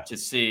to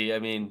see. I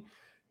mean,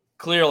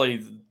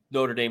 clearly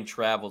Notre Dame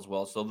travels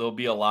well, so there'll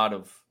be a lot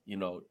of,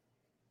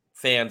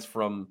 fans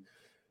from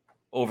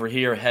over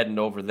here heading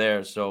over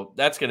there. So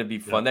that's going to be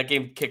fun. Yeah. That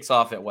game kicks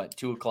off at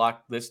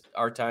 2:00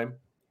 our time?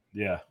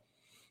 Yeah.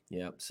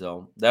 Yeah,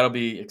 so that'll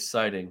be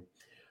exciting.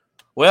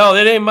 Well,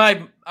 it ain't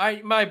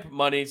my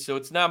money, so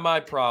it's not my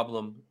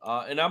problem.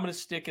 And I'm going to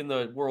stick in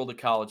the world of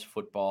college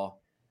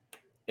football.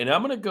 And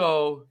I'm going to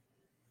go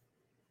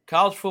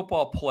college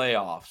football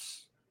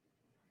playoffs.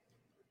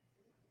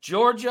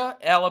 Georgia,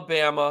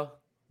 Alabama,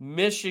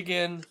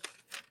 Michigan,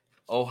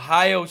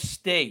 Ohio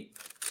State,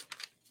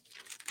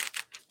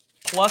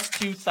 plus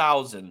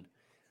 2,000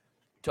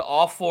 to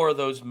all 4 of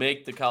those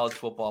make the college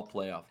football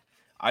playoff.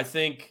 I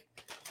think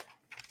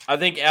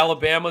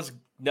Alabama's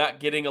not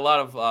getting a lot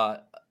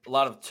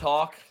of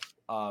talk.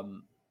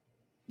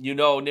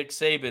 Nick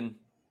Saban,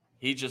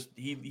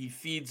 he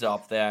feeds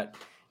off that,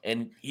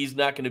 and he's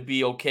not going to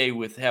be okay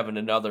with having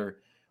another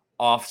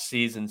off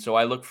season. So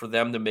I look for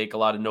them to make a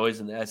lot of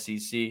noise in the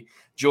SEC.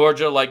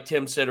 Georgia, like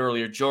Tim said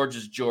earlier,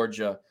 Georgia's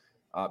Georgia.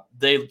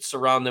 They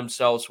surround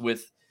themselves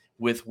with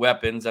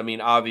weapons. I mean,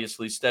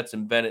 obviously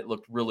Stetson Bennett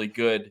looked really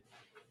good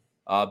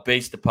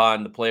based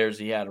upon the players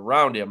he had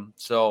around him.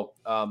 So,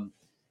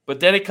 but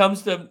then it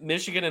comes to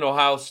Michigan and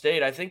Ohio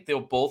State. I think they'll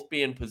both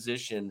be in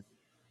position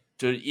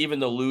to, even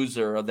the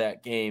loser of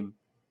that game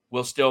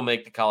will still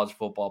make the college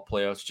football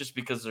playoffs, just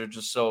because they're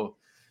just so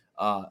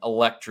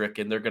electric,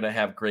 and they're going to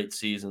have great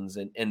seasons.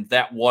 And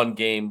that one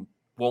game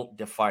won't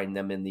define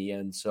them in the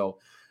end. So,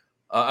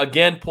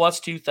 again, plus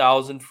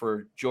 2,000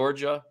 for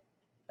Georgia,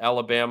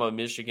 Alabama,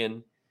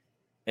 Michigan,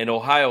 and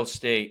Ohio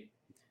State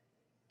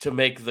to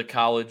make the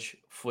college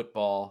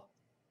football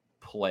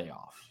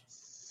playoff.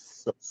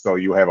 So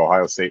you have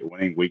Ohio State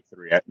winning week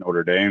 3 at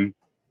Notre Dame?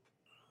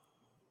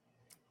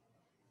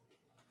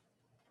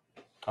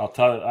 I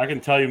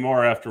can tell you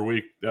more after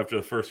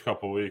the first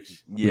couple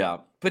weeks. Yeah,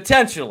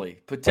 potentially.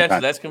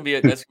 That's gonna be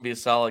a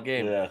solid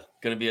game. Yeah,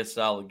 gonna be a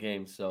solid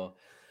game. So,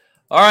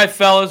 all right,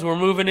 fellas, we're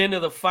moving into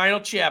the final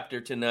chapter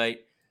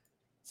tonight.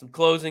 Some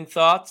closing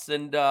thoughts,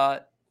 and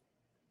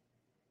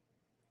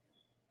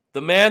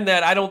the man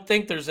that I don't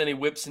think there's any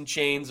whips and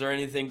chains or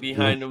anything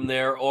behind him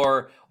there,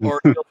 or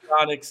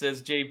electronics,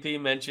 as JP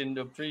mentioned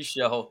a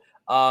pre-show.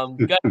 Got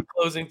any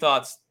closing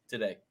thoughts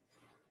today?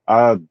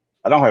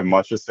 I don't have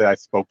much to say. I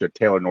spoke to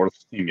Taylor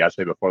North's team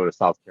yesterday before the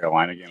South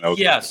Carolina game. That was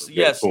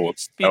cool.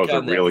 That was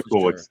a really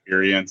cool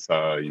experience.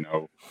 I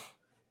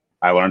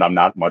learned I'm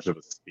not much of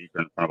a speaker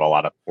in front of a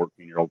lot of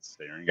 14-year-olds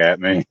staring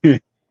at me. Yeah.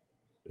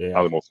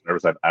 Probably the most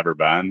nervous I've ever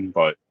been.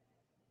 But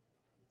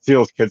see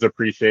those kids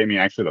appreciate me.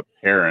 Actually, the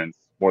parents,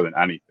 more than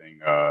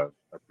anything,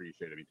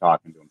 appreciated me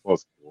talking to him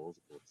post school. It was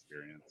a cool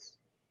experience.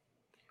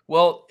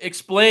 Well,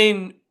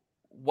 explain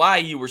why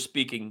you were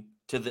speaking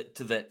to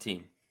that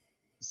team.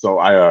 So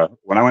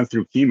when I went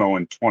through chemo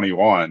in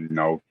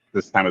 21,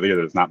 this time of the year,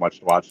 there's not much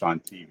to watch on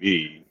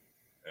TV.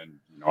 And,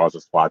 I was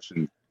just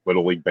watching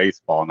Little League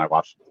baseball, and I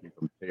watched a team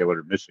from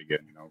Taylor, Michigan,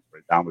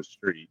 right down the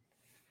street.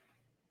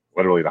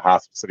 Literally the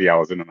city I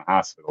was in the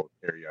hospital,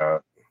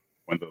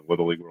 went to the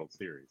Little League World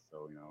Series.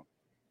 So,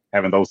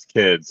 having those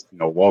kids,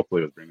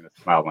 locally was bringing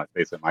a smile on my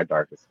face at my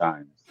darkest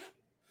times.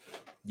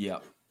 Yeah.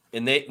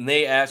 And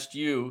they asked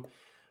you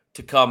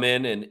to come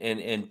in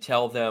and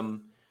tell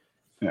them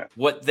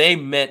what they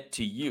meant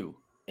to you.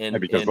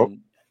 Because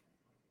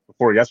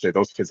before yesterday,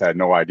 those kids had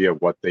no idea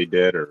what they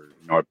did, or,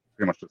 I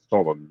pretty much just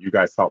told them, you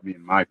guys helped me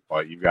in my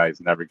fight. You guys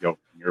never give up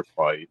in your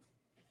fight.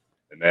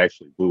 And they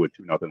actually blew a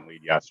 2-0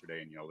 lead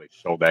yesterday. And, they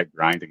showed that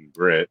grind and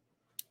grit,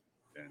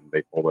 and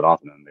they pulled it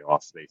off. And then they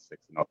lost 6-0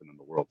 in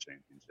the World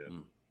Championship.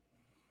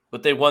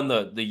 But they won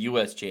the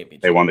U.S.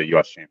 Championship. They won the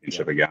U.S.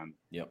 Championship again.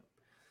 Yep.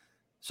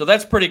 So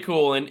that's pretty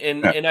cool.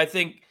 And I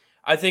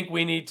think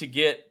we need to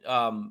get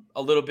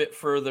a little bit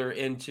further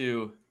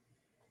into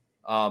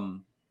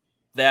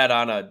that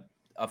on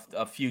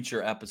a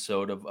future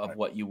episode of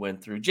what you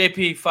went through.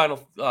 JP, final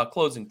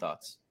closing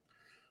thoughts.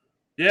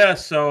 Yeah,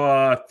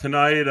 so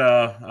tonight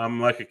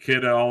I'm like a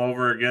kid all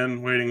over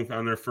again, waiting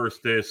on their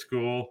first day of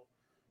school.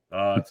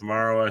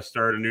 Tomorrow I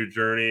start a new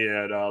journey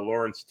at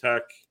Lawrence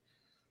Tech,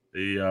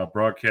 the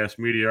broadcast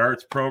media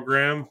arts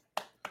program,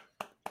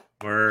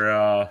 where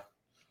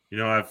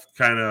I've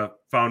kind of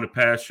found a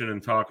passion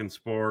in talking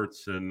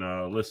sports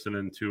and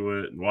listening to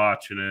it and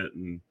watching it,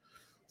 and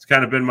it's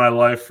kind of been my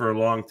life for a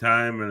long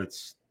time, and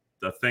it's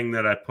the thing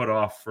that I put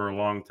off for a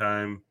long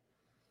time.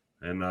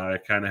 And I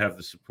kind of have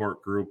the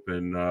support group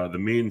and the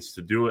means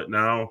to do it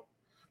now.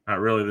 Not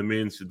really the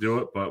means to do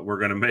it, but we're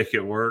going to make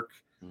it work.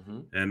 Mm-hmm.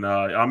 And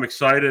I'm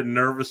excited and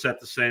nervous at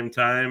the same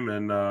time.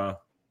 And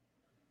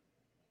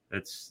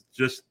it's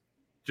just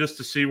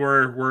to see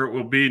where it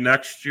will be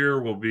next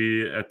year. Will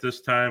be at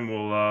this time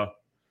will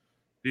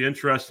be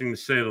interesting to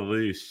say the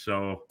least.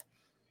 So,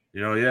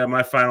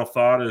 my final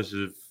thought is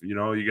if,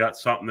 you got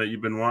something that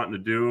you've been wanting to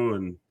do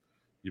and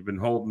you've been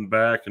holding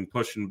back and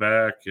pushing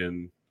back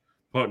and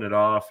putting it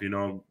off,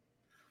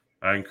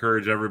 I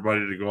encourage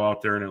everybody to go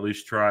out there and at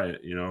least try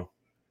it,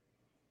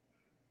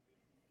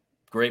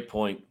 Great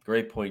point,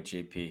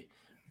 JP.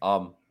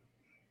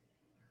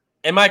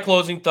 And my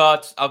closing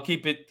thoughts, I'll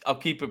keep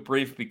it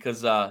brief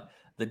because the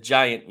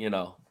Giant,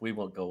 we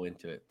won't go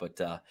into it. But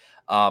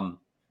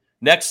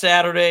next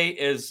Saturday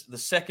is the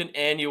second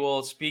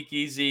annual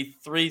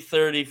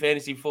Speakesy330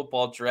 Fantasy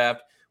Football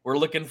Draft. We're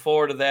looking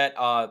forward to that.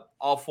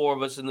 All four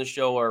of us in the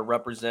show are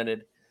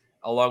represented,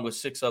 along with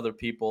 6 other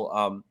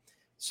people.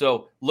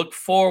 So look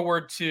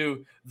forward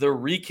to the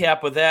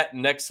recap of that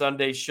next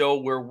Sunday's show,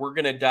 where we're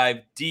going to dive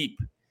deep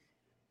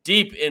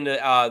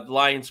into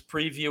Lions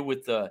preview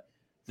with the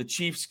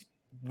Chiefs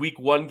Week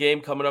 1 game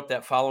coming up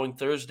that following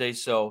Thursday.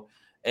 So,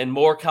 and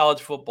more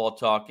college football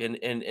talk. And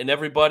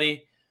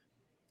everybody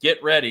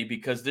get ready,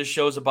 because this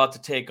show's about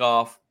to take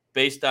off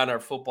based on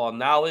our football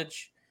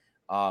knowledge.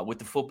 With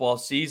the football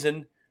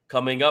season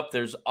coming up,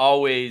 there's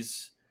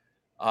always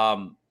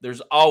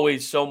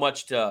so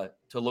much to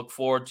look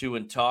forward to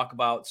and talk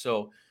about.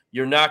 So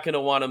you're not going to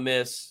want to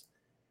miss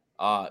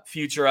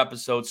future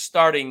episodes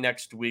starting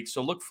next week.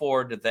 So look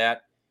forward to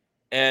that.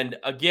 And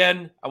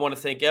again, I want to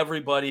thank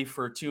everybody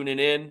for tuning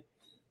in.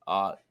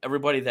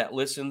 Everybody that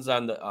listens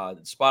on the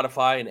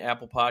Spotify and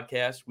Apple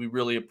Podcasts, we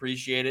really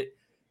appreciate it.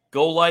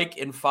 Go like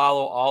and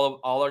follow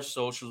all our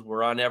socials.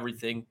 We're on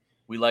everything.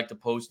 We like to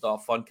post all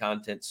fun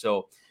content.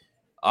 So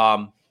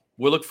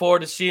we look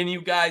forward to seeing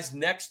you guys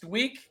next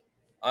week.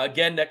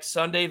 Again, next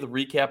Sunday, the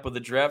recap of the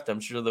draft. I'm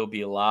sure there'll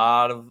be a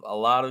lot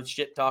of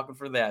shit talking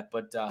for that.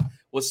 But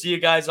we'll see you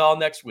guys all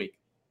next week.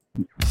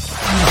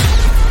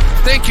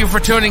 Thank you for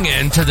tuning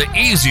in to the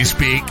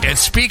Easyspeak at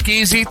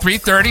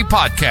Speakesy330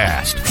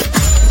 podcast.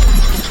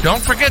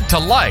 Don't forget to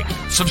like,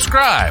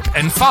 subscribe,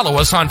 and follow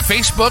us on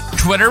Facebook,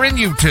 Twitter, and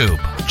YouTube.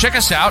 Check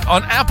us out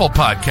on Apple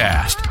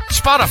Podcast,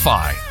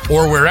 Spotify,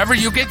 or wherever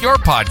you get your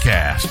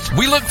podcasts.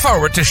 We look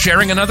forward to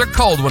sharing another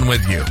cold one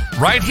with you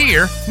right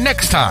here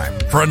next time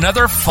for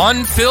another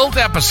fun-filled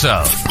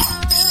episode.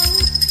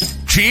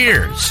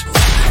 Cheers.